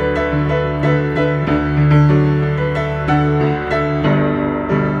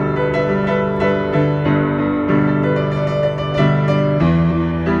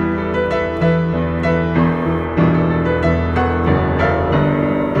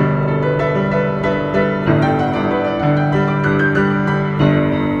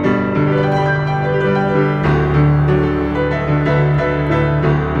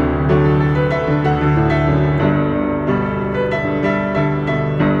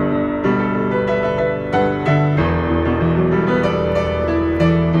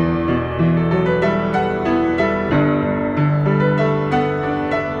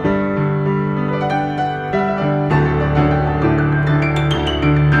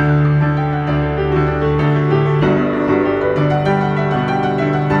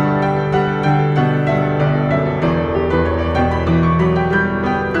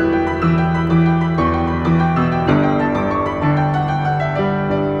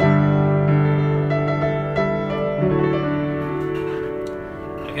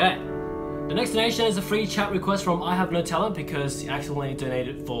 Is a free chat request from I Have No Talent because he accidentally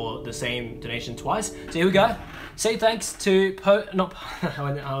donated for the same donation twice. So here we go. Say thanks to I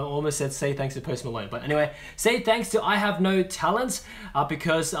almost said say thanks to Post Malone, but anyway, say thanks to I Have No Talent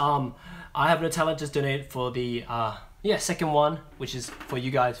because I Have No Talent just donated for the second one, which is for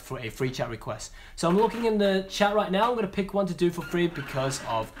you guys for a free chat request. So I'm looking in the chat right now. I'm gonna pick one to do for free because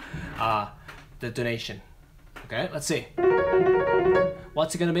of the donation. Okay, let's see.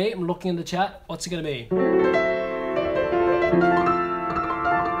 What's it gonna be? I'm looking in the chat. What's it gonna be?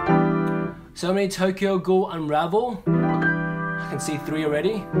 So many Tokyo Ghoul Unravel. I can see 3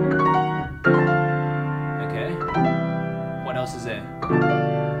 already. Okay. What else is there?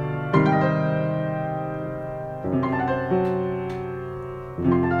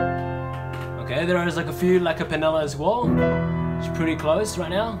 Okay, there is like a few like a panella as well. It's pretty close right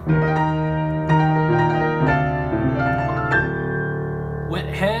now. Wet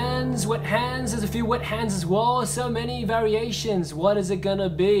hands, wet hands. There's a few wet hands as well. So many variations. What is it gonna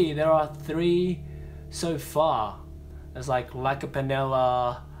be? There are 3 so far. There's like a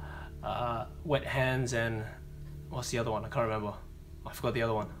panella, wet hands, and what's the other one? I can't remember. I forgot the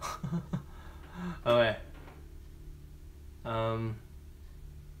other one. Okay.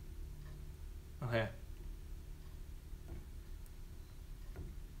 Okay.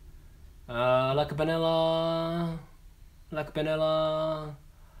 Like a panella,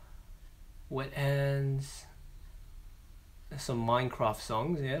 wet hands. There's some Minecraft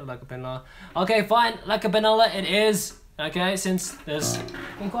songs, yeah, like a panella. Okay, fine, like a panella it is. Okay, since there's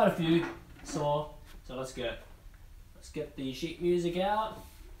been quite a few, so let's go. Let's get the sheet music out.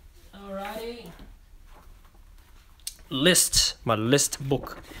 Alrighty. List, my list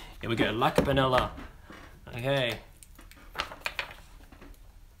book. Here we go, like a panella. Okay.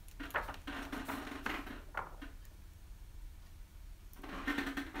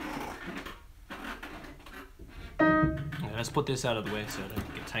 Okay, let's put this out of the way so I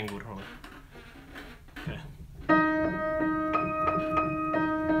don't get tangled from it. Okay.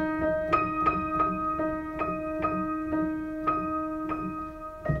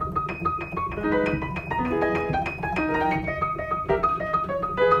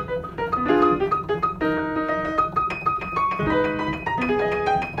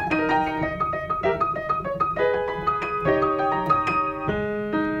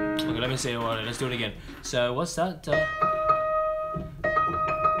 Let me see. Alright, let's do it again. So what's that?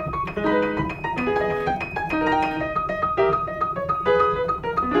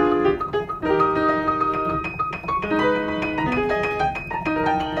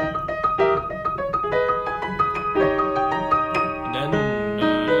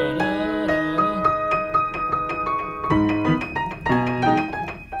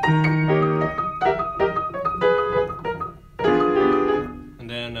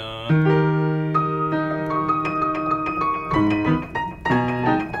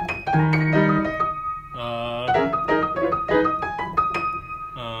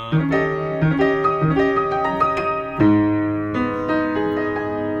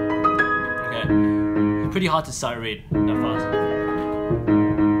 Pretty hard to sight read that fast.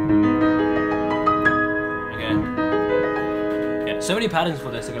 Okay. Yeah, so many patterns for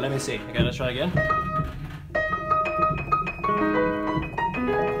this. Okay, let me see. Okay, let's try again.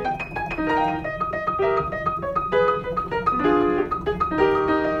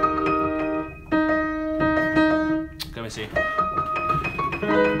 Let me see.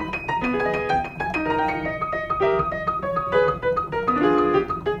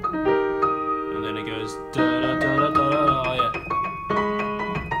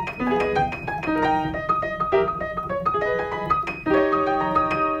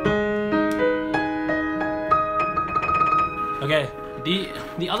 Okay,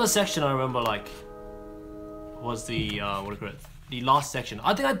 the other section I remember like was the what do you call it? The last section.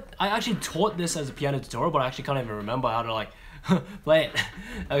 I think I actually taught this as a piano tutorial, but I actually can't even remember how to like play it.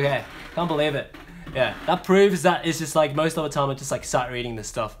 Okay, can't believe it. Yeah, that proves that it's just like most of the time I just like start reading this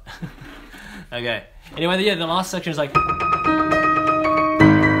stuff. Okay. Anyway, yeah, the last section is like.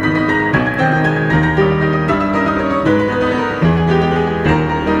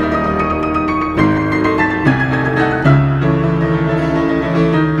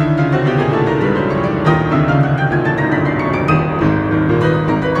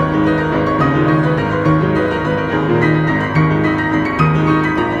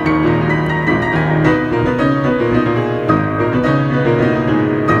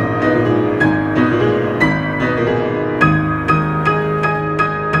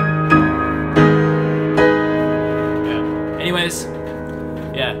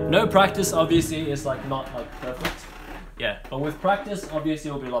 Yeah, no practice obviously is like not like perfect. Yeah, but with practice obviously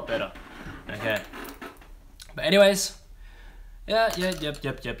it'll be a lot better. Okay. But anyways, yeah.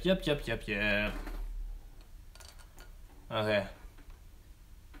 Okay.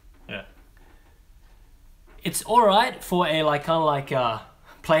 Yeah. It's alright for a like kind of like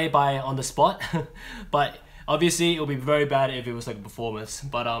play by on the spot, but obviously it would be very bad if it was like a performance.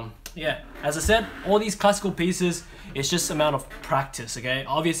 But yeah, as I said, all these classical pieces, it's just amount of practice, okay?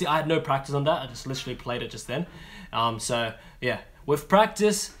 Obviously I had no practice on that, I just literally played it just then. So yeah, with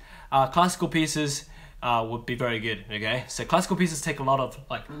practice, classical pieces would be very good, okay? So classical pieces take a lot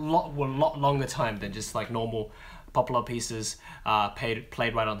longer time than just like normal popular pieces played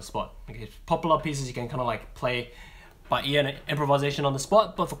right on the spot. Okay, popular pieces you can kind of like play by ear and improvisation on the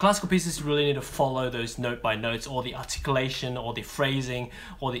spot, but for classical pieces you really need to follow those note by notes, or the articulation, or the phrasing,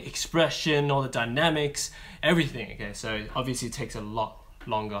 or the expression, or the dynamics, everything. Okay, so obviously it takes a lot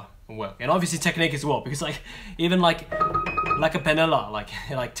longer work, and obviously technique as well, because like even like a panella,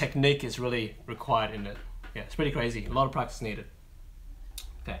 like technique is really required in it. Yeah, it's pretty crazy. A lot of practice needed.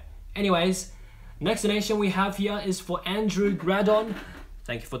 Okay. Anyways, next donation we have here is for Andrew Gradon.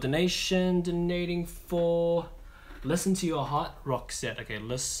 Thank you for donating for Listen to Your Heart rock set. Okay,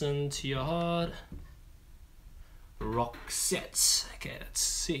 Listen to Your Heart rock sets. Okay, let's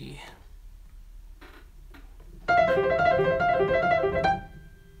see.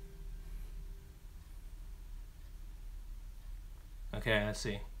 Okay, let's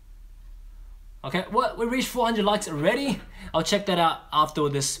see. Okay, what? We reached 400 likes already? I'll check that out after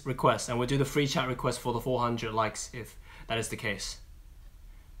this request, and we'll do the free chat request for the 400 likes if that is the case.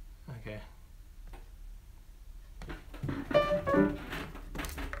 Okay.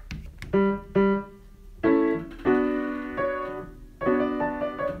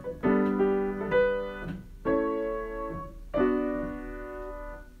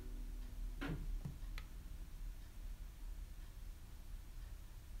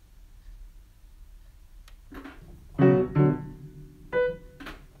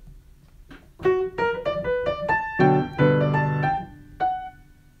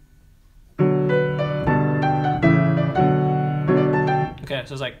 Okay,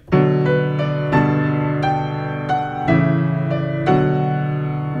 so it's like.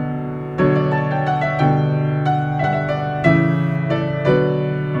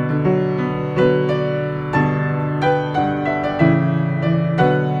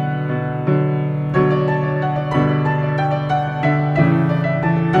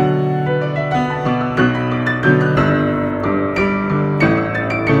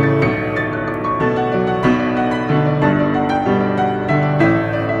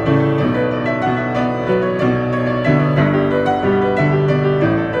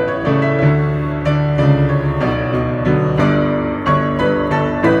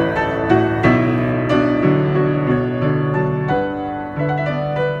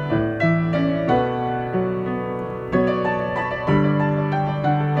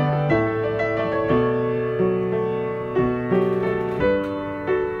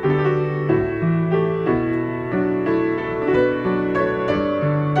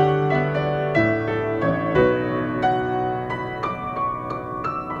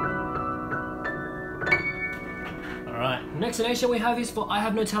 Next donation we have is for I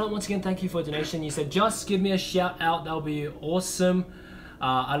Have No Talent. Once again, thank you for a donation. You said, just give me a shout out, that'll be awesome.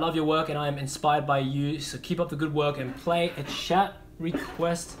 I love your work and I am inspired by you, so keep up the good work and play a chat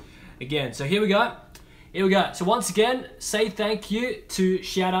request again. So here we go. So once again, say thank you to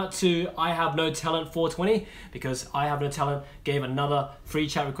shout out to I Have No Talent 420, because I Have No Talent gave another free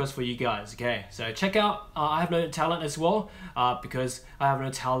chat request for you guys. Okay, so check out I Have No Talent as well, because I Have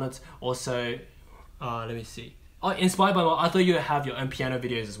No Talent also, let me see. Oh, inspired by I thought you have your own piano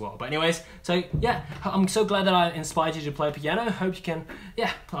videos as well. But anyways, so yeah, I'm so glad that I inspired you to play piano. Hope you can,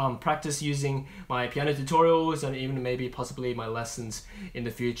 yeah, practice using my piano tutorials and even maybe possibly my lessons in the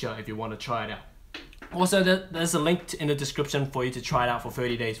future if you want to try it out. Also, there's a link in the description for you to try it out for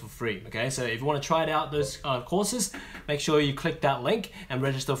 30 days for free. Okay, so if you want to try it out, those courses, make sure you click that link and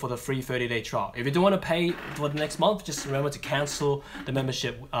register for the free 30-day trial. If you don't want to pay for the next month, just remember to cancel the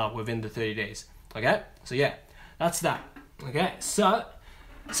membership within the 30 days. Okay, so yeah. That's that. Okay, so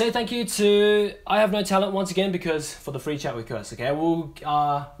say thank you to I Have No Talent once again, because for the free chat request. Okay, we'll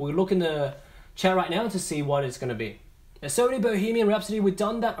look in the chat right now to see what it's gonna be. There's so many Bohemian Rhapsody. We've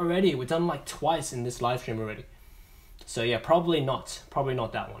done that already. We've done like twice in this live stream already. So yeah, probably not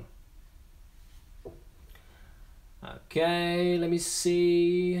that one. Okay, let me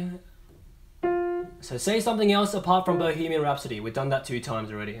see. So say something else apart from Bohemian Rhapsody. We've done that 2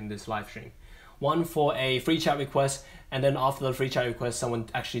 times already in this live stream. One for a free chat request, and then after the free chat request, someone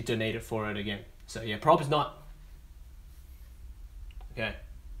actually donated for it again. So yeah, probably not. Okay.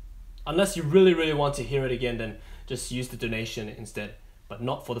 Unless you really want to hear it again, then just use the donation instead, but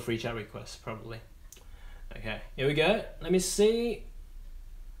not for the free chat request, probably. Okay, here we go. Let me see.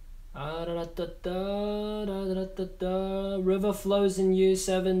 River flows in you,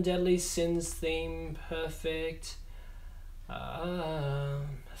 7 deadly sins theme, perfect.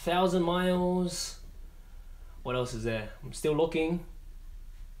 1,000 miles. What else is there? I'm still looking.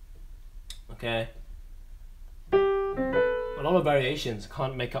 Okay. A lot of variations.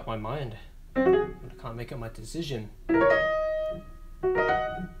 Can't make up my mind. I can't make up my decision.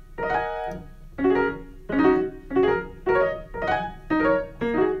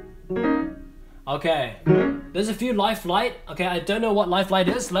 Okay. There's a few life light. Okay, I don't know what life light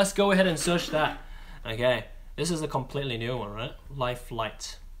is. Let's go ahead and search that. Okay, this is a completely new one, right? Life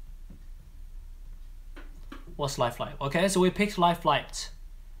light. What's life light? Okay, so we picked life light.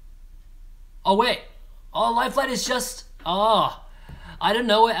 Oh wait, oh life light is just I don't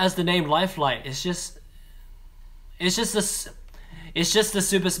know it as the name life light. It's just the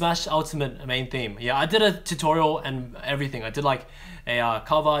Super Smash Ultimate main theme. Yeah, I did a tutorial and everything. I did like a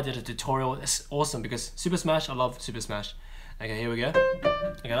cover, I did a tutorial. It's awesome because Super Smash, I love Super Smash. Okay, here we go.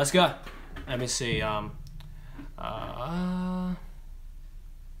 Okay, let's go. Let me see.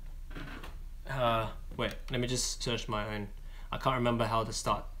 Wait, let me just search my own. I can't remember how the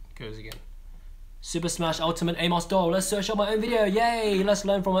start goes again. Super Smash Ultimate Amosdoll. Let's search on my own video. Yay! Let's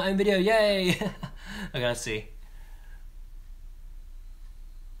learn from my own video. Yay! Okay, let's see.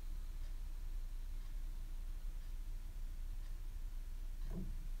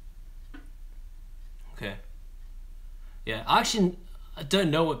 Okay. Yeah, I actually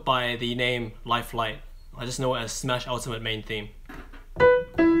don't know it by the name Life Light. I just know it as Smash Ultimate main theme.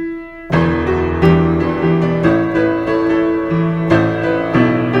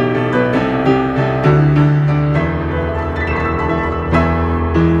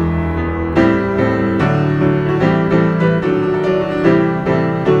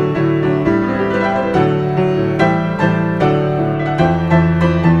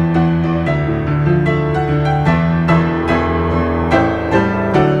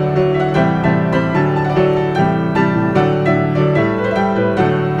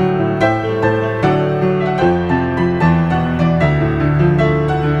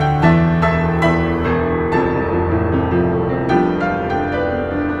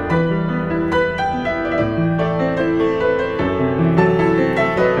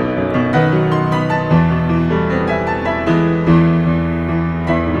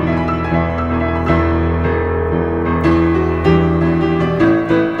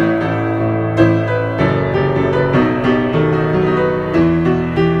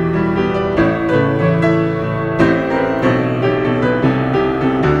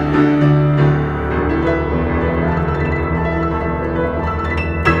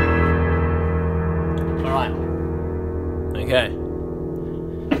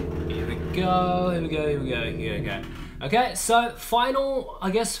 Okay, so final, I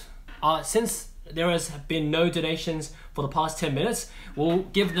guess, since there has been no donations for the past 10 minutes, we'll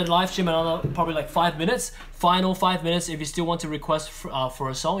give the live stream another probably like 5 minutes. Final 5 minutes. If you still want to request for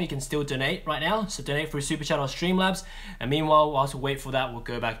a song, you can still donate right now. So donate through Super Chat or Streamlabs. And meanwhile, whilst we wait for that, we'll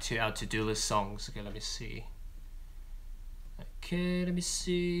go back to our to-do list songs. Okay, let me see. Okay, let me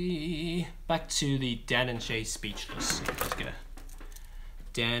see. Back to the Dan and Shay Speechless. Let's go.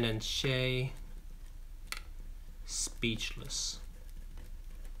 Dan and Shay Speechless.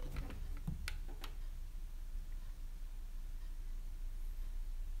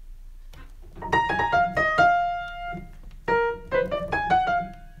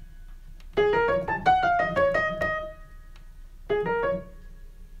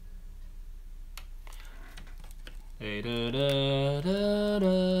 Hey, da, da, da,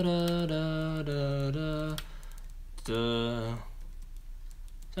 da, da, da, da, da.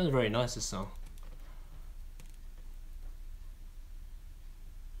 Sounds very nice, this song.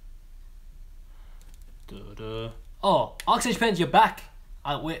 Oh, Oxygen Pens, you're back.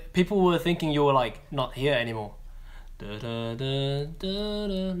 People were thinking you were like not here anymore. No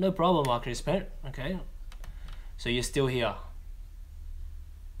problem, Oxygen Pen. Okay, so you're still here.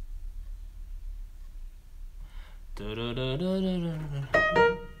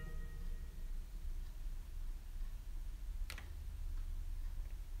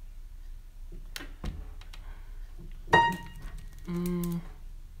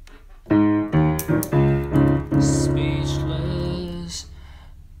 Speechless.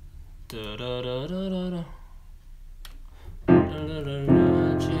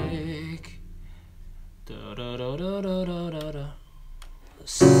 Magic.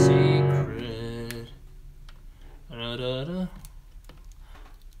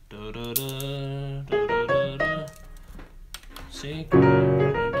 Secret.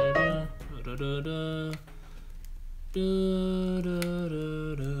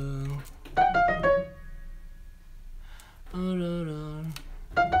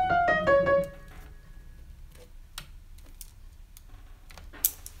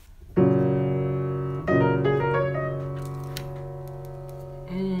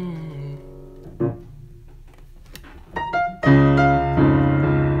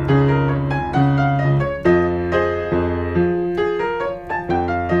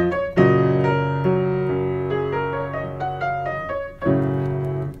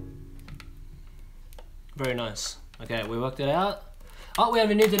 nice. Okay, we worked it out. Oh, we have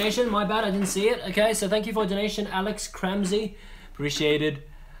a new donation. My bad, I didn't see it. Okay, so thank you for a donation, Alex Cramsey. Appreciated.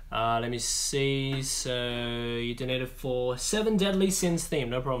 Let me see. So you donated for 7 Deadly Sins theme.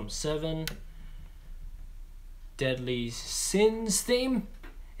 No problem. 7 Deadly Sins theme.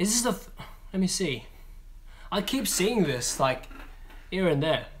 Is this the? Let me see. I keep seeing this like here and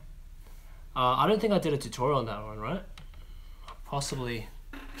there. I don't think I did a tutorial on that one, right? Possibly.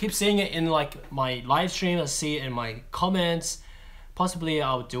 I keep seeing it in like my live stream. I see it in my comments. Possibly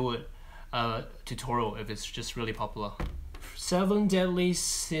I'll do it tutorial if it's just really popular. 7 Deadly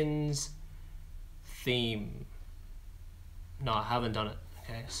Sins theme. No, I haven't done it.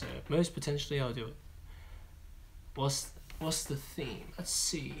 Okay, so most potentially I'll do it. What's the theme? Let's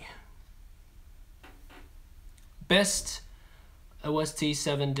see. Best OST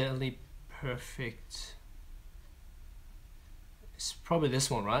 7 Deadly Perfect. It's probably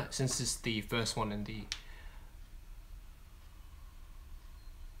this one, right? Since it's the first one in the.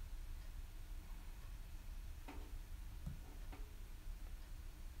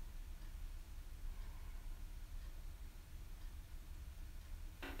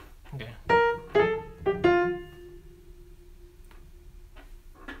 Okay.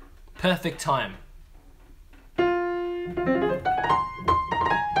 Perfect time.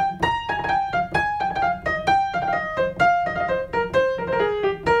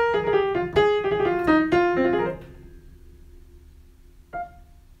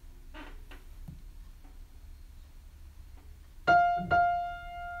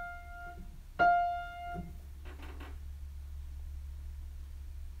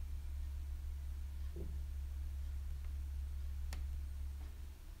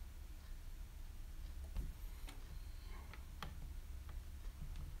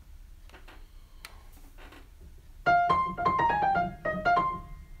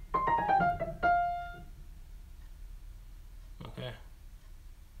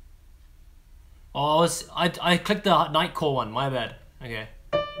 Oh, I clicked the Nightcore one. My bad. Okay.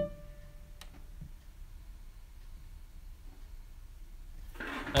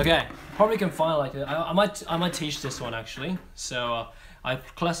 Okay. Probably can find like I might teach this one actually. So I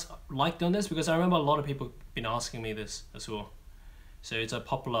like doing this because I remember a lot of people been asking me this as well. So it's a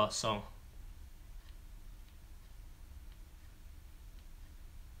popular song.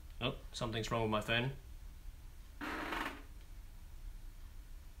 Oh, something's wrong with my phone.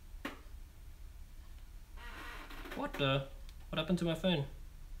 What happened to my phone?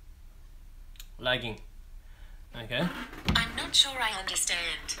 Lagging. Okay. I'm not sure I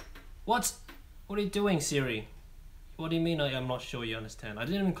understand. What are you doing, Siri? What do you mean I'm not sure you understand? I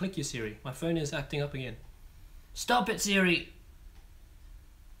didn't even click you, Siri. My phone is acting up again. Stop it, Siri!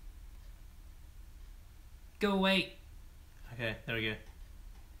 Go away. Okay, there we go.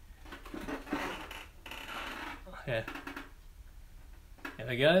 Okay. There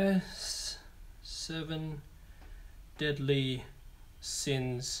we go. 7 Deadly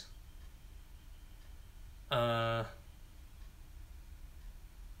Sins. 7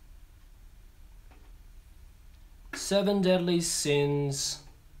 Deadly Sins.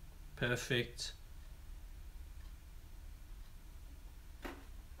 Perfect.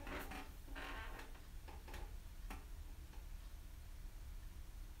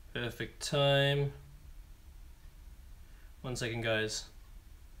 Perfect time. 1 second, guys.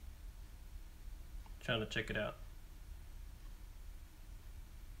 Trying to check it out.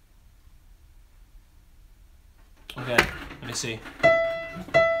 Okay, let me see.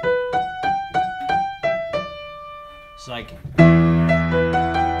 It's like.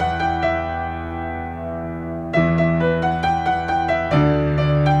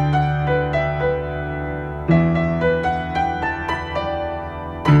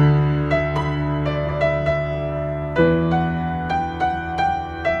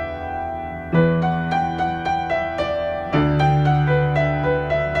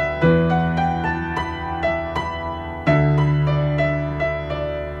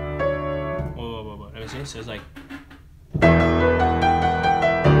 So it's like.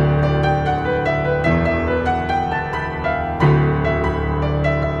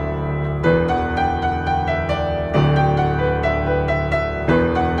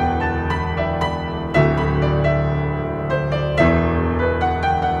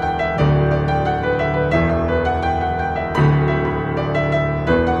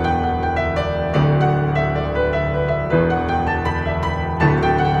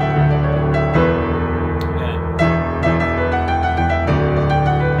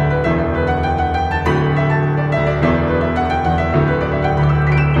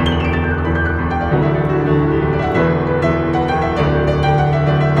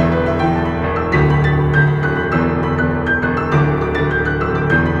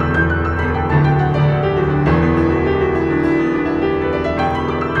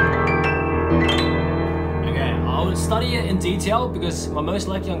 because most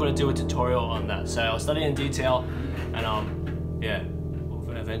likely I'm going to do a tutorial on that. So I'll study in detail, and yeah,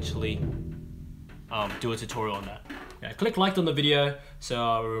 we'll eventually do a tutorial on that. Yeah, click like on the video so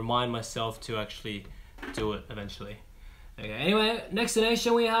I'll remind myself to actually do it eventually. Okay, anyway, next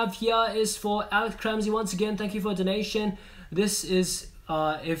donation we have here is for Alex Cramsey. Once again, thank you for a donation. This is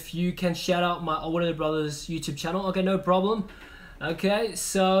if you can shout out my older brother's YouTube channel. Okay, no problem. Okay,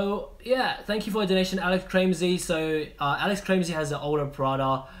 so yeah, thank you for a donation, Alex Cramsey. So Alex Cramsey has an older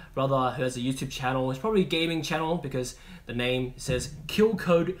brother who has a YouTube channel. It's probably a gaming channel because the name says Kill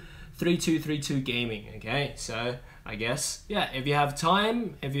Code 3232 Gaming. Okay, so I guess yeah, if you have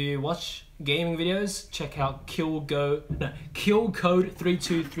time, if you watch gaming videos, check out Kill Code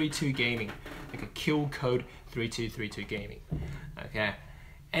 3232 Gaming. Okay, Kill Code 3232 Gaming. Okay.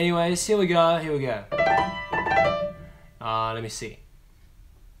 Anyways, here we go. Let me see.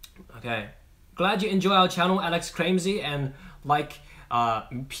 Okay. Glad you enjoy our channel, Alex Cramsey, and like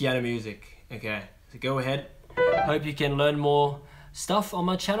piano music. Okay. So go ahead. Hope you can learn more stuff on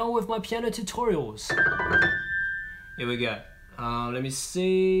my channel with my piano tutorials. Here we go. Let me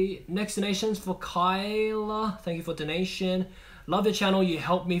see. Next donations for Kyla. Thank you for donation. Love your channel. You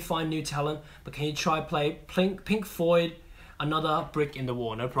help me find new talent. But can you try play Pink Floyd, Another Brick in the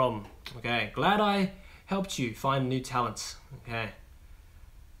Wall? No problem. Okay. Glad I helped you find new talents. Okay.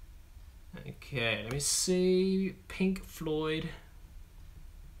 Okay. Let me see. Pink Floyd.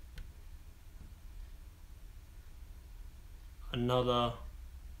 Another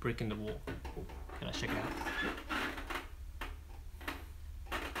Brick in the Wall. Okay, let's check it out.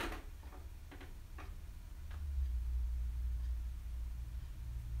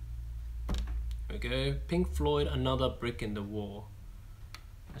 Go Pink Floyd, Another Brick in the Wall.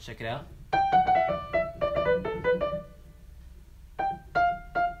 Let's check it out.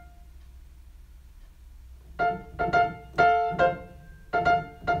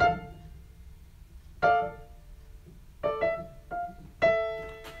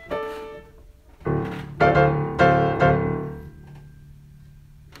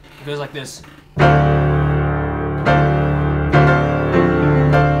 It goes like this.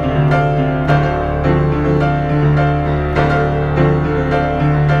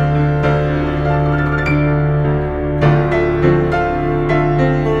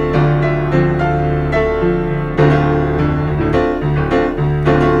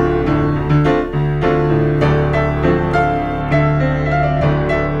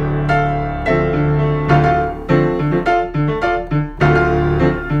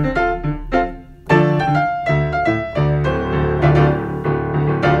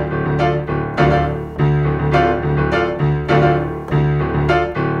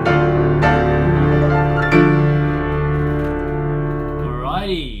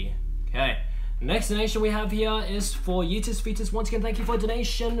 Donation we have here is for Yeetus Fetus. Once again, thank you for a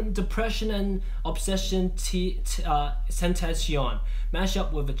donation. Depression and Obsession Tentacion. Mash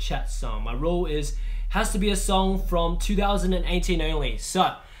up with a chat song. My rule is has to be a song from 2018 only.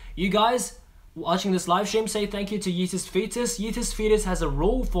 So you guys watching this live stream, say thank you to Yeetus Fetus. Yeetus Fetus has a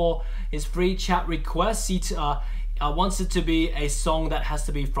rule for his free chat requests. He wants it to be a song that has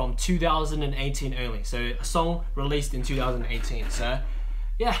to be from 2018 only. So a song released in 2018. So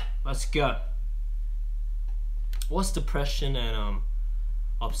yeah, let's go. What's depression and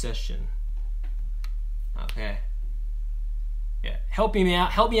obsession? Okay. Yeah, help me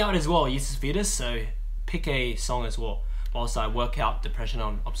out as well, Yeetus Fetus. So pick a song as well whilst I work out depression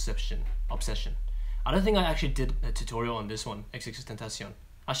and obsession. I don't think I actually did a tutorial on this one, XXX Tentacion.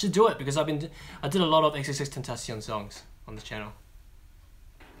 I should do it because I did a lot of XXX Tentacion songs on the channel.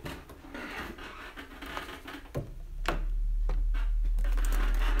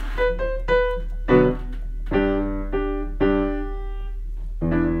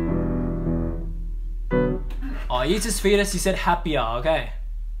 Oh, Yeetus Fetus, he said happier. Okay,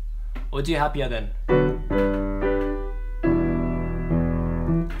 we'll do happier then.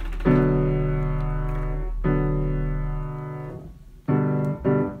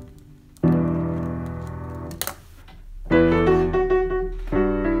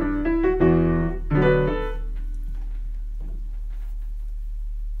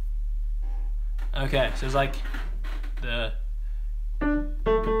 Okay, so it's like the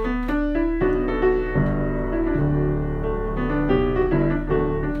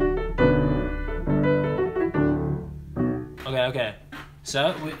okay.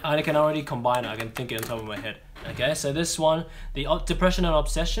 So I can already combine it. I can think it on top of my head. Okay, so this one, the depression and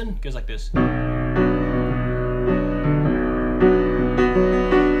obsession goes like this.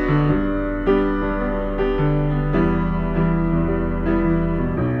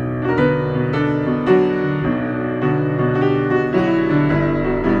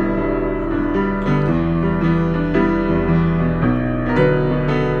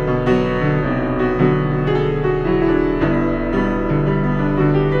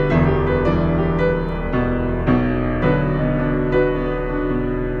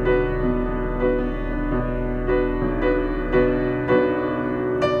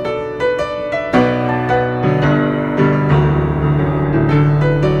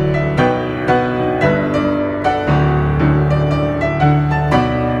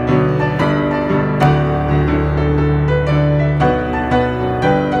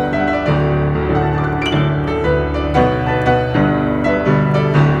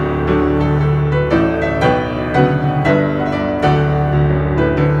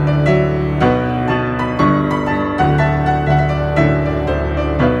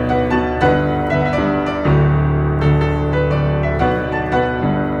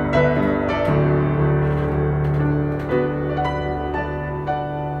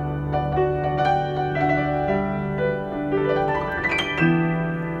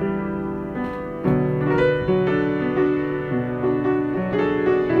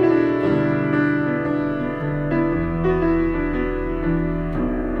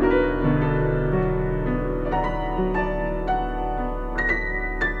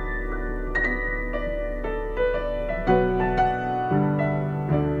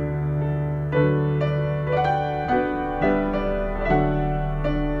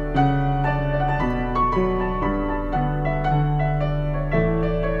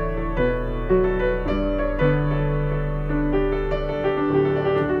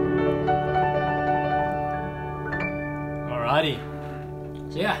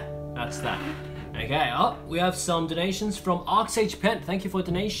 So yeah, that's that. Okay, oh, we have some donations from Arcsage Pent. Thank you for the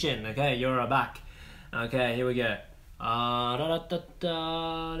donation. Okay, you're back. Okay, here we go.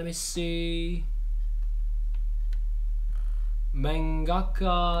 Let me see.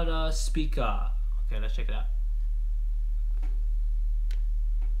 Mangaka the speaker. Okay, let's check it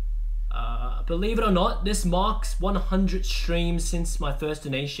out. Believe it or not, this marks 100 streams since my first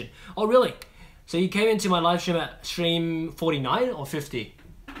donation. Oh, really? So you came into my live stream at stream 49 or 50?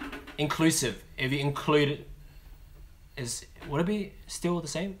 Inclusive. If you include it, would it be still the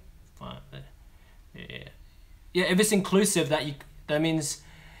same? Yeah. Yeah, if it's inclusive, that means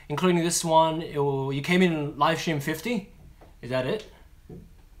including this one, you came in live stream 50? Is that it?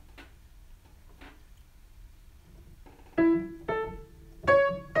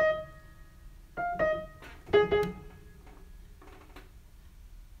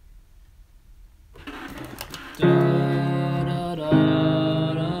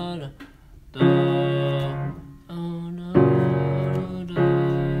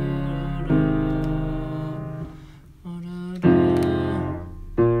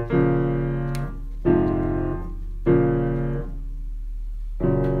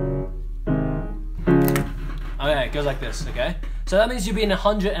 Okay, it goes like this, okay? So that means you'll be in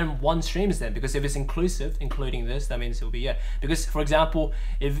 101 streams then, because if it's inclusive, including this, that means it'll be, yeah. Because, for example,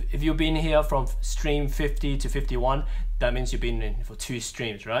 if you've been here from stream 50 to 51, that means you've been in for 2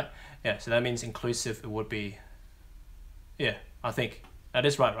 streams, right? Yeah, so that means inclusive, it would be, yeah, I think. That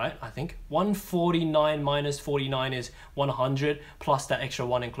is right? I think. 149 minus 49 is 100, plus that extra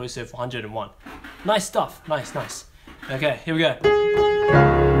 1 inclusive, 101. Nice stuff, nice. Okay, here we go.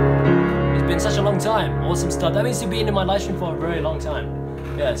 It's been such a long time. Awesome stuff. That means you've been in my live stream for a very long time.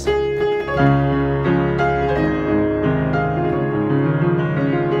 Yes.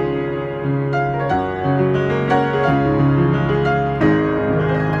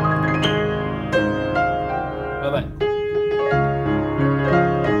 Bye-bye.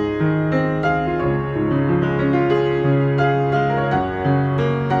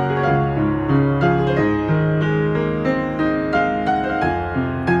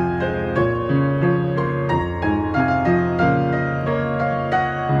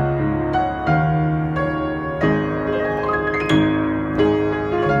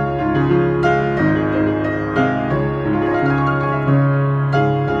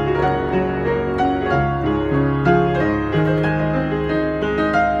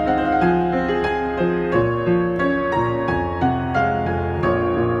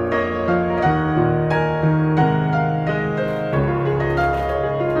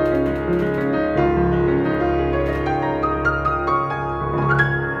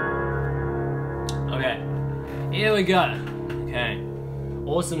 Here we go. Okay,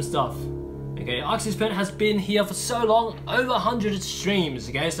 awesome stuff. Okay, Arcsage has been here for so long, over 100 streams.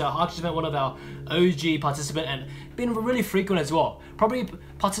 Okay, so Arcsage, one of our OG participant, and been really frequent as well. Probably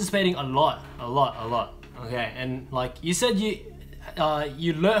participating a lot. Okay, and like you said, you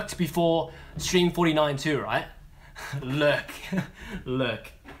lurked before stream 49 too, right? lurk.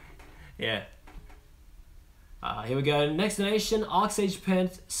 Yeah. Here we go. Next donation, Arcsage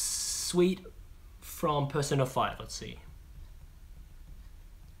Pent Suite from Persona 5. Let's see.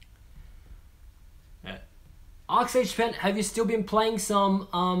 Yeah. Arcsage Pent, have you still been playing some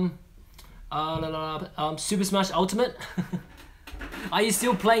Super Smash Ultimate? Are you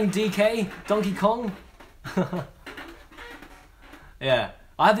still playing DK, Donkey Kong? Yeah,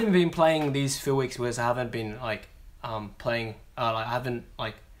 I haven't been playing these few weeks because I haven't been like playing. I haven't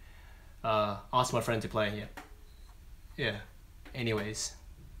like asked my friend to play yet. Yeah. Anyways,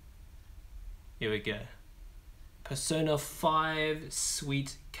 here we go. Persona 5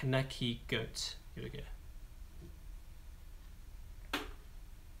 Sweet Kaneki Goat. Here we go.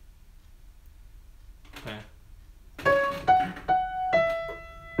 Okay.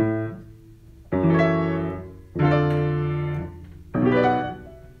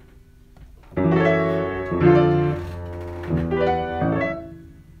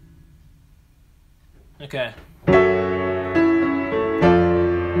 Okay.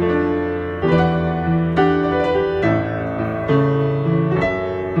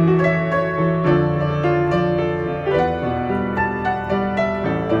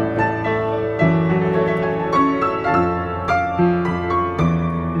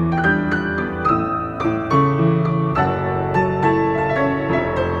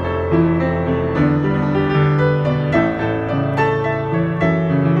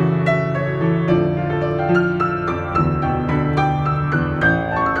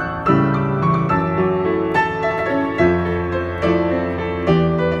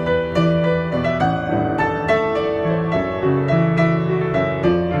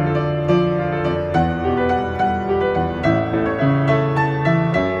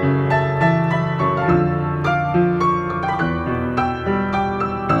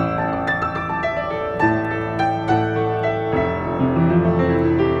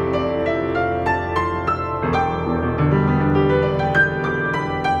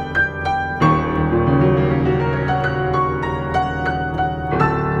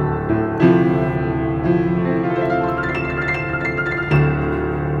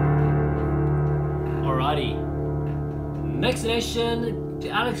 Next donation,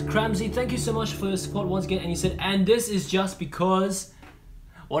 Alex Cramsey, thank you so much for your support once again. And he said, and this is just because,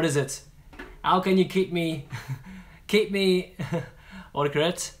 what is it? How can you keep me, what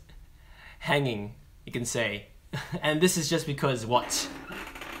correct? Hanging, you can say. And this is just because what?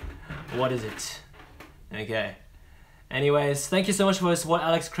 What is it? Okay. Anyways, thank you so much for your support,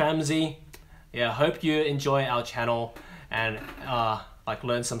 Alex Cramsey. Yeah, hope you enjoy our channel and like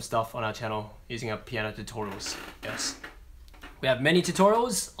learn some stuff on our channel using our piano tutorials. Yes. We have many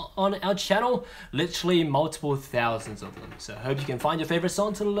tutorials on our channel, literally multiple thousands of them. So I hope you can find your favorite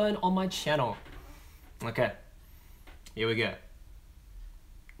song to learn on my channel. Okay, here we go.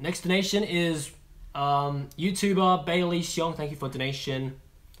 Next donation is YouTuber Bailey Xiong. Thank you for donation.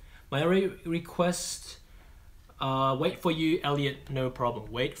 My request, wait for you, Elliot. No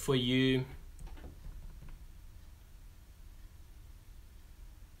problem. Wait for you.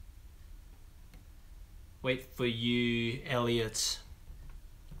 Wait for you, Elliot.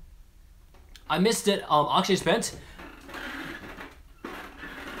 I missed it. Actually spent.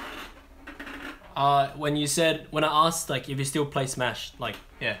 When you said, when I asked like if you still play Smash, like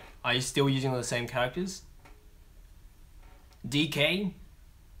yeah, are you still using the same characters? DK.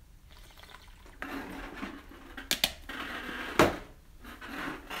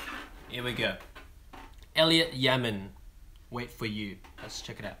 Here we go. Elliot Yaman. Wait for you. Let's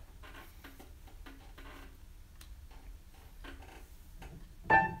check it out.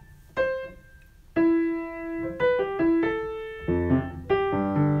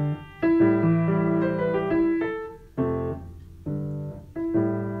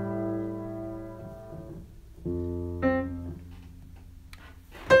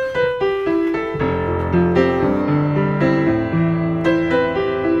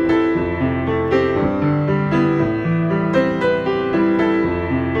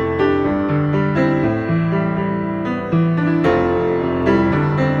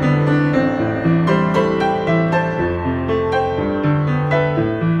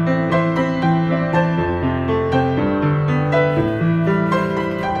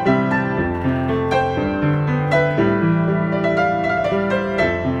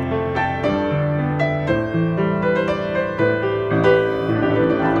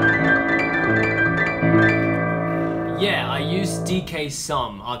 DK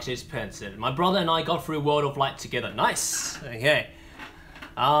some, Archie's Pen said. My brother and I got through World of Light together. Nice. Okay.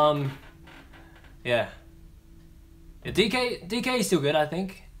 Yeah. DK is still good, I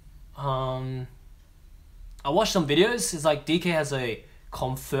think. I watched some videos. It's like DK has a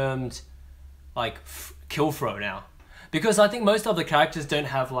confirmed like kill throw now, because I think most of the characters don't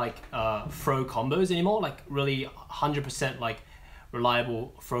have like throw combos anymore, like really 100% like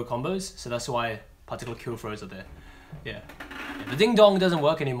reliable throw combos. So that's why particular kill throws are there. Yeah. The ding dong doesn't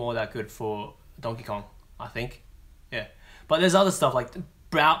work anymore that good for Donkey Kong, I think. Yeah. But there's other stuff like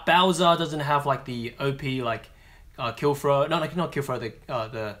Bowser doesn't have like the OP like kill throw. No, like not kill throw.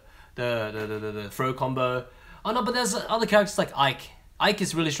 The throw combo. Oh no, but there's other characters like Ike. Ike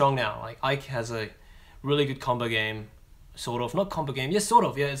is really strong now. Like Ike has a really good combo game, sort of. Not combo game. Yeah, sort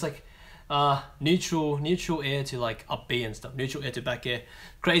of. Yeah, it's like neutral air to like up B and stuff. Neutral air to back air.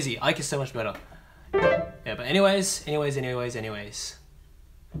 Crazy. Ike is so much better. Yeah, but anyways. Here we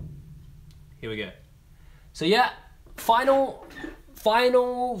go. So yeah, final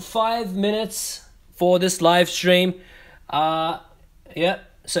 5 minutes for this live stream. Yeah,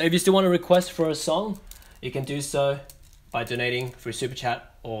 so if you still want to request for a song, you can do so by donating through Super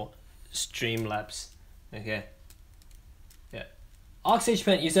Chat or Streamlabs. Okay. Yeah.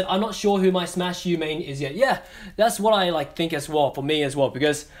 ArcSagePent, you said, I'm not sure who my Smash U main is yet. Yeah, that's what I like think as well, for me as well,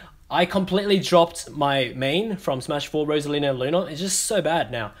 because I completely dropped my main from Smash 4, Rosalina and Luna. It's just so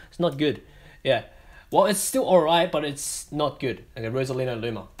bad now. It's not good. Yeah. Well, it's still alright, but it's not good. Okay, Rosalina and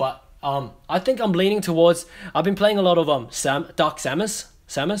Luma. But I think I'm leaning towards, I've been playing a lot of Dark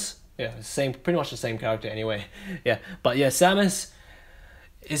Samus. Yeah, pretty much the same character anyway. Yeah, but yeah, Samus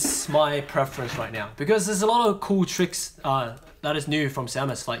is my preference right now, because there's a lot of cool tricks that is new from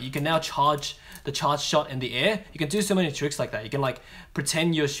Samus. Like you can now charge the charge shot in the air. You can do so many tricks like that. You can like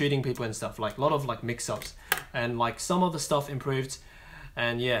pretend you're shooting people and stuff. Like a lot of like mix-ups, and like some of the stuff improved.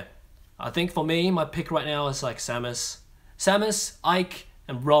 And yeah, I think for me, my pick right now is like Samus, Ike,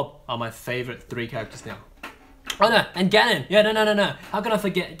 and Rob are my favorite 3 characters now. Oh no, and Ganon. Yeah, no. How can I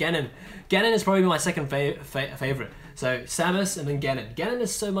forget Ganon? Ganon is probably my second favorite. So Samus and then Ganon. Ganon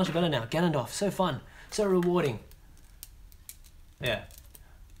is so much better now. Ganondorf, so fun, so rewarding. Yeah.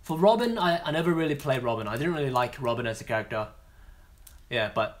 For Robin, I never really played Robin. I didn't really like Robin as a character.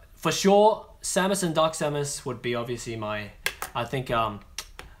 Yeah, but for sure, Samus and Dark Samus would be obviously my, I think,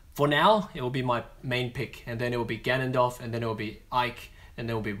 for now, it will be my main pick, and then it will be Ganondorf, and then it will be Ike, and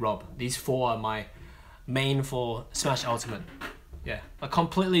then it will be Rob. These 4 are my main for Smash Ultimate. Yeah, I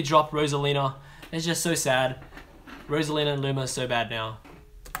completely dropped Rosalina. It's just so sad. Rosalina and Luma are so bad now.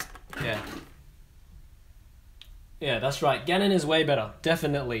 Yeah. Yeah, that's right. Ganon is way better.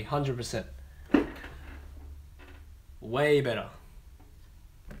 Definitely, 100%. Way better.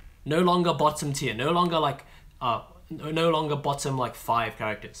 No longer bottom tier. No longer like, no longer bottom like 5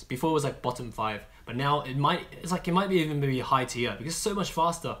 characters. Before it was like bottom 5, but now it might be even maybe high tier because it's so much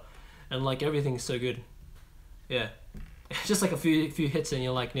faster, and like everything's so good. Yeah, just like a few hits and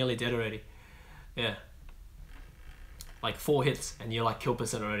you're like nearly dead already. Yeah, like 4 hits and you're like kill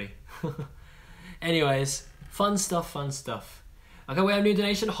percent already. Anyways, fun stuff, fun stuff. Okay, we have a new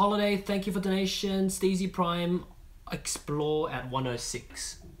donation. Holiday, thank you for donation. Steezy Prime, explore at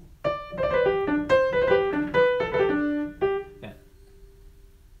 106.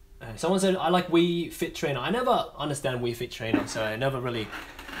 Someone said, I like Wii Fit Trainer. I never understand Wii Fit Trainer, so I never really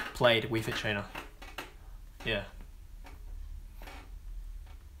played Wii Fit Trainer. Yeah.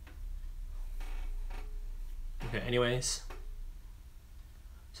 Okay, anyways.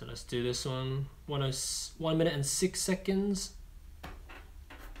 So let's do this one. 1 minute and 6 seconds.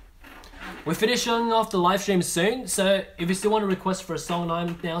 We're finishing off the live stream soon, so if you still want to request for a song,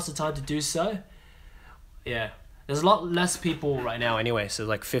 now's the time to do so. Yeah. There's a lot less people right now anyway, so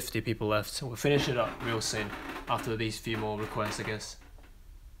like 50 people left. So we'll finish it up real soon after these few more requests, I guess.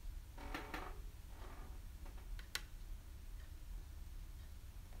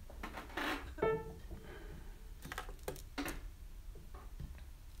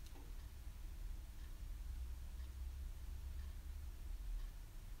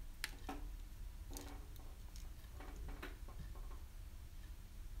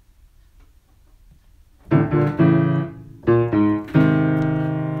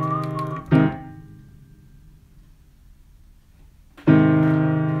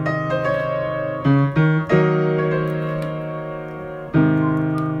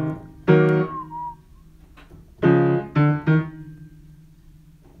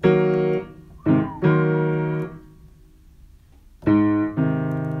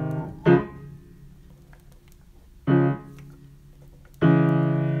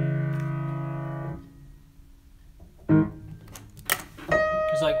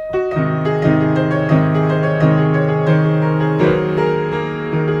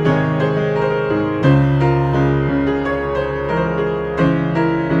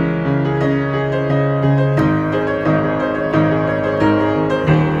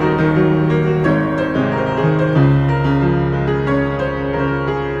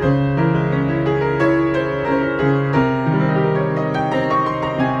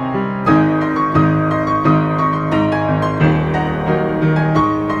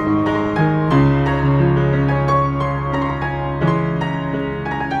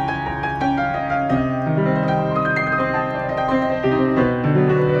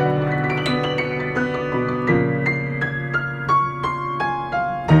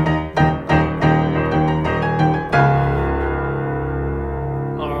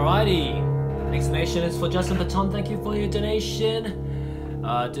 Thank you for your donation.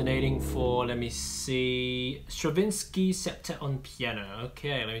 Donating for, let me see, Stravinsky Septet on piano.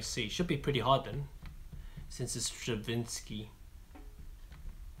 Okay, let me see. Should be pretty hard then, since it's Stravinsky.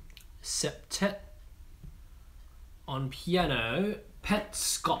 Septet on piano, Pet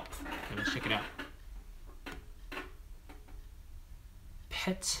Scop. Okay, let's check it out.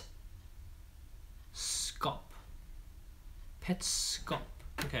 Pet Scop. Pet Scop.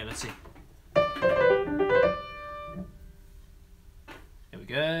 Okay, let's see. There we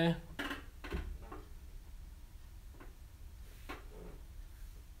go.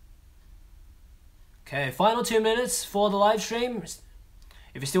 Okay, final 2 minutes for the live stream.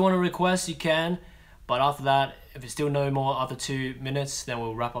 If you still want to request, you can. But after that, if it's still no more after 2 minutes, then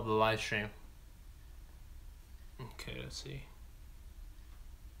we'll wrap up the live stream. Okay, let's see.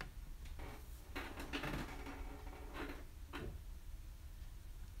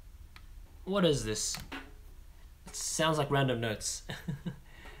 What is this? It sounds like random notes.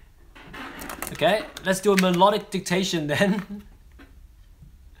 Okay, let's do a melodic dictation then.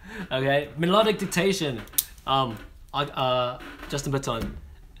 Okay, melodic dictation. Justin Baton.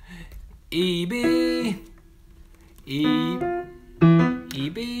 E B E E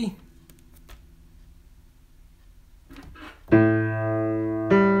B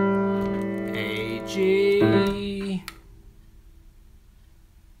A G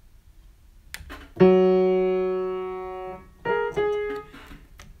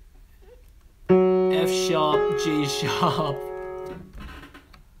F sharp, G sharp,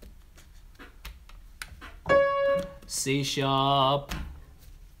 C sharp,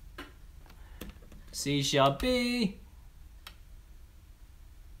 C sharp B.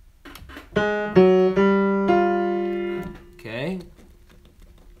 Okay.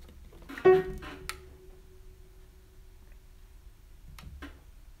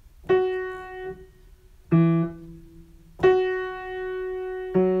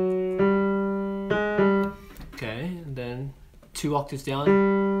 Okay, and then 2 octaves down.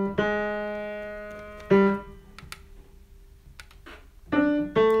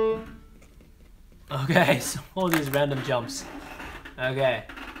 Okay, so all these random jumps. Okay,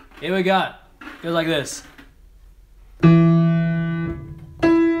 here we go. Goes like this.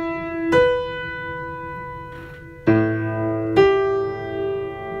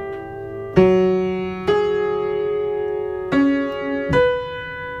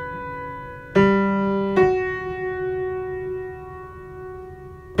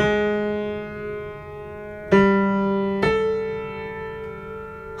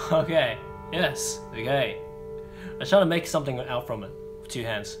 Okay, yes, okay. I'm trying to make something out from it with 2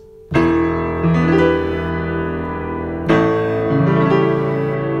 hands.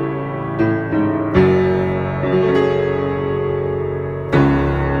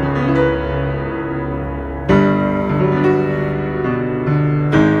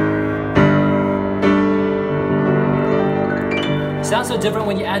 Sounds so different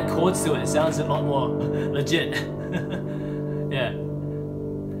when you add chords to it. It sounds a lot more legit. Yeah.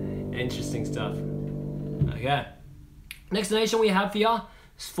 Interesting stuff. Okay. Next donation we have here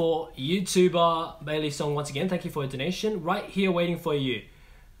is for YouTuber Bailey Song once again. Thank you for a donation. Right Here Waiting for You.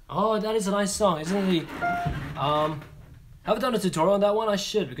 Oh, that is a nice song, isn't it? Have I done a tutorial on that one? I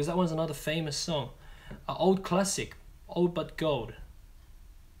should, because that one's another famous song. An old classic. Old but gold.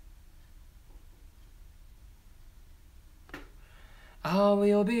 I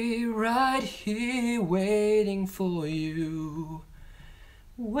will be right here waiting for you.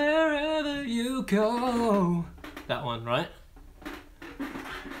 Wherever you go. That one, right?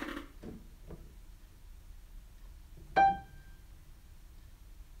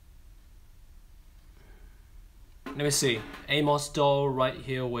 Let me see. Amosdoll Right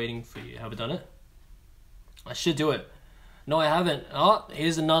Here Waiting for You. Have I done it? I should do it. No, I haven't. Oh,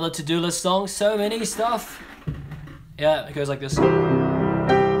 here's another to-do list song. So many stuff. Yeah, it goes like this.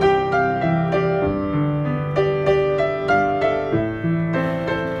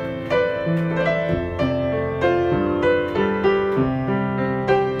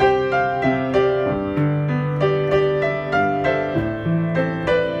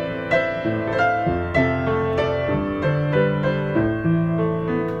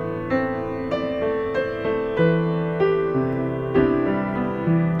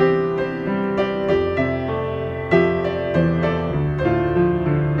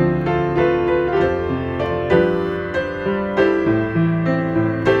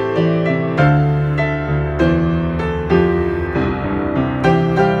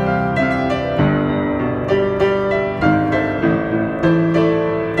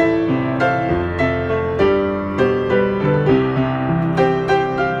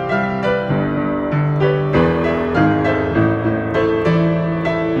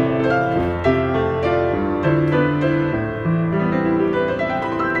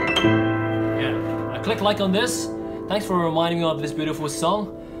 Like on this. Thanks for reminding me of this beautiful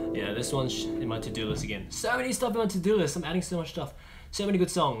song. Yeah, this one's in my to-do list again. So many stuff in my to-do list. I'm adding so much stuff. So many good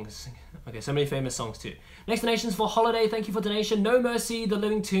songs. Okay, so many famous songs too. Next donation's for Holiday. Thank you for donation. No Mercy, The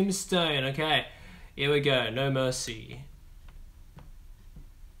Living Tombstone. Okay, here we go. No Mercy.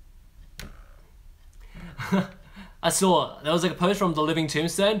 I saw there was like a post from The Living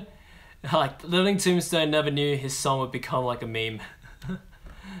Tombstone. Like, The Living Tombstone never knew his song would become like a meme.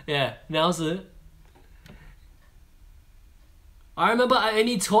 Yeah, now's it. I remember I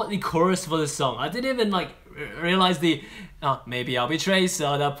only taught the chorus for this song. I didn't even like realize the maybe I'll be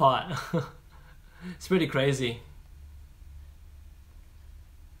Tracer, that part. It's pretty crazy.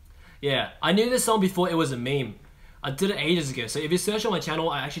 Yeah, I knew this song before it was a meme. I did it ages ago. So if you search on my channel,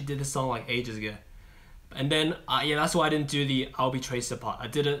 I actually did this song like ages ago. And then yeah, that's why I didn't do the I'll be Tracer part. I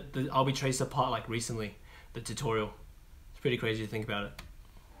did it the I'll be Tracer part like recently, the tutorial. It's pretty crazy to think about it.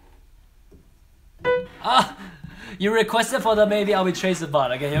 Ah, you requested for the maybe I'll be Tracer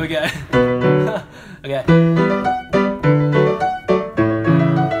part. Okay, here we go. Okay.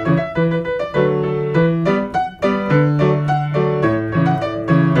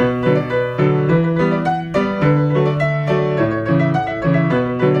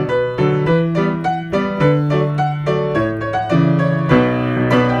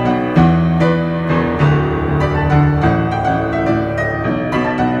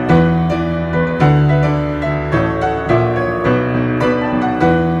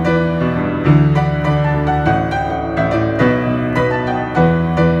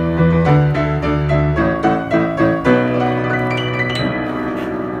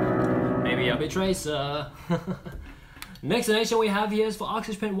 Tracer. Next donation we have here is for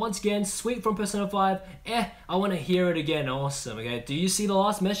Oxygen Pen once again. Sweet from Persona 5. I want to hear it again. Awesome. Okay, do you see the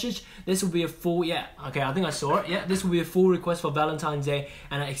last message? This will be a full, yeah. Okay, I think I saw it. Yeah, this will be a full request for Valentine's Day,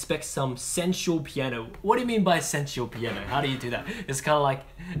 and I expect some sensual piano. What do you mean by sensual piano? How do you do that? It's kind of like,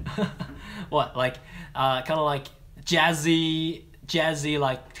 what? Like, kind of like jazzy,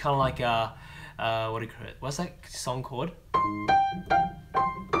 like kind of like what do you call it? What's that song called?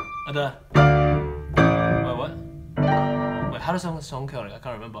 Wait, what? Wait, how does the song go? I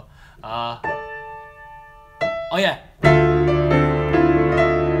can't remember. Oh yeah.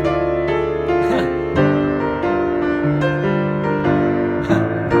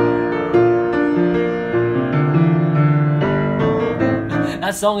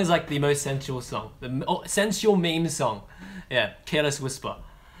 That song is like the most sensual song. The sensual meme song. Yeah, Careless Whisper.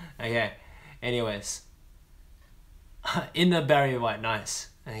 Okay, anyways. In the Barry White, nice.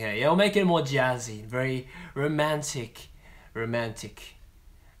 Okay, yeah, we'll make it more jazzy, very romantic.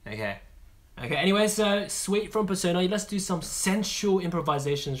 Okay, anyway, so Sweet from Persona, let's do some sensual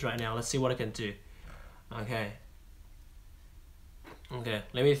improvisations right now. Let's see what I can do. Okay,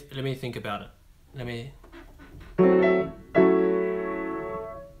 let me think about it.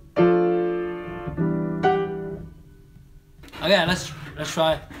 Okay, let's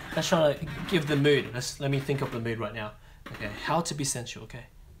try to give the mood. Let me think of the mood right now. Okay, how to be sensual. Okay.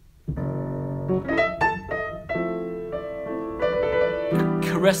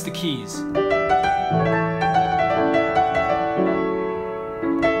 Caress the keys.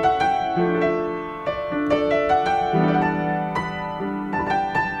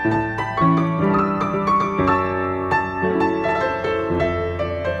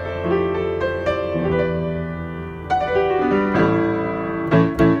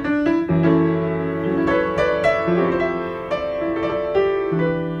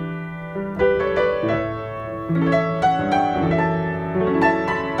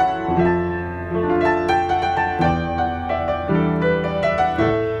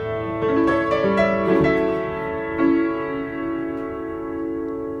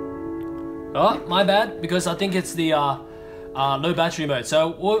 Oh, my bad, because I think it's the low battery mode.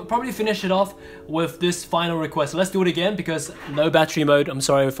 So we'll probably finish it off with this final request. So let's do it again because low battery mode. I'm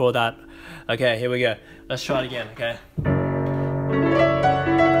sorry for that. Okay, here we go. Let's try it again, okay?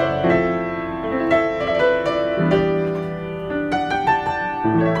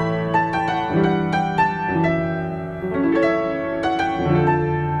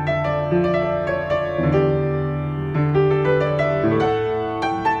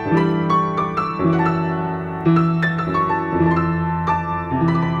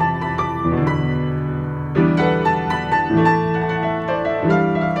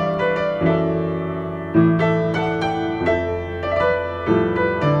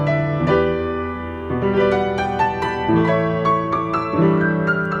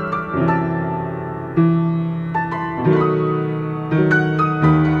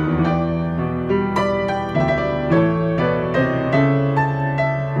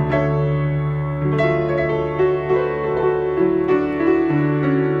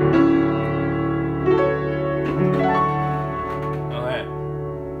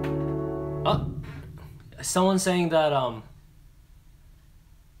 Someone's saying that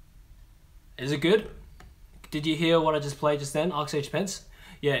is it good? Did you hear what I just played just then? Ox H Pence?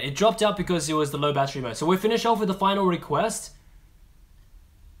 Yeah, it dropped out because it was the low battery mode. So we finish off with the final request.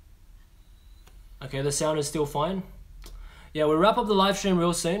 Okay, the sound is still fine. Yeah, we'll wrap up the live stream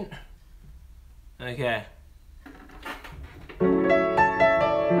real soon. Okay.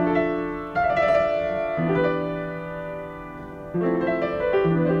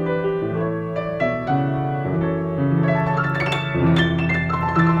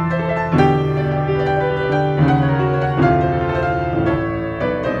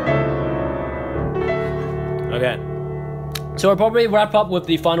 So I'll probably wrap up with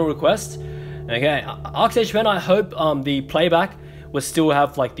the final request. Okay, ArxHPen, I hope the playback will still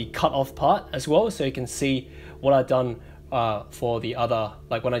have like the cut off part as well, so you can see what I've done for the other,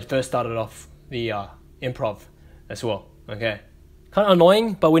 like when I first started off the improv as well. Okay, kind of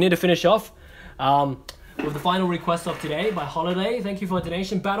annoying, but we need to finish off with the final request of today by Holiday. Thank you for a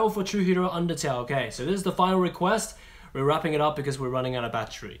donation. Battle for True Hero Undertale. Okay, so this is the final request. We're wrapping it up because we're running out of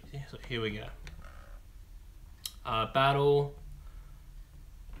battery. So here we go. Battle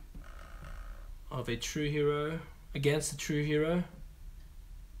of a true hero against a true hero.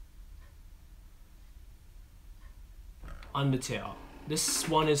 Undertale. This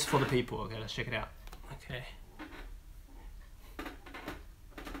one is for the people. Okay, let's check it out. Okay.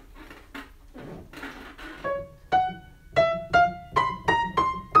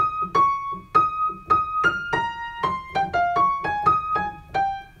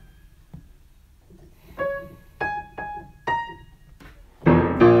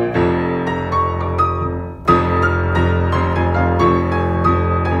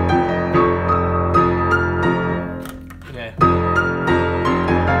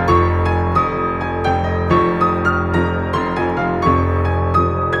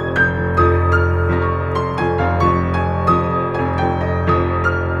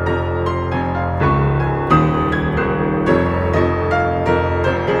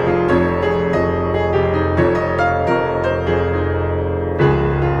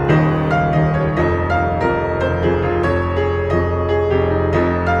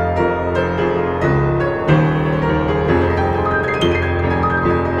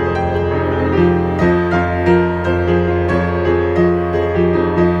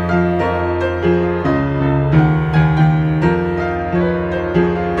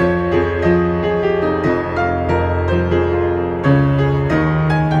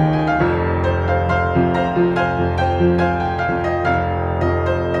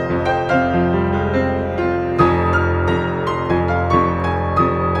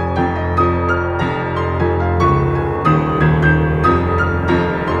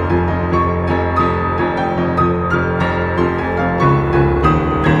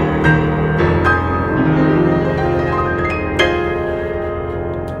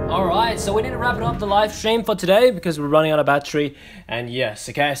 Alright, so we need to wrap it up the live stream for today because we're running out of battery. And yes,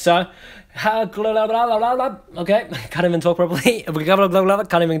 okay, so okay, can't even talk properly.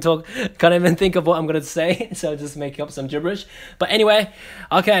 Can't even think of what I'm gonna say, so just making up some gibberish. But anyway,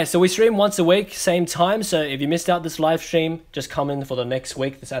 okay, so we stream once a week, same time. So if you missed out this live stream, just come in for the next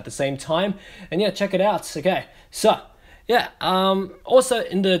week. It's at the same time, and yeah, check it out. Okay, so yeah, also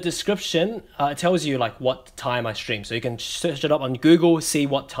in the description, it tells you like what time I stream. So you can search it up on Google, see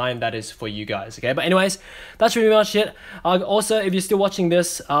what time that is for you guys, okay? But anyways, that's pretty much it. Also, if you're still watching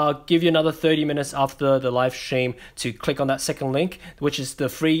this, I'll give you another 30 minutes after the live stream to click on that second link, which is the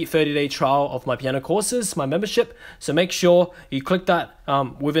free 30-day trial of my piano courses, my membership. So make sure you click that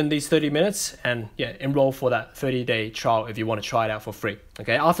within these 30 minutes and yeah, enroll for that 30-day trial if you want to try it out for free,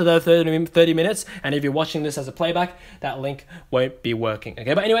 okay? After the 30 minutes, and if you're watching this as a playback, that link won't be working,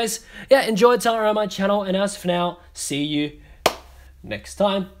 okay? But anyways, yeah, enjoy time around my channel, and as for now, see you next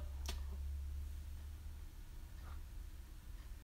time.